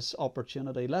glorious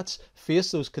opportunity. Let's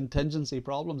face those contingency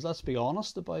problems. Let's be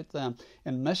honest about them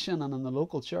in mission and in the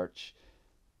local church.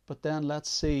 But then let's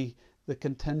see the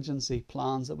contingency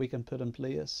plans that we can put in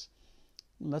place.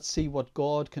 Let's see what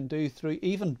God can do through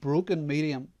even broken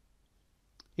medium,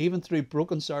 even through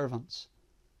broken servants,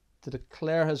 to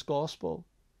declare his gospel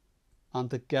and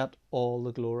to get all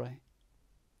the glory.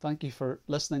 Thank you for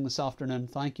listening this afternoon.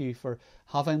 Thank you for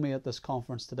having me at this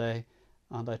conference today.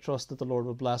 And I trust that the Lord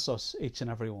will bless us, each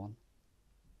and every one.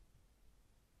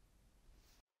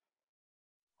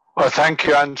 Well, thank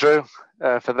you, Andrew,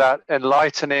 for that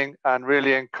enlightening and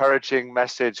really encouraging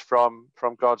message from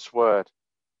God's Word.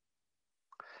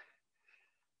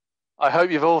 I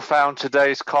hope you've all found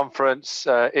today's conference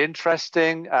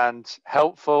interesting and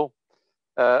helpful.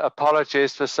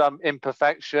 Apologies for some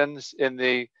imperfections in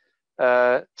the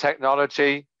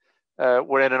technology.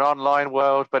 We're in an online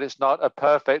world, but it's not a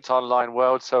perfect online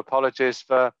world, so apologies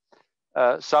for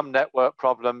some network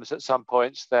problems at some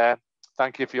points there.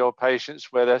 Thank you for your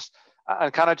patience with us.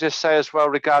 And can I just say as well,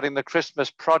 regarding the Christmas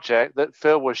project that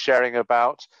Phil was sharing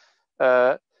about,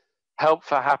 Help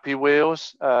for Happy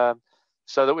Wheels,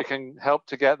 so that we can help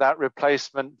to get that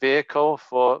replacement vehicle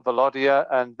for Volodya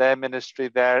and their ministry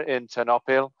there in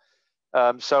Ternopil.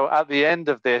 So at the end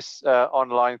of this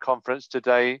online conference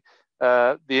today,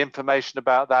 the information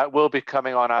about that will be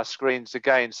coming on our screens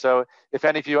again. So if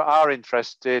any of you are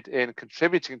interested in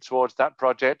contributing towards that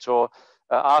project or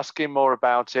asking more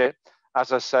about it,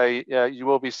 as I say, you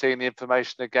will be seeing the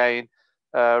information again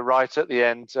right at the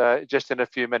end, just in a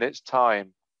few minutes'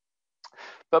 time.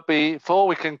 But before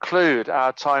we conclude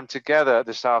our time together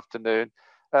this afternoon,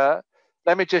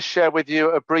 let me just share with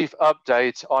you a brief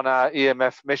update on our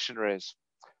EMF missionaries.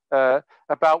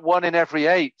 About 1 in every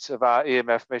 8 of our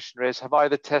EMF missionaries have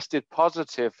either tested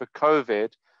positive for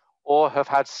COVID or have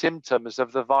had symptoms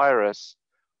of the virus,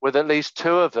 with at least 2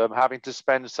 of them having to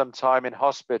spend some time in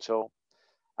hospital.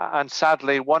 And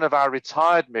sadly, one of our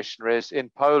retired missionaries in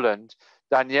Poland,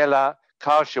 Daniela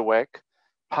Karsiewek,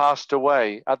 passed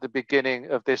away at the beginning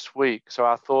of this week. So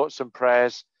our thoughts and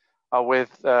prayers are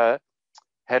with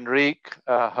Henrique,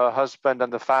 her husband,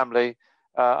 and the family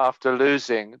after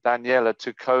losing Daniela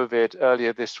to COVID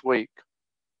earlier this week.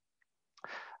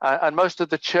 And most of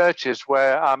the churches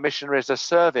where our missionaries are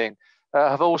serving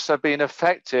have also been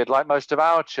affected, like most of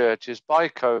our churches, by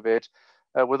COVID,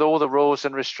 with all the rules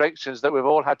and restrictions that we've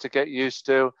all had to get used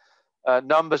to,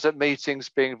 numbers at meetings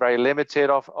being very limited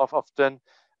often,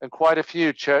 and quite a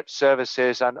few church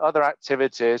services and other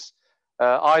activities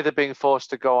either being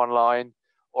forced to go online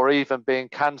or even being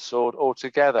cancelled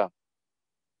altogether.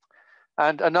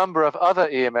 And a number of other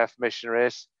EMF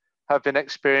missionaries have been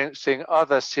experiencing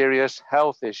other serious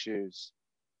health issues.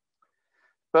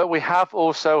 But we have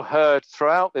also heard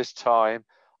throughout this time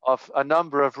of a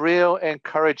number of real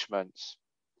encouragements,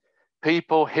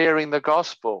 people hearing the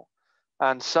gospel,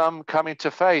 and some coming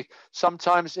to faith,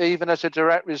 sometimes even as a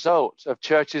direct result of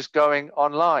churches going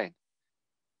online.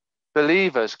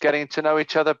 believers getting to know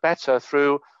each other better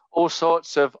through all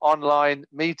sorts of online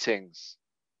meetings,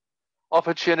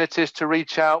 opportunities to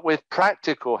reach out with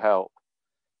practical help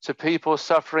to people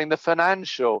suffering the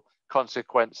financial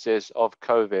consequences of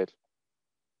COVID.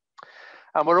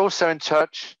 And we're also in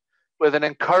touch with an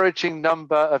encouraging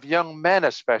number of young men,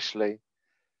 especially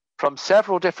from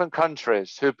several different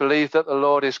countries, who believe that the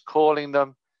Lord is calling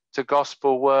them to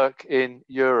gospel work in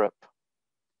Europe.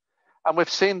 And we've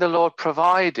seen the Lord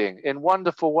providing in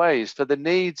wonderful ways for the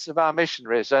needs of our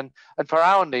missionaries and for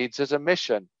our needs as a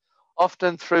mission,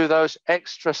 often through those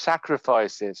extra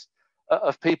sacrifices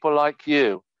of people like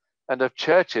you and of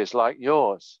churches like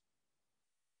yours.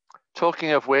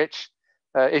 Talking of which,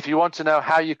 if you want to know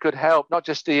how you could help, not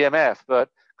just EMF, but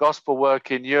gospel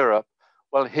work in Europe,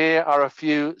 well, here are a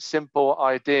few simple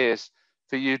ideas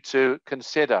for you to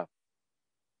consider.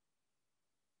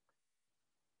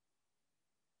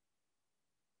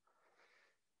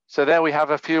 So there we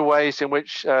have a few ways in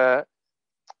which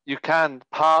you can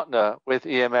partner with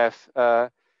EMF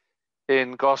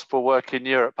in gospel work in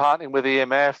Europe. Partnering with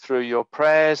EMF through your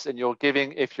prayers and your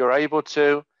giving if you're able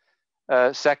to.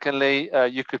 Secondly,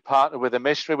 you could partner with a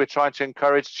missionary. We're trying to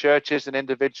encourage churches and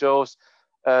individuals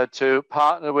to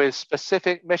partner with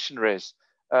specific missionaries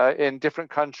in different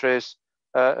countries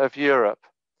of Europe.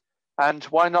 And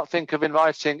why not think of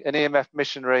inviting an EMF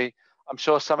missionary? I'm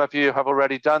sure some of you have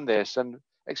already done this and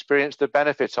experienced the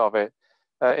benefit of it.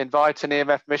 Invite an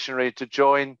EMF missionary to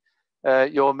join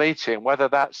your meeting, whether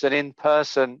that's an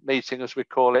in-person meeting, as we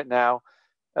call it now,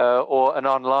 or an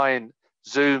online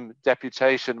Zoom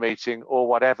deputation meeting or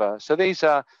whatever. So these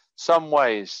are some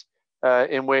ways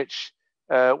in which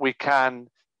we can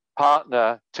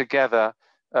partner together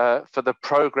for the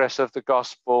progress of the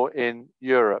gospel in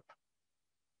Europe.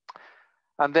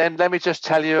 And then let me just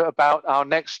tell you about our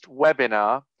next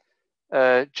webinar,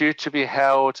 due to be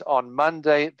held on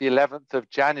Monday, the 11th of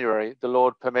January, the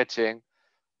Lord permitting.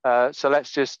 So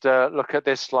let's just look at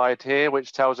this slide here,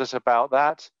 which tells us about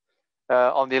that.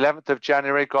 On the 11th of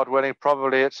January, God willing,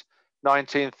 probably it's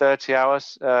 19:30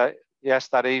 hours, yes,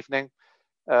 that evening.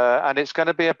 And it's going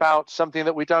to be about something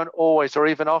that we don't always or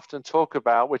even often talk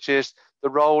about, which is the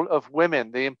role of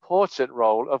women, the important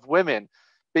role of women,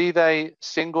 be they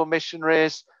single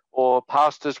missionaries or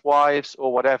pastors' wives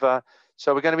or whatever.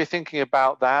 So we're going to be thinking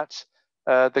about that,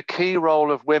 the key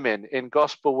role of women in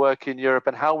gospel work in Europe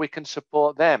and how we can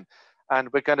support them.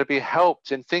 And we're going to be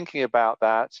helped in thinking about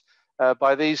that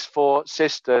by these four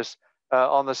sisters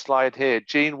on the slide here.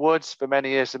 Jean Woods, for many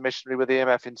years a missionary with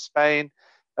EMF in Spain.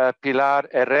 Pilar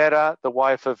Herrera, the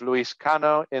wife of Luis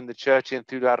Cano in the church in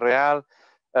Ciudad Real.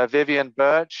 Vivian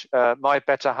Birch, my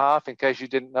better half, in case you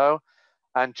didn't know.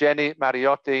 And Jenny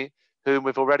Mariotti, whom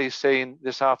we've already seen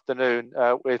this afternoon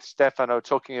with Stefano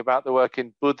talking about the work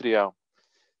in Budrio.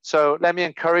 So let me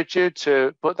encourage you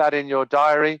to put that in your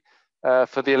diary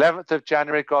for the 11th of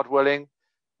January, God willing,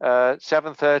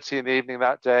 7:30 in the evening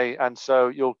that day. And so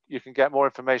you can get more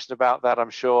information about that,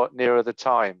 I'm sure, nearer the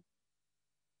time.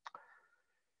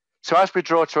 So as we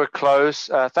draw to a close,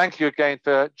 thank you again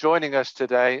for joining us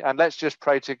today. And let's just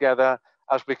pray together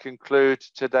as we conclude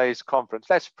today's conference.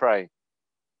 Let's pray.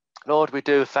 Lord, we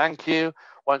do thank you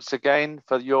once again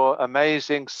for your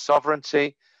amazing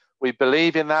sovereignty. We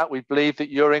believe in that. We believe that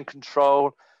you're in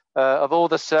control of all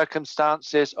the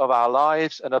circumstances of our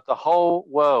lives and of the whole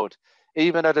world,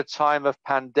 even at a time of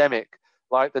pandemic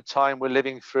like the time we're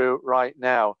living through right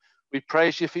now. We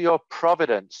praise you for your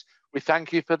providence. We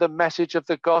thank you for the message of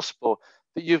the gospel,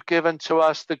 that you've given to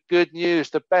us the good news,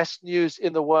 the best news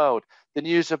in the world, the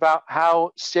news about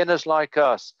how sinners like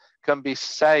us can be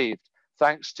saved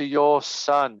thanks to your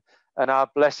Son and our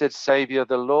blessed Savior,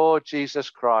 the Lord Jesus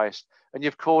Christ. And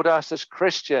you've called us as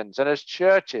Christians and as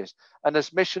churches and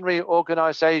as missionary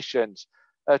organizations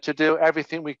to do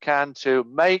everything we can to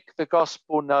make the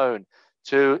gospel known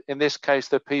to, in this case,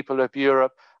 the people of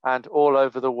Europe and all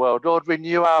over the world. Lord,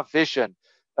 renew our vision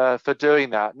for doing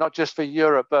that, not just for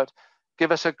Europe, but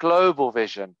give us a global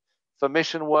vision for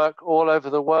mission work all over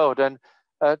the world. And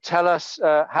tell us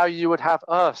how you would have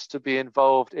us to be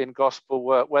involved in gospel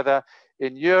work, whether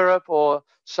in Europe or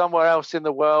somewhere else in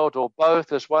the world, or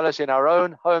both, as well as in our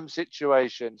own home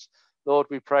situations. Lord,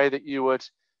 we pray that you would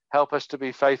help us to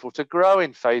be faithful, to grow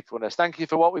in faithfulness. Thank you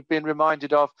for what we've been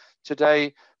reminded of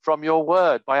today from your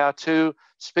word, by our two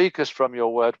speakers from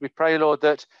your word. We pray, Lord,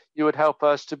 that you would help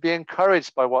us to be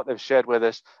encouraged by what they've shared with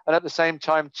us, and at the same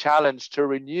time challenged to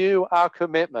renew our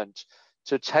commitment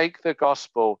to take the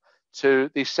gospel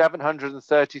to the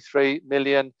 733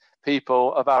 million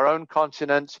people of our own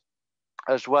continent,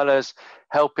 as well as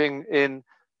helping in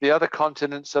the other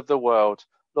continents of the world.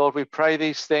 Lord, we pray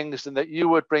these things and that you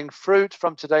would bring fruit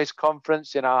from today's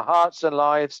conference in our hearts and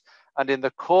lives and in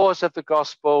the cause of the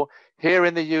gospel here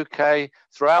in the UK,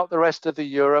 throughout the rest of the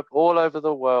Europe, all over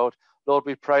the world. Lord,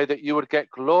 we pray that you would get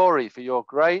glory for your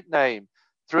great name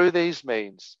through these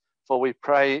means. For we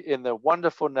pray in the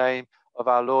wonderful name of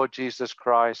our Lord Jesus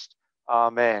Christ.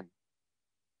 Amen.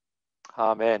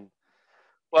 Amen.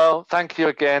 Well, thank you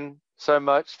again so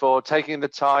much for taking the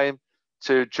time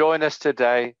to join us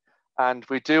today. And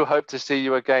we do hope to see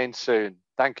you again soon.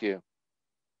 Thank you.